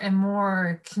more and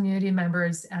more community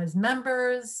members as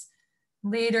members,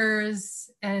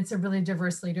 leaders, and it's a really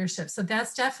diverse leadership. So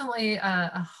that's definitely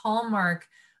a hallmark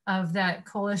of that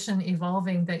coalition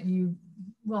evolving, that you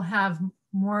will have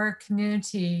more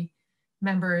community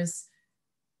members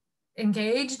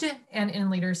engaged and in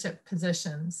leadership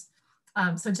positions.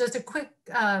 So just a quick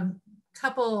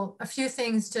a few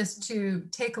things just to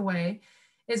take away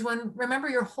is remember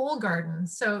your whole garden.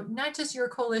 So not just your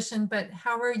coalition, but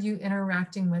how are you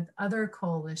interacting with other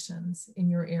coalitions in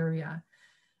your area?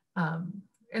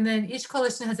 And then each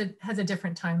coalition has a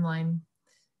different timeline.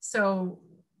 So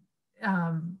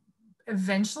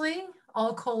eventually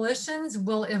all coalitions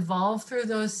will evolve through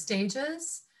those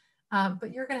stages,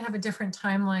 but you're gonna have a different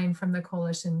timeline from the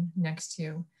coalition next to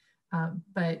you.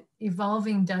 But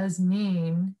evolving does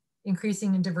mean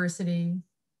increasing in diversity,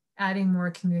 adding more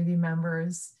community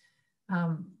members,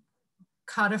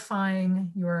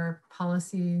 codifying your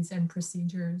policies and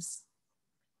procedures.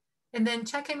 And then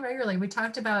check in regularly. We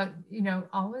talked about,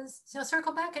 always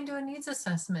circle back and do a needs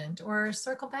assessment, or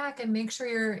circle back and make sure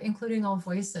you're including all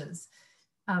voices.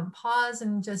 Pause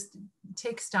and just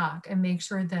take stock and make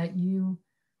sure that you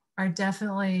are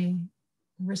definitely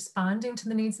responding to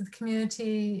the needs of the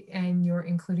community and you're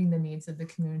including the needs of the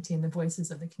community and the voices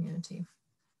of the community.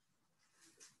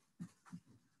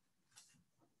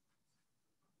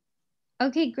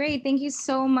 Okay, great. Thank you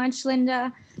so much,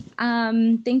 Linda.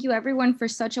 Thank you everyone for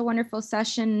such a wonderful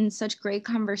session, such great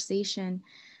conversation.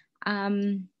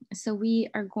 So we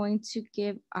are going to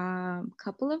give a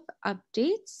couple of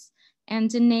updates,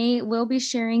 and Danae will be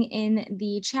sharing in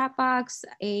the chat box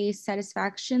a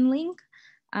satisfaction link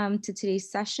to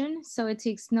today's session. So it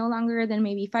takes no longer than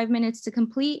maybe 5 minutes to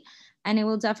complete, and it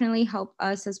will definitely help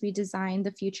us as we design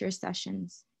the future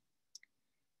sessions.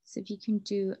 So if you can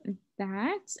do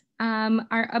that.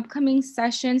 Our upcoming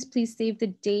sessions, please save the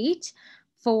date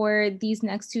for these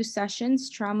next 2 sessions,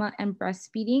 trauma and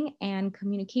breastfeeding and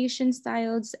communication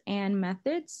styles and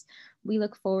methods. We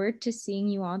look forward to seeing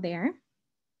you all there.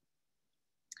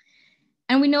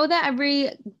 And we know that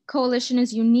every coalition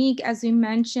is unique, as we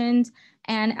mentioned,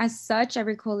 and as such,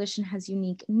 every coalition has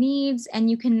unique needs, and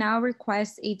you can now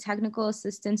request a technical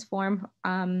assistance form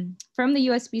from the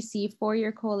USBC for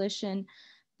your coalition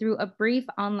through a brief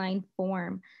online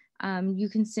form. You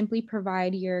can simply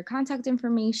provide your contact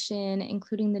information,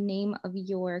 including the name of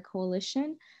your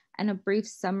coalition and a brief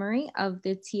summary of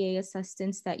the TA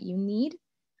assistance that you need,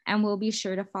 and we'll be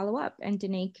sure to follow up, and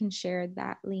Danae can share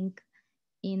that link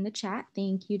in the chat.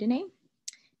 Thank you, Danae.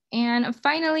 And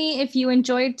finally, if you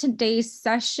enjoyed today's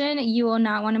session, you will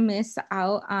not want to miss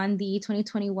out on the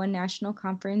 2021 National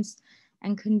Conference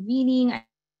and Convening. I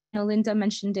know Linda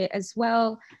mentioned it as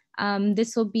well.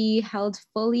 This will be held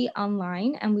fully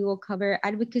online, and we will cover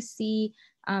advocacy,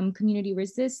 community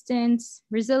resilience,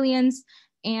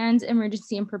 and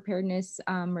emergency and preparedness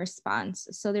response.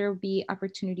 So there will be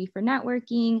opportunity for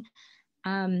networking,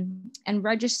 and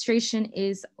registration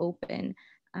is open.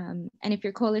 And if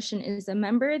your coalition is a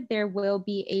member, there will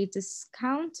be a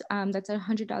discount. That's a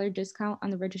 $100 discount on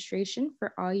the registration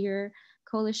for all your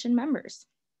coalition members.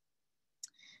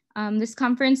 This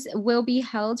conference will be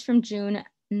held from June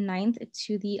 9th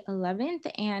to the 11th,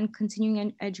 and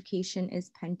continuing education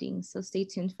is pending. So stay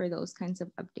tuned for those kinds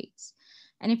of updates.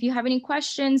 And if you have any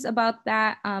questions about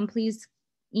that, please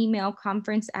email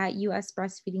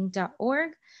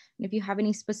conference@usbreastfeeding.org. And if you have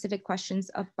any specific questions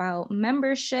about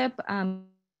membership,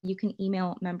 you can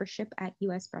email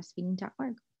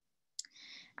membership@usbreastfeeding.org.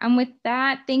 And with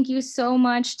that, thank you so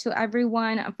much to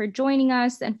everyone for joining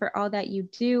us and for all that you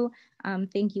do.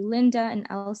 Thank you, Linda and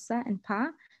Elsa and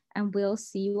Pa, and we'll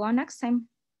see you all next time.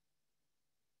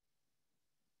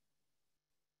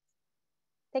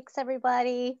 Thanks,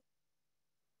 everybody.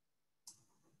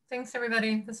 Thanks,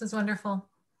 everybody. This was wonderful.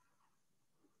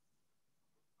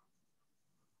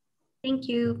 Thank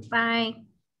you. Bye.